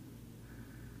away.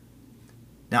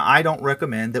 Now, I don't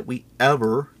recommend that we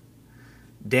ever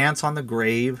dance on the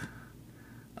grave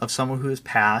of someone who has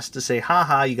passed to say, "Ha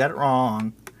ha, you got it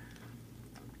wrong."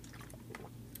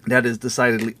 That is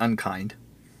decidedly unkind.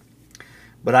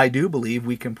 But I do believe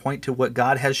we can point to what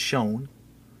God has shown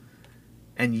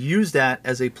and use that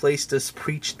as a place to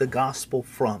preach the gospel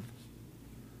from,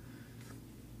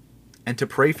 and to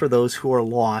pray for those who are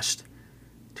lost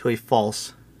to a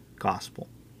false gospel.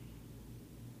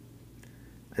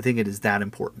 I think it is that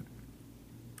important.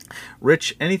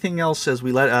 Rich, anything else as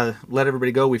we let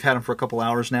everybody go? We've had them for a couple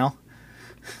hours now.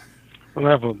 I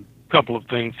have a couple of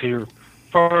things here.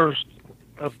 First,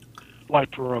 I'd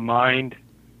like to remind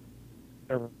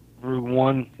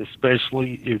everyone,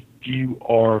 especially if you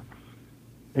are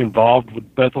involved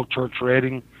with Bethel Church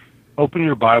Reading, open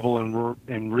your Bible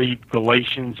and read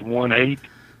Galatians 1:8.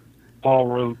 Paul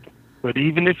wrote, "But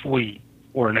even if we,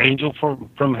 or an angel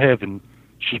from heaven,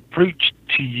 should preach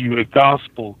to you a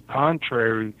gospel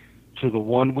contrary to the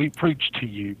one we preach to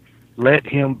you, let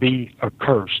him be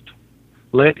accursed.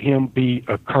 Let him be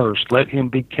accursed. Let him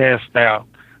be cast out.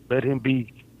 Let him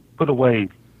be put away.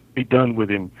 Be done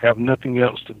with him. Have nothing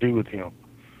else to do with him."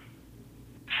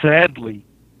 Sadly,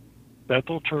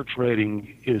 Bethel Church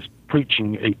Reading is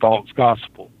preaching a false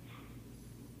gospel.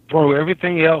 Throw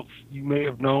everything else you may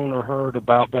have known or heard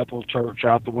about Bethel Church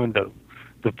out the window.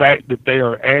 The fact that they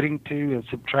are adding to and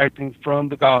subtracting from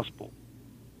the gospel,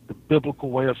 the biblical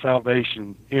way of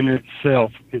salvation in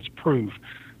itself, is proof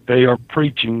they are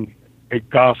preaching a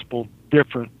gospel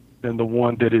different than the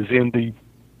one that is in the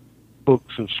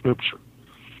books of Scripture.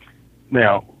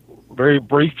 Now, very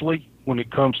briefly, when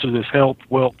it comes to this health,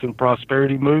 wealth, and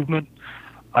prosperity movement,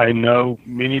 I know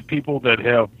many people that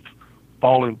have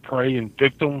fallen prey and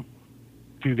victim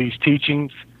to these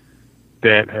teachings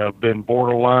that have been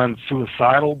borderline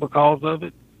suicidal because of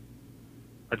it.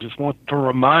 I just want to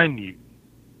remind you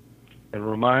and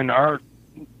remind our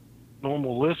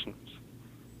normal listeners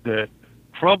that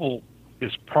trouble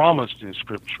is promised in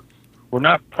Scripture. We're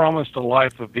not promised a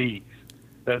life of ease.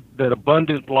 That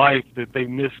abundant life that they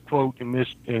misquote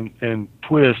and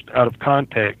twist out of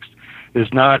context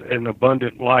is not an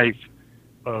abundant life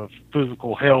of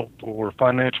physical health or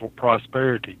financial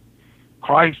prosperity.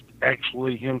 Christ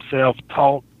actually himself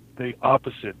taught the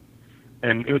opposite,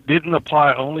 and it didn't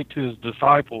apply only to his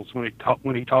disciples when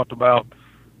he talked about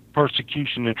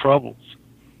persecution and troubles.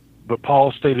 But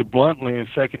Paul stated bluntly in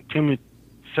 2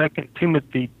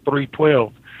 Timothy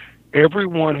 3:12,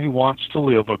 "Everyone who wants to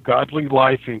live a godly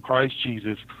life in Christ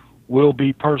Jesus will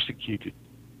be persecuted."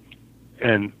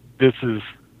 And this is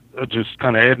just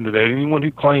kind of adding to that. Anyone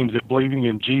who claims that believing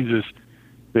in Jesus,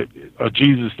 that a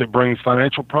Jesus that brings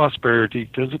financial prosperity,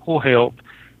 physical health,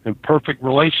 and perfect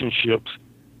relationships,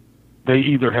 they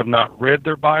either have not read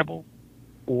their Bible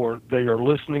or they are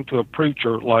listening to a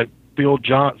preacher like Bill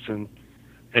Johnson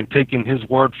and taking his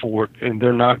word for it, and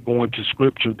they're not going to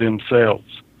Scripture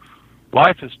themselves.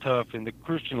 Life is tough, and the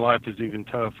Christian life is even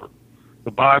tougher.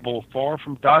 The Bible, far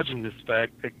from dodging this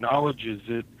fact, acknowledges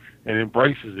it and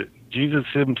embraces it. Jesus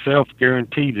himself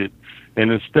guaranteed it,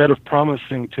 and instead of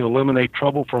promising to eliminate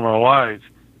trouble from our lives,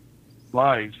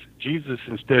 Jesus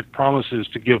instead promises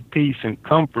to give peace and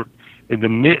comfort in the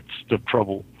midst of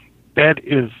trouble. That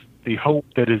is the hope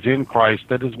that is in Christ.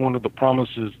 That is one of the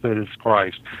promises that is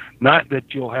Christ. Not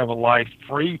that you'll have a life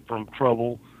free from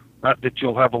trouble, not that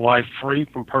you'll have a life free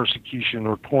from persecution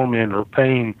or torment or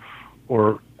pain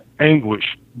or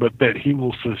anguish, but that he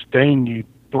will sustain you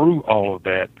through all of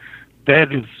that.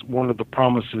 That is one of the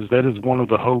promises. That is one of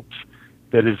the hopes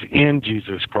that is in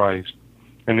Jesus Christ.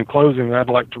 And in closing, I'd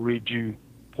like to read you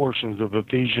portions of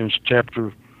Ephesians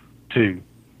chapter 2,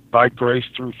 by grace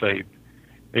through faith.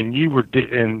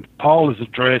 And Paul is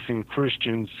addressing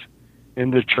Christians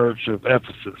in the church of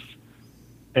Ephesus.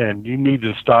 And you need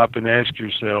to stop and ask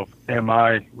yourself, am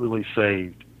I really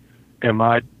saved? Am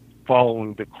I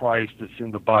following the Christ that's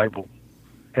in the Bible?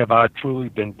 Have I truly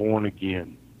been born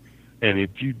again? And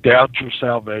if you doubt your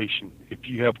salvation, if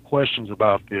you have questions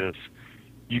about this,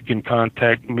 you can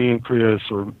contact me and Chris,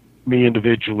 or me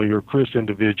individually, or Chris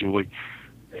individually.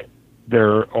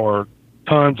 There are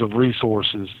tons of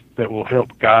resources that will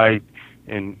help guide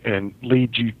and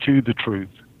lead you to the truth.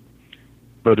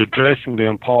 But addressing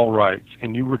them, Paul writes,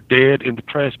 "And you were dead in the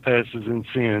trespasses and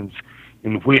sins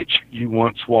in which you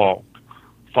once walked,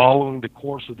 following the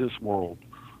course of this world,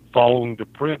 following the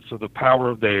prince of the power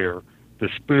of the air, the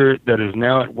spirit that is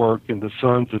now at work in the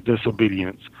sons of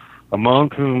disobedience,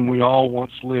 among whom we all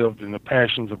once lived in the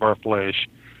passions of our flesh,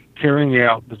 carrying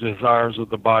out the desires of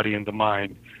the body and the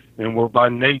mind, and were by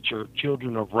nature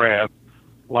children of wrath,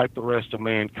 like the rest of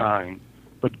mankind.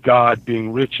 But God,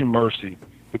 being rich in mercy,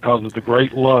 because of the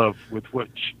great love with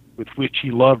which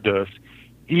he loved us,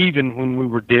 even when we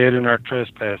were dead in our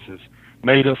trespasses,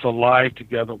 made us alive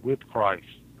together with Christ.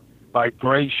 By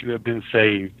grace you have been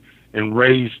saved, and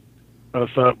raised us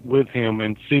up with him,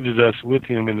 and seated us with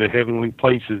him in the heavenly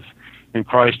places in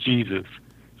Christ Jesus,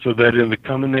 so that in the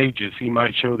coming ages he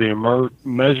might show the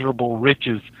immeasurable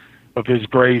riches of his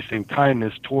grace and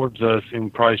kindness towards us in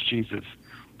Christ Jesus.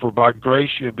 For by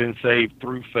grace you have been saved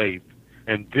through faith,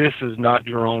 and this is not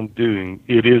your own doing,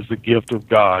 it is the gift of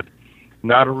God,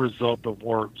 not a result of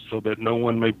works, so that no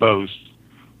one may boast.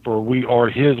 For we are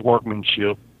his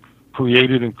workmanship,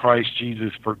 created in Christ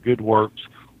Jesus for good works,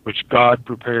 which God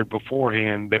prepared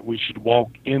beforehand that we should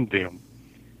walk in them."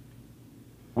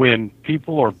 When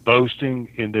people are boasting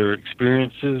in their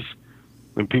experiences,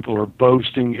 when people are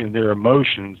boasting in their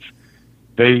emotions,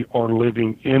 they are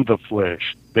living in the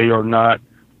flesh. They are not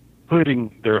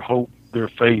putting their hope, their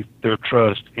faith, their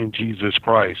trust in Jesus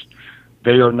Christ.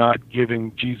 They are not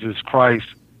giving Jesus Christ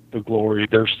the glory.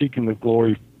 They're seeking the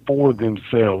glory for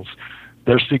themselves.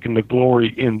 They're seeking the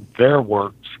glory in their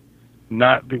works,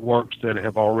 not the works that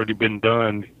have already been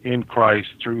done in Christ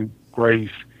through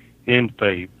grace in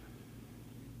faith.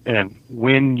 And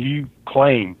when you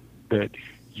claim that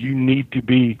you need to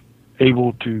be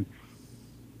able to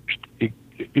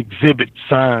exhibit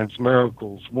signs,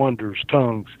 miracles, wonders,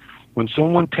 tongues, when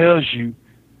someone tells you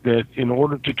that in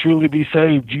order to truly be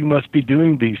saved, you must be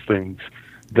doing these things,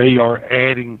 they are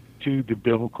adding to the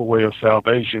biblical way of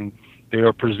salvation. They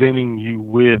are presenting you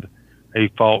with a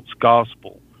false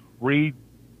gospel. Read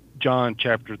John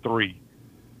chapter 3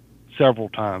 several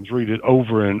times. Read it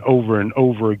over and over and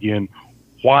over again.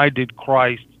 Why did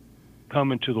Christ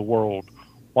come into the world?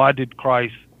 Why did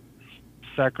Christ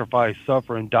sacrifice,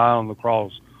 suffer, and die on the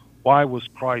cross? Why was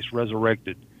Christ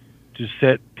resurrected? To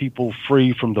set people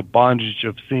free from the bondage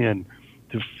of sin,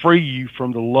 to free you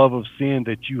from the love of sin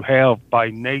that you have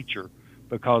by nature,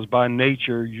 because by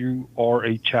nature you are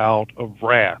a child of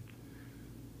wrath.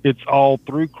 It's all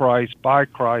through Christ, by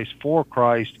Christ, for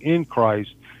Christ, in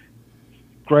Christ.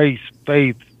 Grace,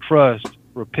 faith, trust,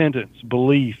 repentance,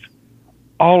 belief,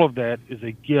 all of that is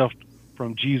a gift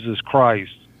from Jesus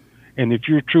Christ. And if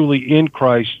you're truly in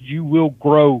Christ, you will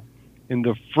grow in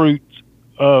the fruits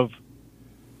of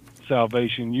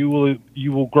salvation. You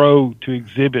will grow to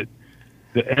exhibit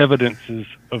the evidences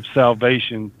of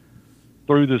salvation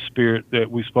through the Spirit that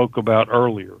we spoke about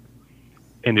earlier.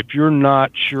 And if you're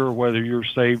not sure whether you're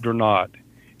saved or not,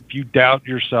 if you doubt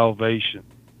your salvation,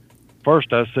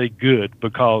 first I say good,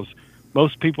 because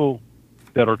most people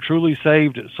that are truly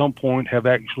saved at some point have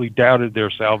actually doubted their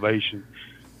salvation.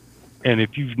 And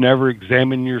if you've never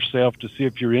examined yourself to see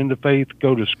if you're in the faith,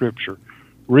 go to Scripture.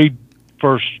 Read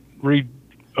First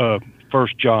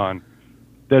John.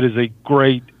 That is a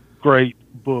great, great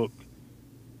book.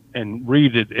 And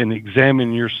read it and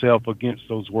examine yourself against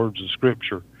those words of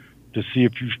Scripture to see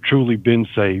if you've truly been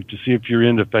saved, to see if you're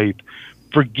in the faith.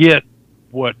 Forget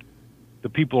what the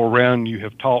people around you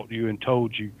have taught you and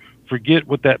told you. Forget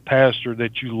what that pastor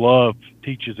that you love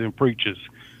teaches and preaches.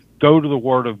 Go to the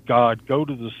Word of God. Go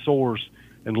to the source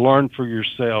and learn for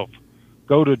yourself.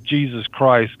 Go to Jesus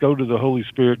Christ. Go to the Holy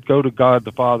Spirit. Go to God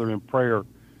the Father in prayer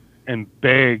and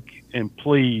beg and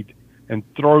plead and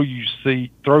throw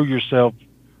yourself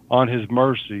on His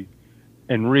mercy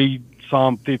and read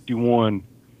Psalm 51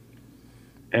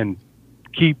 and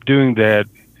keep doing that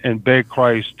and beg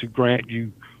Christ to grant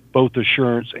you both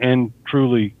assurance and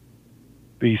truly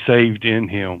be saved in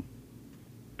Him.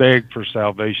 Beg for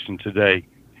salvation today.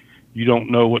 You don't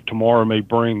know what tomorrow may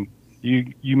bring.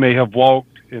 You may have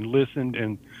walked and listened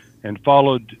and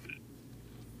followed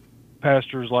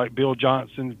pastors like Bill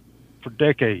Johnson for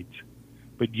decades,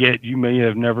 but yet you may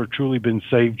have never truly been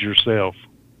saved yourself.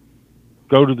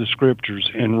 Go to the Scriptures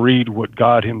and read what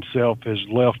God Himself has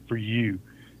left for you.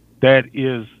 That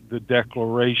is the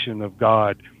declaration of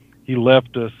God. He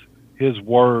left us His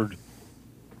Word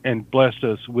and blessed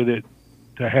us with it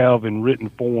to have in written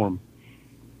form.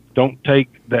 Don't take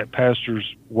that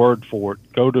pastor's word for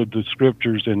it. Go to the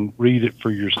scriptures and read it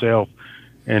for yourself,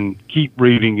 and keep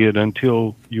reading it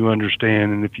until you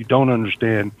understand. And if you don't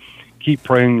understand, keep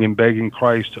praying and begging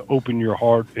Christ to open your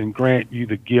heart and grant you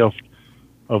the gift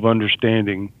of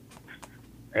understanding.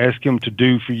 Ask him to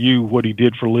do for you what he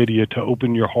did for Lydia, to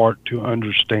open your heart to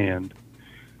understand.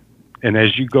 And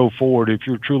as you go forward, if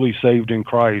you're truly saved in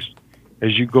Christ,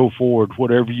 as you go forward,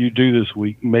 whatever you do this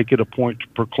week, make it a point to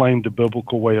proclaim the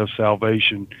biblical way of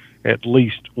salvation at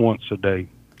least once a day.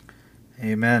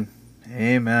 Amen.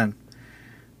 Amen.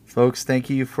 Folks, thank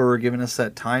you for giving us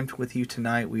that time with you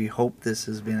tonight. We hope this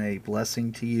has been a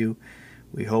blessing to you.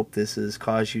 We hope this has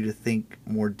caused you to think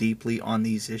more deeply on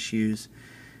these issues.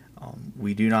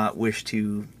 We do not wish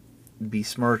to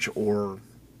besmirch or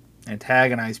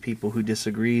antagonize people who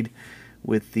disagreed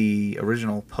with the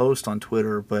original post on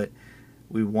Twitter, but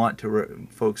we want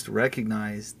folks to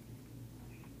recognize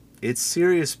it's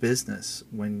serious business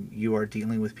when you are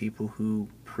dealing with people who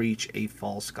preach a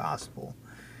false gospel.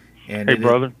 And hey,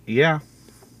 brother. Yeah.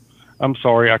 I'm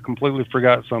sorry, I completely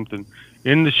forgot something.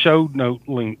 In the show note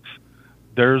links,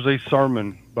 there's a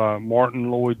sermon by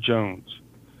Martin Lloyd-Jones.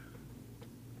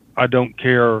 I don't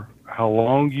care how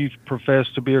long you've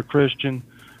professed to be a Christian.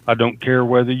 I don't care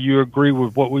whether you agree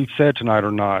with what we've said tonight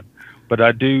or not. But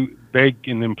I do beg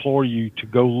and implore you to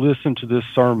go listen to this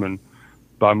sermon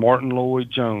by Martin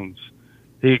Lloyd-Jones.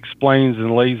 He explains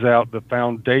and lays out the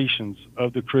foundations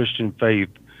of the Christian faith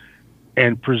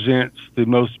and presents the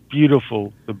most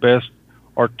beautiful, the best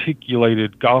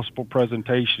articulated gospel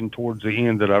presentation towards the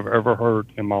end that I've ever heard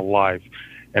in my life.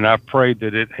 And I pray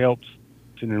that it helps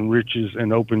and enriches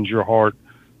and opens your heart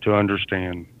to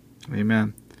understand.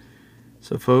 Amen.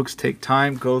 So folks, take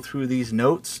time, go through these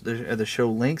notes, the show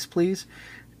links, please.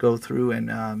 Go through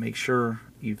and make sure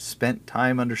you've spent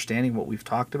time understanding what we've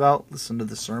talked about. Listen to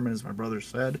the sermon, as my brother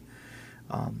said.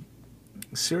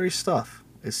 Serious stuff.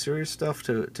 It's serious stuff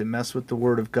to mess with the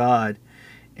Word of God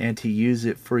and to use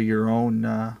it for your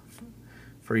own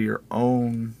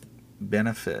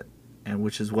benefit, and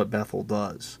which is what Bethel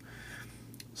does.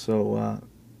 So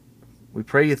we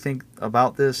pray you think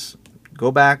about this.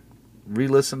 Go back,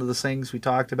 re-listen to the things we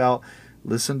talked about.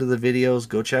 Listen to the videos.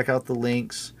 Go check out the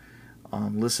links.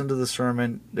 Listen to the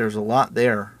sermon. There's a lot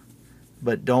there,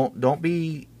 but don't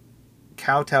be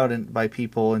kowtowed by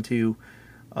people into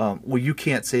well, you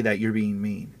can't say that, you're being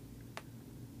mean.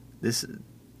 This,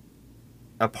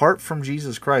 apart from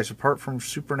Jesus Christ, apart from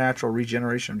supernatural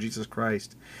regeneration of Jesus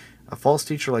Christ, a false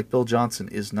teacher like Bill Johnson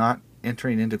is not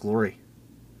entering into glory.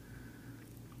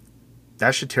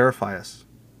 That should terrify us.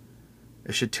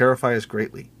 It should terrify us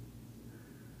greatly.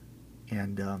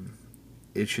 And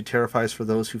it should terrify us for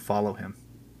those who follow him.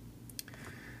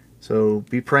 So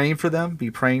be praying for them, be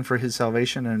praying for his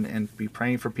salvation, and be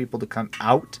praying for people to come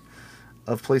out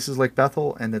of places like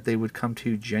Bethel, and that they would come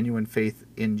to genuine faith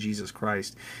in Jesus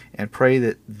Christ. And pray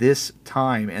that this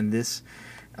time and this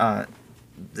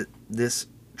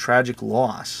tragic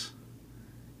loss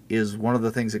is one of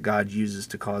the things that God uses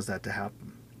to cause that to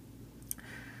happen.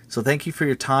 So thank you for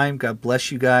your time. God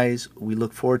bless you guys. We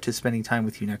look forward to spending time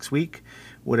with you next week.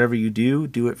 Whatever you do,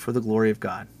 do it for the glory of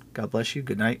God. God bless you.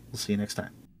 Good night. We'll see you next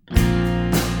time.